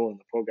being enrolled in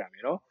the program.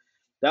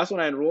 That's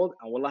when I enrolled,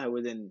 and wallahi,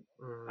 within,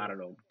 I Mhm. don't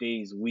know,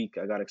 days, week,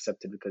 I got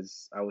accepted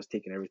because I was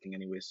taking everything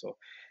anyway. So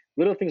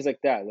little things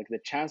like that, like the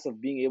chance of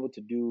being able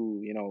to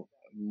do,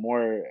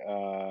 more,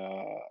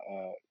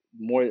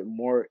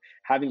 more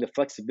having the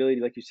flexibility,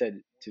 like you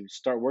said, to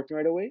start working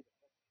right away,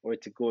 or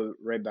to go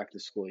right back to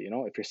school,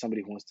 if you're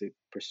somebody who wants to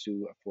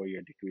pursue a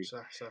 4-year degree.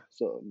 صح صح.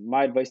 So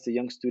my advice to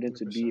young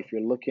students would be,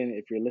 100%.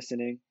 if you're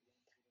listening,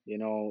 you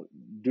know,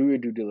 do your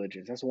due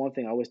diligence. That's one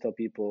thing I always tell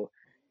people.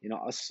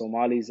 Us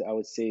Somalis, I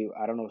would say,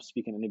 I don't know if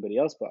speaking to anybody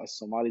else, but us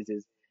Somalis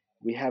is,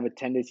 we have a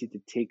tendency to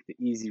take the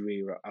easy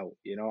way out.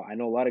 I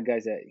know a lot of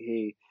guys that,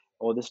 hey,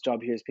 oh, this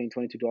job here is paying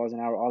 $22 an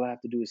hour. All I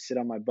have to do is sit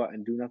on my butt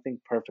and do nothing.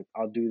 Perfect.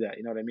 I'll do that.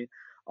 You know what I mean?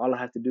 All I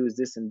have to do is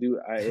this and do,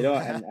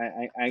 and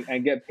I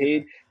get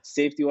paid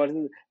safety wise.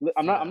 Look,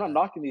 I'm not Yeah.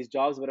 knocking these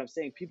jobs, but I'm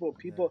saying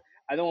Yeah.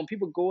 I know when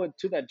people go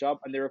into that job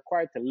and they're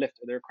required to lift,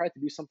 or they're required to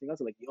do something else,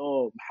 they're like,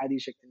 yo, Hadi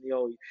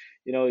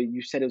yo,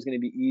 you said it was going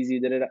to be easy.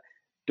 Da, da, da.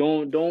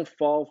 Don't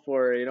fall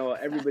for,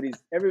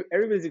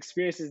 everybody's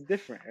experience is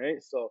different,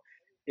 right? So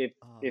if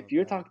Oh if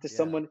you're man. talking to Yeah.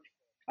 someone,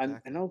 and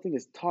Exactly. another thing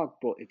is talk,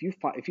 bro. If you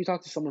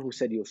talk to someone who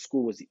said, yo,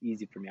 school was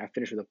easy for me, I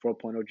finished with a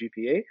 4.0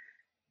 GPA,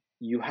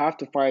 you have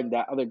to find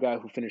that other guy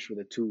who finished with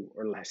a 2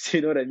 or less.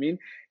 You know what I mean?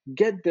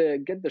 Get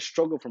the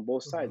struggle from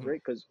both sides, Mhm.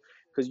 right?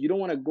 Because you don't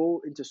want to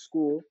go into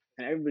school,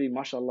 and everybody,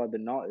 mashallah,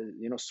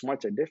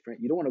 smarts are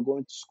different. You don't want to go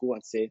into school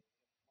and say,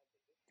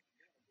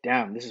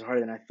 damn, this is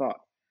harder than I thought,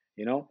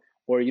 you know?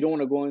 Or you don't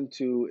want to go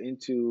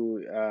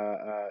into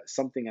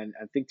something, and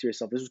think to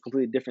yourself, this is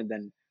completely different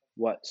than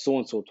what so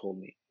and so told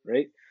me,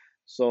 right?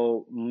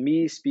 So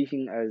me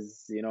speaking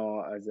as,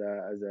 as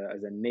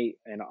a Nate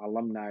and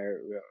alumni,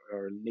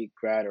 or Nate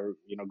grad, or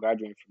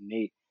graduating from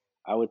Nate,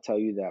 I would tell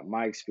you that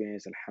my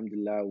experience,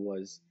 alhamdulillah,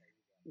 was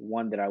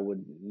one that I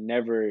would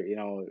never,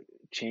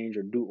 change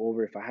or do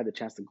over. If I had the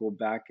chance to go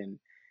back and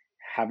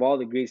have all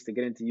the grades to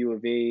get into U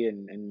of A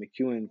and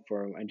McEwen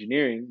for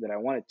engineering that I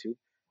wanted to,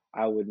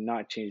 I would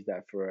not change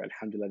that for,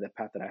 alhamdulillah, the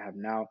path that I have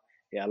now.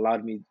 It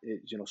allowed me,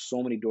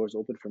 so many doors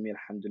open for me,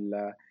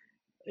 alhamdulillah.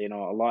 A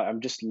lot.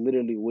 I'm just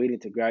literally waiting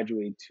to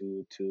graduate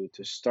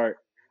to start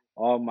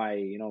all my,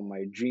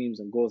 my dreams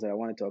and goals that I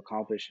wanted to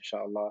accomplish,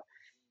 inshallah.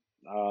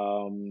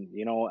 And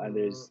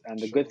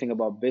Mhm. the good thing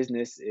Inshallah. about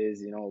business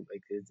is,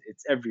 like,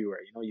 it's everywhere.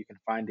 You can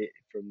find it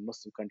from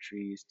Muslim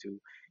countries to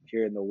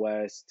here in the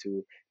West,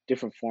 to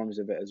different forms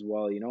of it as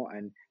well.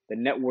 And the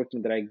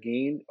networking that I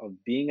gained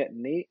of being at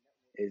Nate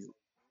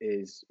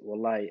is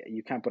wallahi,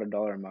 you can't put a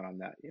dollar amount on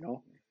that.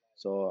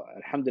 So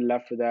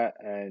alhamdulillah for that,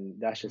 and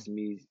that's Mhm. just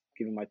me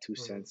giving my two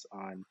Mhm. cents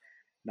on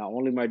not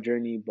only my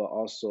journey but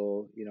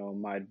also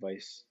my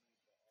advice.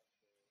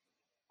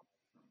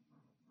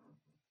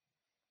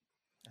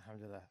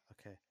 Alhamdulillah.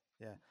 Okay.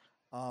 Yeah.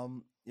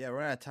 Yeah,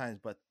 we're out of times,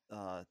 but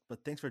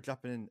thanks for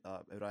dropping in,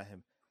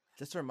 Ibrahim.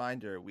 Just a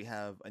reminder, we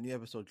have a new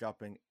episode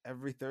dropping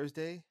every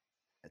Thursday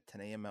at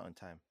 10 a.m. Mountain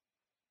Time.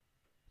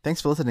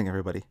 Thanks for listening,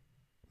 everybody.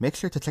 Make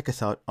sure to check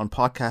us out on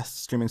podcast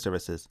streaming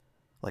services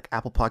like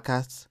Apple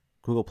Podcasts,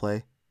 Google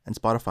Play, and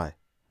Spotify.